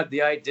all about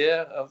the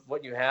idea of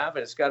what you have,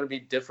 and it's got to be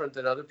different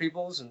than other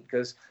people's. And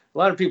because a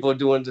lot of people are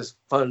doing just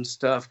fun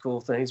stuff, cool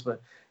things,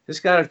 but it's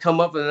got to come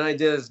up with an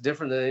idea that's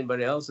different than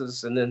anybody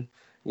else's. And then,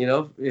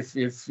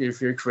 if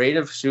you're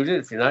creative, shoot it.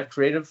 If you're not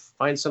creative,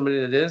 find somebody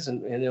that is,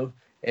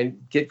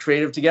 and get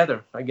creative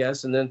together, I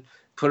guess, and then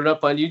put it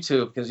up on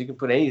YouTube, because you can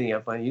put anything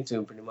up on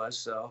YouTube pretty much.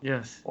 So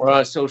yes, or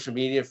on social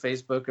media,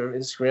 Facebook or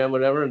Instagram,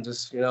 whatever, and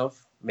just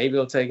maybe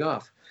it'll take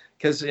off.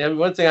 Because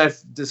one thing I've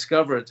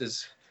discovered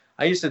is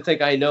I used to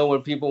think I know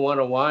what people want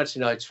to watch.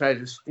 I try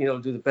to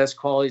do the best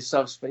quality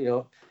stuff.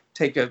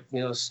 Take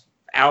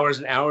hours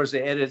and hours to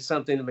edit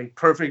something to make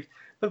perfect.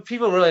 But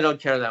people really don't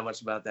care that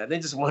much about that. They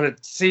just want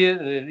to see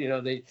it,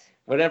 and they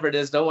whatever it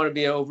is, don't want to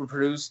be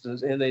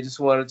overproduced, and they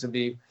just want it to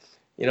be.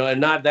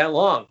 And not that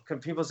long.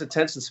 People's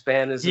attention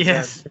span is.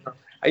 Yes.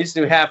 I used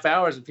to do half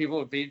hours, and people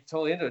would be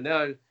totally into it.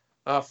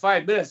 Now,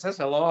 5 minutes, that's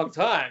a long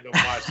time to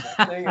watch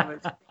that thing. I'm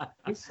like, are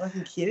you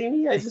fucking kidding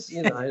me? I just,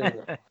 I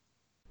don't know.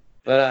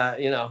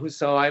 But,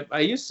 so I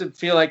used to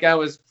feel like I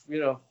was,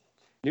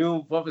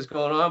 knew what was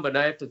going on, but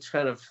now I have to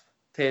kind of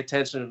pay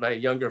attention to my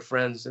younger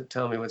friends that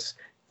tell me what's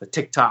the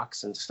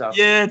TikToks and stuff.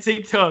 Yeah,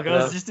 TikTok.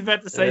 I was just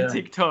about to say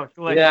TikTok.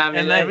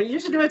 You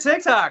should do a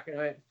TikTok.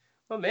 And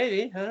well,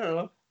 maybe. I don't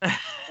know.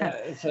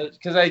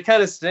 Because I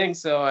kind of sing,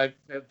 so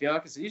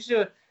Bianca said, you should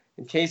do it.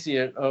 And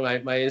Casey,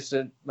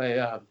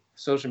 my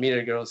social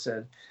media girl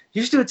said,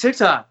 you should do a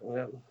TikTok.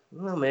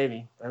 Well,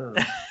 maybe. I don't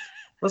know.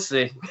 We'll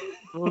see.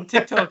 Well,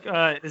 TikTok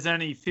is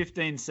only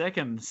 15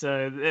 seconds,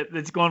 so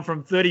it's gone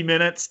from 30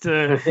 minutes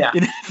to 15 I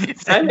think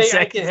seconds.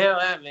 I can handle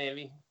that,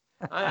 maybe.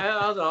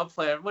 I'll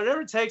play it.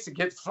 Whatever it takes to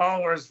get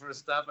followers for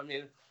stuff. I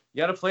mean,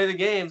 you got to play the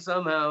game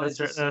somehow. That's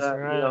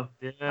right.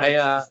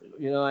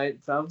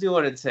 I'll do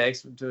what it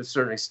takes to a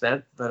certain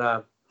extent,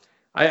 but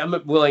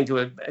I'm willing to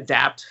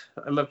adapt.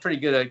 I'm a pretty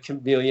good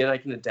chameleon. I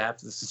can adapt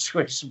to the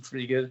situation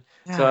pretty good.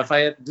 Yeah. So if I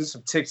had to do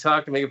some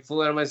TikTok to make a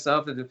fool out of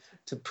myself and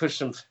to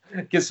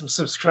get some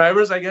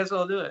subscribers, I guess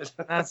I'll do it.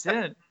 That's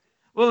it.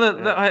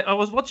 Well, I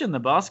was watching the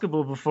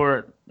basketball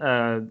before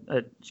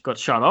it got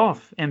shut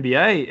off,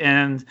 NBA,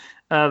 and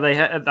they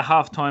had, at the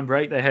halftime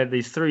break, they had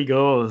these 3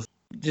 girls,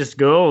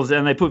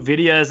 and they put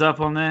videos up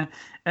on there.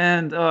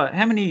 And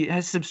how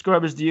many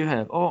subscribers do you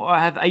have? Oh, I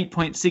have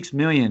 8.6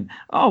 million.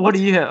 Oh, what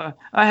do you have?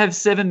 I have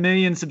 7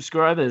 million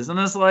subscribers. And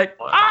it's like,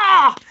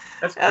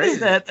 that's how crazy. is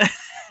that?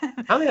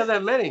 How do you have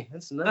that many?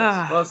 That's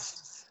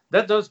nice.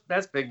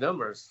 That's big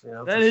numbers.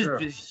 That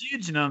is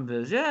huge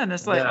numbers. Yeah, and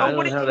it's like,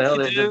 what do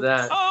you do?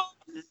 That. Oh,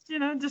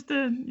 just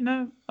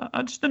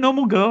a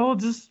normal girl,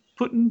 just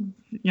putting,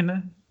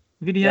 videos.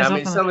 Yeah, I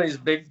mean, some of these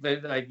big,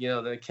 like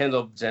the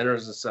Kendall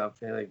Jenners and stuff.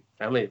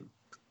 I mean,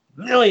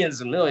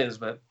 millions and millions,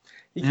 but.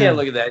 You can't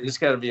look at that. You just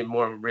got to be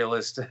more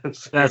realistic.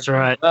 That's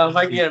right. Well, if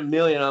I can get 1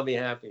 million, I'll be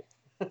happy.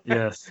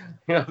 Yes.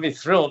 I'll be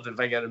thrilled if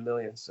I got 1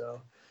 million.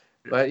 So,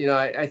 but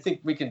I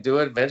think we can do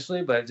it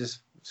eventually. But it's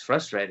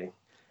frustrating.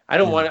 I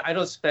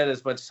don't spend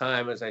as much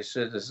time as I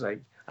should. It's like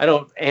I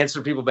don't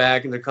answer people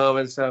back in the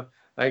comments stuff.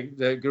 Like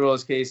the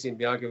girls, Casey and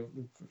Bianca,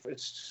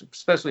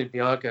 especially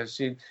Bianca.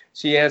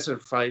 She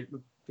answered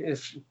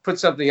if you put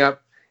something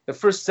up, the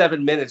first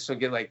 7 minutes she'll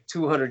get like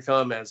 200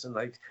 comments, and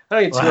like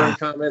I don't get 200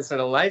 comments in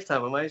a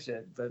lifetime on my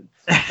shit, but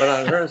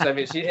on hers, I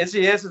mean, she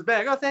answers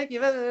back, oh, thank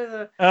you.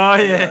 Oh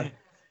yeah.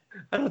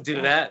 I don't do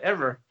that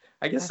ever.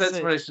 I guess that's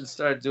what I should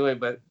start doing.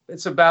 But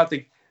it's about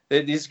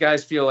these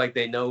guys feel like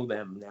they know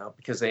them now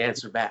because they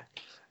answer back.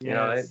 Yes. You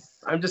know,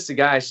 I'm just a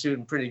guy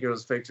shooting pretty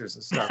girls' pictures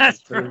and stuff.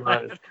 That's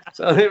right.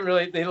 So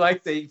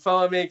they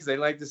follow me because they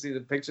like to see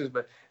the pictures,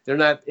 but they're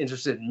not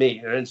interested in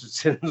me. They're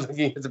interested in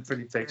looking at the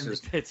pretty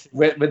pictures.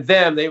 With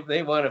them,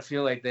 they want to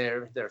feel like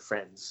they're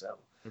friends. So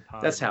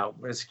that's how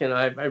it's. You know,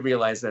 I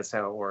realize that's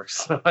how it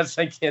works. So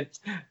I can't,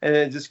 and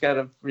then just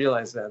gotta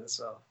realize that.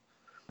 So.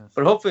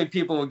 But hopefully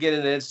people will get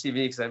into Edge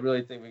TV because I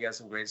really think we got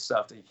some great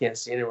stuff that you can't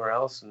see anywhere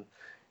else,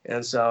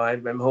 and so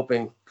I'm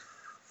hoping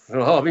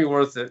it'll all be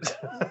worth it.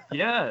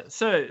 Yeah.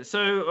 So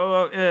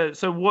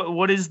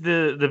what is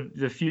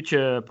the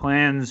future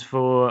plans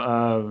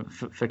for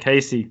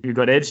Casey? We've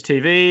got Edge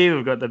TV,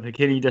 we've got the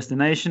Bikini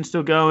Destination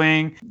still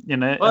going. You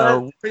know.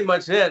 Well, that's pretty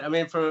much it. I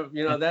mean,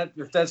 that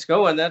if that's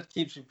going, that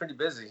keeps you pretty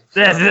busy.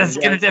 That's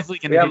definitely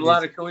gonna. We have a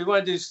lot of. We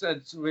want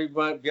to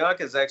do.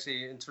 Bianca's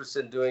actually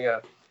interested in doing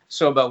a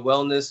show about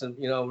wellness, and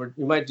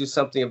we might do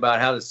something about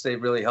how to stay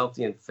really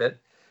healthy and fit.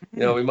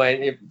 We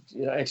might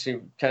actually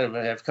kind of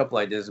have a couple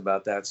ideas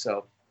about that.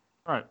 So,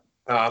 all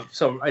right.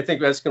 So I think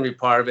that's going to be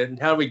part of it, and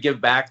how do we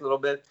give back a little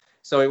bit.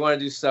 So we want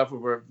to do stuff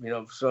where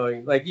we're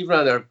showing, like even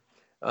on our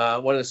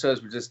one of the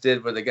shows we just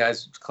did where the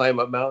guys climb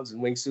up mountains and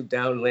wingsuit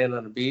down and land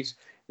on the beach.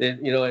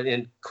 Then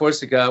in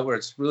Corsica where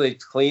it's really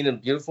clean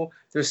and beautiful,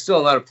 there's still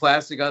a lot of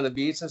plastic on the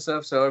beach and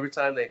stuff. So every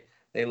time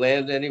they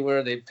land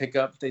anywhere, they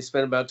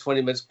spend about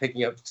 20 minutes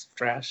picking up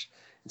trash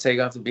and take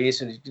off the beach.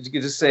 And you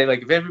could just say,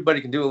 like, if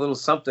everybody can do a little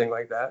something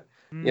like that,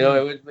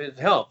 it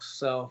helps.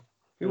 So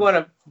we want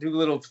to do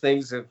little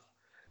things that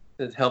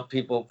help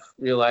people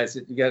realize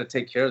that you got to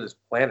take care of this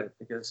planet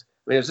because,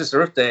 it was just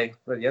Earth Day,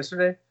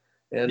 yesterday?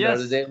 And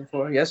the day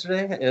before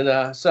yesterday.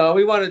 And so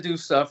we want to do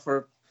stuff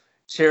for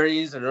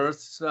charities and Earth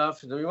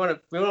stuff. And I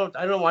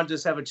don't want to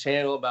just have a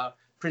channel about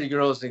pretty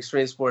girls and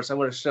extreme sports. I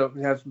want to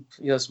have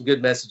some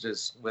good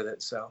messages with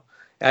it. So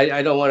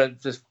I don't want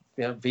to just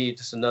be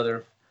just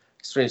another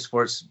extreme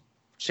sports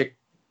chick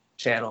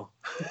channel.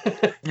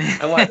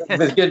 I want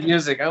with good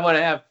music. I want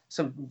to have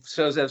some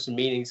shows have some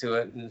meaning to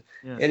it, and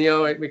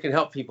we can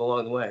help people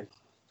along the way.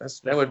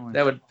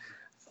 That would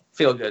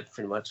feel good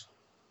pretty much.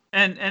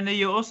 And are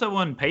you also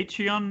on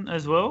Patreon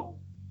as well?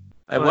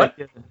 What?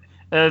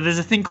 There's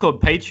a thing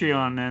called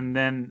Patreon, and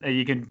then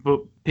you can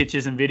put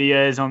pictures and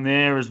videos on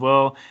there as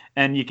well.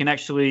 And you can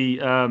actually,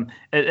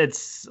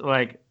 it's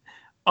like,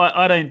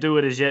 I don't do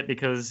it as yet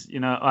because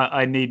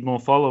I need more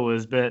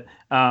followers. But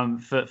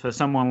for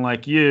someone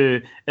like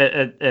you,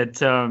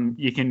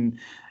 you can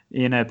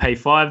pay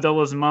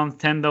 $5 a month, $10 a month,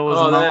 $20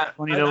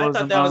 a month. I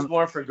thought that was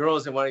more for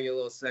girls that want to get a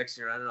little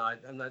sexier. I don't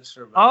know. I'm not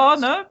sure about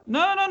that.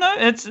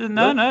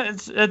 No.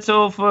 It's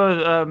all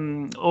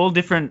for all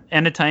different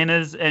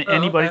entertainers and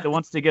anybody that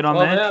wants to get on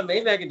there. Yeah,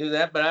 maybe I can do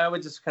that, but I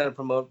would just kind of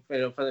promote.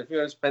 If you want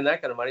to spend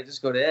that kind of money,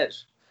 just go to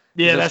Edge.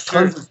 Yeah, that's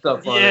true. Tons of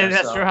stuff on there,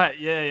 that's right.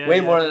 Yeah.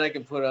 Way more than I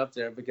can put up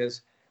there because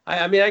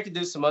I could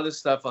do some other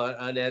stuff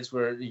on Edge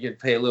where you could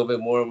pay a little bit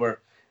more where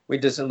we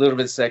did some little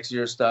bit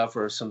sexier stuff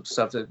or some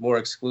stuff that's more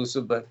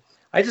exclusive, but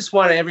I just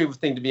want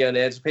everything to be on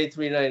Edge. Pay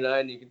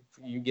 $3.99,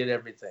 you get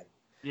everything.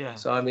 Yeah.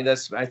 So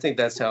I think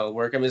that's how it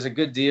works. It's a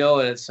good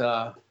deal, and it's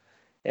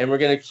and we're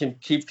gonna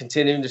keep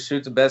continuing to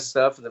shoot the best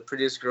stuff and the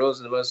prettiest girls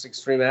and the most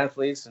extreme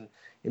athletes and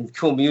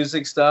cool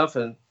music stuff.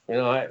 And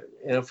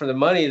for the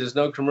money, there's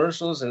no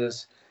commercials, and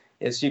it's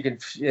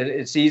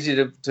easy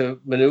to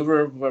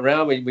maneuver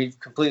around. We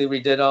completely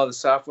redid all the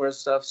software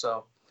stuff,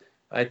 so.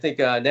 I think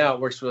now it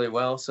works really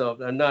well, so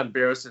I'm not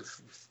embarrassed to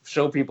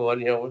show people,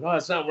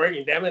 it's not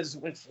working, damn it.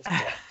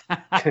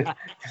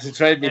 It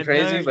drives me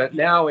crazy, but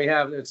now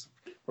we're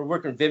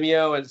working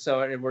Vimeo, and so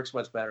it works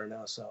much better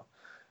now. So,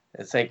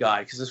 and thank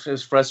God, because it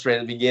was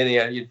frustrating in the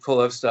beginning. You'd pull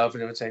up stuff,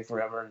 and it would take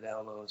forever to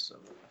download. So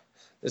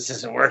this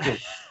isn't working.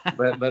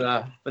 but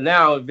now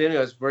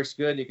Vimeo works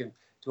good. You can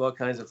do all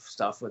kinds of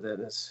stuff with it.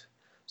 It's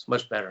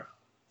much better.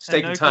 It's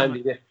taking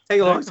time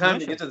a long time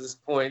to get to this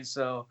point.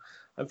 So.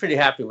 I'm pretty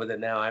happy with it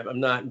now. I'm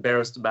not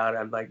embarrassed about it.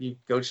 I'm like, you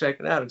go check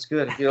it out. It's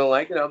good. If you don't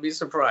like it, I'll be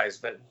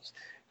surprised. But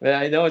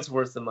I know it's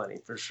worth the money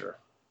for sure.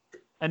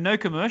 And no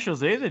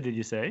commercials either, did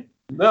you say?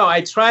 No, I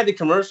tried the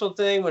commercial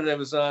thing when it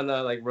was on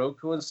like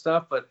Roku and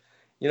stuff. But,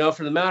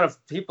 for the amount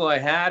of people I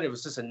had, it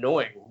was just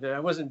annoying. I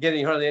wasn't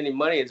getting hardly any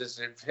money. It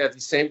just had the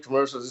same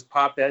commercials just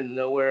pop out of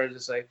nowhere. And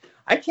just like,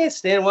 I can't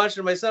stand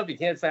watching it myself. You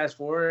can't fast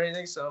forward or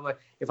anything. So I'm like,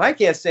 if I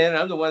can't stand it,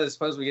 I'm the one that's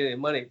supposed to be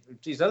getting money.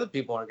 These other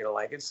people aren't going to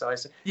like it. So I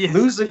said,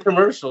 lose the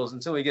commercials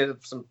until we get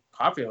some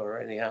popular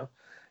anyhow.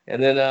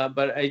 And then,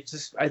 but I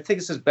think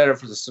this is better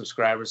for the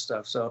subscriber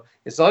stuff. So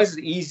as long as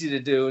it's easy to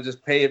do,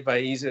 just pay it by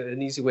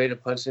an easy way to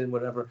punch in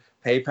whatever,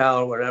 PayPal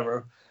or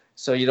whatever.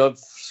 So you don't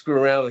screw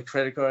around with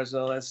credit cards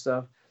and all that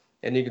stuff.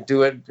 And you can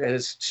do it, and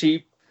it's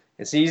cheap,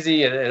 it's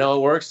easy, and it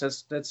all works.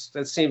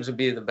 That seems to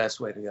be the best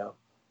way to go.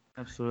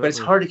 Absolutely. But it's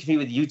hard to compete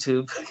with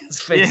YouTube.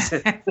 Let's face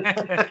it.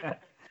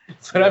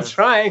 But I'm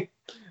trying.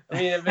 I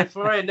mean,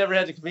 before I never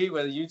had to compete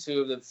with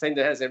YouTube, the thing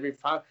that has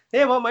they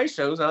have all my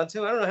shows on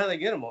too. I don't know how they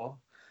get them all.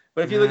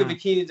 But if you look at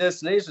Bikini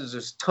Destinations,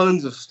 there's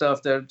tons of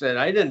stuff that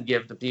I didn't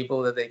give to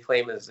people that they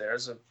claim is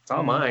theirs. So it's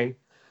all mine.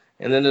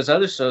 And then there's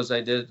other shows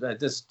I did.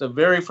 The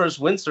very first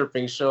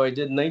windsurfing show I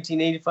did in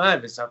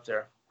 1985 is up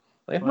there.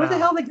 Like, where the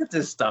hell they get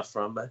this stuff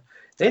from? But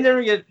they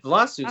never get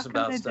lawsuits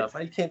about stuff.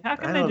 I can't. How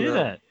can they do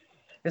that?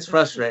 It's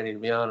frustrating, to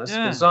be honest.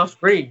 It's all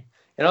free.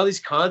 And all these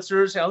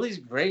concerts, all these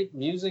great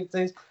music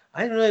things.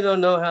 I really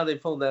don't know how they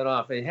pulled that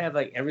off. They have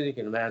like everything you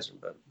can imagine.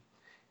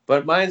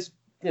 But mine's,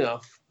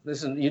 this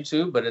isn't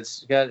YouTube, but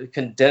it's got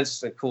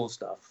condensed the cool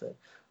stuff that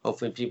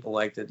hopefully people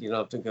like that. You don't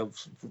have to go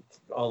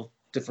all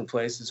different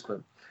places.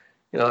 But,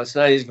 it's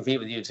not easy to compete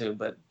with YouTube.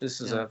 But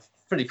this is a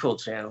pretty cool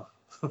channel.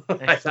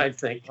 I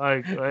think. I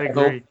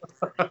agree.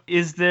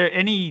 Is there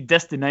any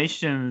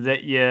destination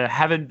that you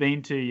haven't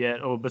been to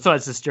yet, or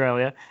besides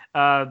Australia,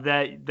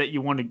 that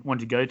you want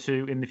to go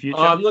to in the future?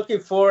 I'm looking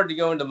forward to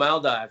going to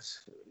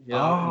Maldives.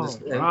 Right.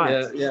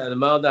 The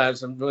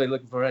Maldives. I'm really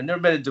looking forward. I've never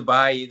been to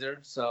Dubai either,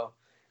 so.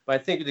 But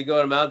I think to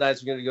go to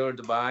Maldives, we're going to go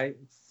to Dubai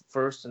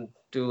first and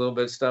do a little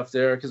bit of stuff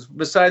there. Because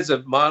besides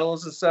the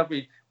models and stuff,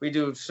 we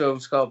do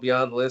shows called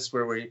Beyond the List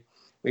where we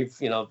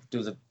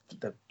do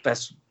the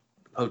best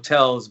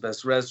hotels,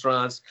 best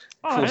restaurants,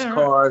 coolest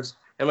cars.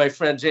 And my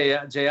friend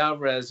Jay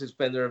Alvarez, who's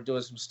been there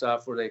doing some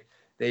stuff where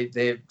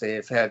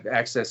they've had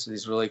access to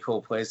these really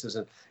cool places.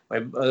 And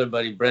my other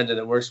buddy Brendan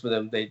that works with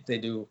them, they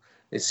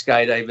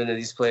skydive into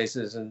these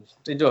places and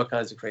they do all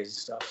kinds of crazy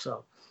stuff.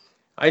 So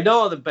I know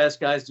all the best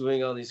guys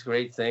doing all these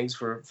great things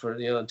for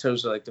in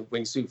terms of like the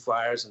wingsuit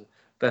flyers and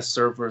best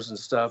surfers and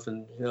stuff.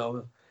 And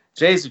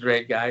Jay's a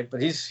great guy,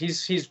 but he's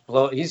huge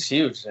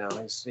now.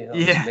 He's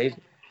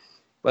amazing.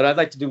 But I'd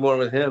like to do more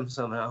with him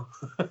somehow.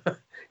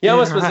 He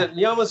almost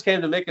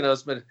came to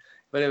Mykonos,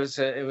 but it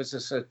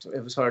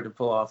was hard to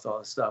pull off all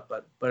this stuff.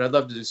 But I'd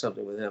love to do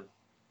something with him.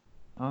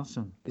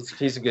 Awesome.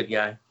 He's a good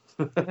guy.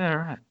 Yeah,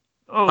 right.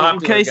 Oh,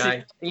 popular Casey.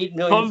 Guy. 8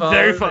 million followers.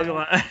 Very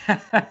popular.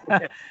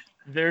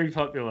 Very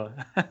popular.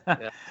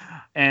 Yeah.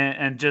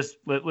 And just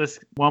let's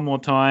one more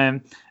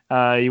time.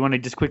 You want to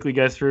just quickly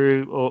go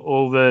through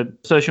all the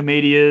social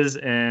medias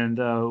and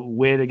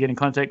where to get in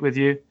contact with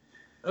you?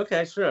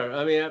 Okay, sure.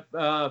 I mean,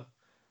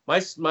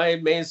 my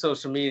main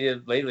social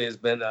media lately has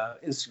been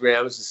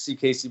Instagram, which is C.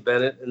 Casey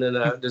Bennett, and then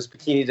there's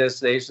Bikini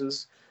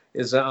Destinations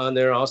is on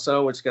there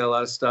also, which got a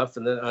lot of stuff,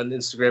 and then on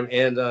Instagram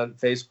and on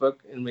Facebook,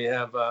 and we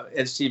have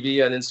Edge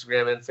TV on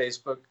Instagram and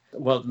Facebook.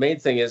 Well, the main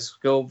thing is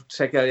go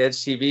check out Edge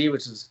TV,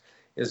 which is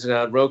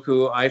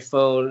Roku,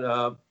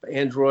 iPhone,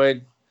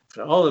 Android,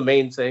 all the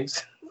main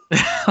things.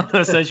 All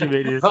those social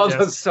media. all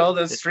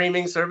those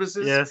streaming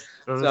services. Yes.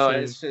 So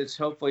it's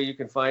hopefully you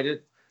can find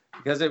it.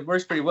 Because it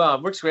works pretty well.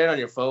 It works great on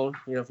your phone.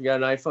 If you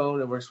got an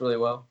iPhone, it works really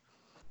well.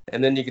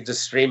 And then you can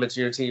just stream it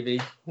to your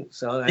TV.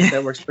 So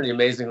that works pretty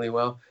amazingly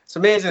well. It's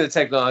amazing the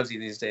technology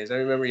these days. I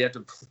remember you have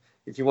to,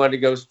 if you wanted to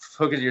go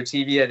hook it to your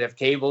TV, you had to have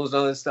cables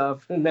and all this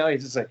stuff. And now you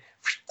just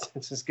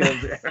it's just go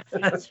there.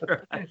 That's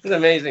right. It's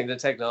amazing, the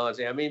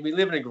technology. I mean, we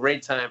live in a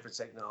great time for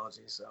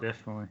technology. So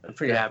definitely. I'm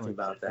pretty happy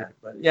about that.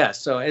 But yeah,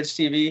 so Edge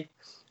TV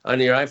on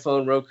your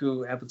iPhone,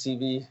 Roku, Apple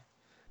TV,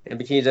 and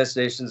Bikini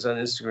Destinations on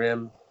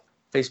Instagram,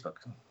 Facebook.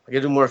 I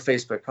gotta do more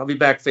Facebook. I'll be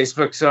back,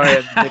 Facebook. Sorry,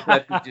 I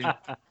neglected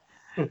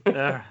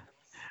you.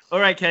 All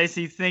right,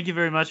 Casey. Thank you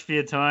very much for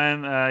your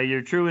time. You're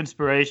a true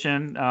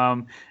inspiration.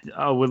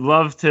 I would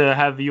love to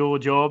have your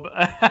job.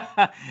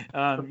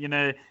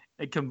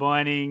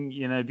 Combining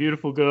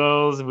beautiful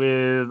girls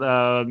with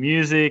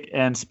music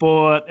and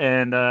sport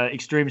and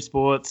extreme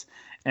sports.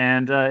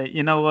 And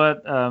you know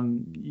what?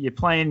 You're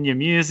playing your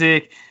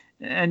music.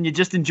 And you're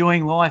just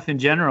enjoying life in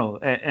general.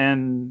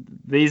 And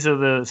these are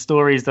the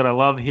stories that I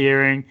love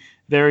hearing,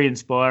 very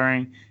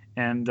inspiring.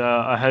 And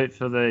I hope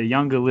for the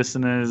younger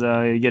listeners,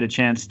 you get a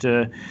chance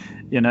to,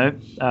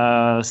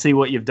 see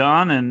what you've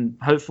done. And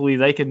hopefully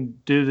they can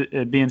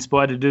be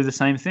inspired to do the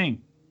same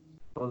thing.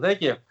 Well,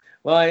 thank you.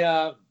 Well,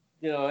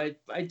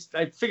 I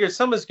figured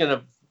someone's going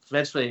to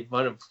eventually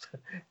want to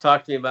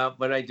talk to me about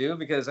what I do.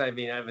 Because, I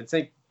would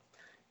think,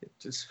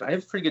 I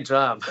have a pretty good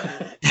job.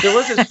 There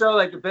was a show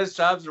like the best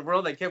jobs in the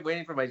world. I kept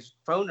waiting for my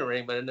phone to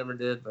ring, but it never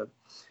did. But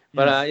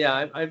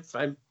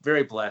I'm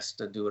very blessed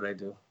to do what I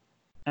do.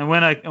 And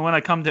when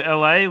I come to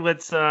LA,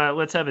 let's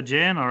have a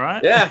jam, all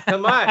right? Yeah,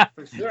 come on,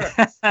 for sure.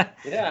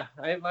 Yeah,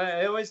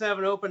 I always have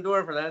an open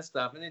door for that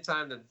stuff.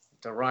 Anytime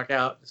to rock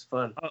out, it's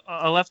fun.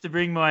 I'll have to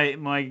bring my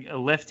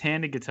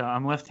left-handed guitar.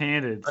 I'm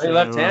left-handed. Oh, you're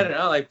left-handed?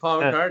 Like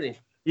Paul McCartney.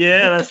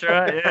 Yeah, that's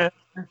right. Yeah.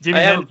 I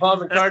have a Paul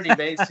McCartney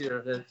bass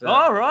here.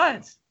 All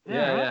right.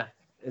 Yeah.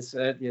 It's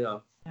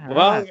Well,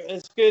 right.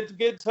 It's good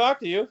to talk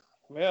to you.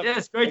 Yeah,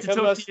 it's great to talk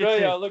to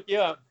Australia, you. I'll look you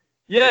up.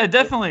 Yeah,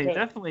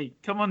 definitely.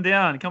 Come on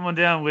down.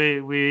 We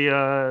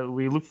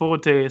look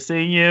forward to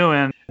seeing you,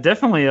 and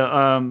definitely,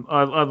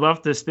 I'd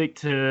love to speak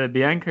to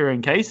Bianca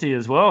and Casey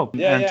as well,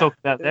 and talk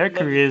about their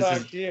careers.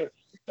 Talk to you.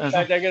 In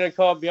fact, I'm going to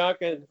call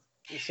Bianca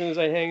as soon as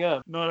I hang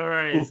up. Not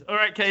worries. All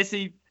right,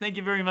 Casey. Thank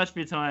you very much for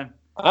your time.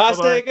 I'll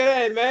say good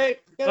day, mate.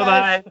 Good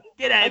Bye-bye.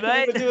 Good day, I can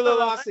mate. even do a little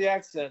Aussie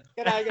accent.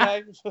 Good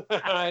day. All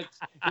right.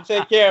 You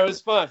take care. It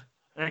was fun.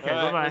 Okay, All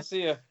right. bye-bye. We'll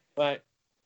see you. Bye.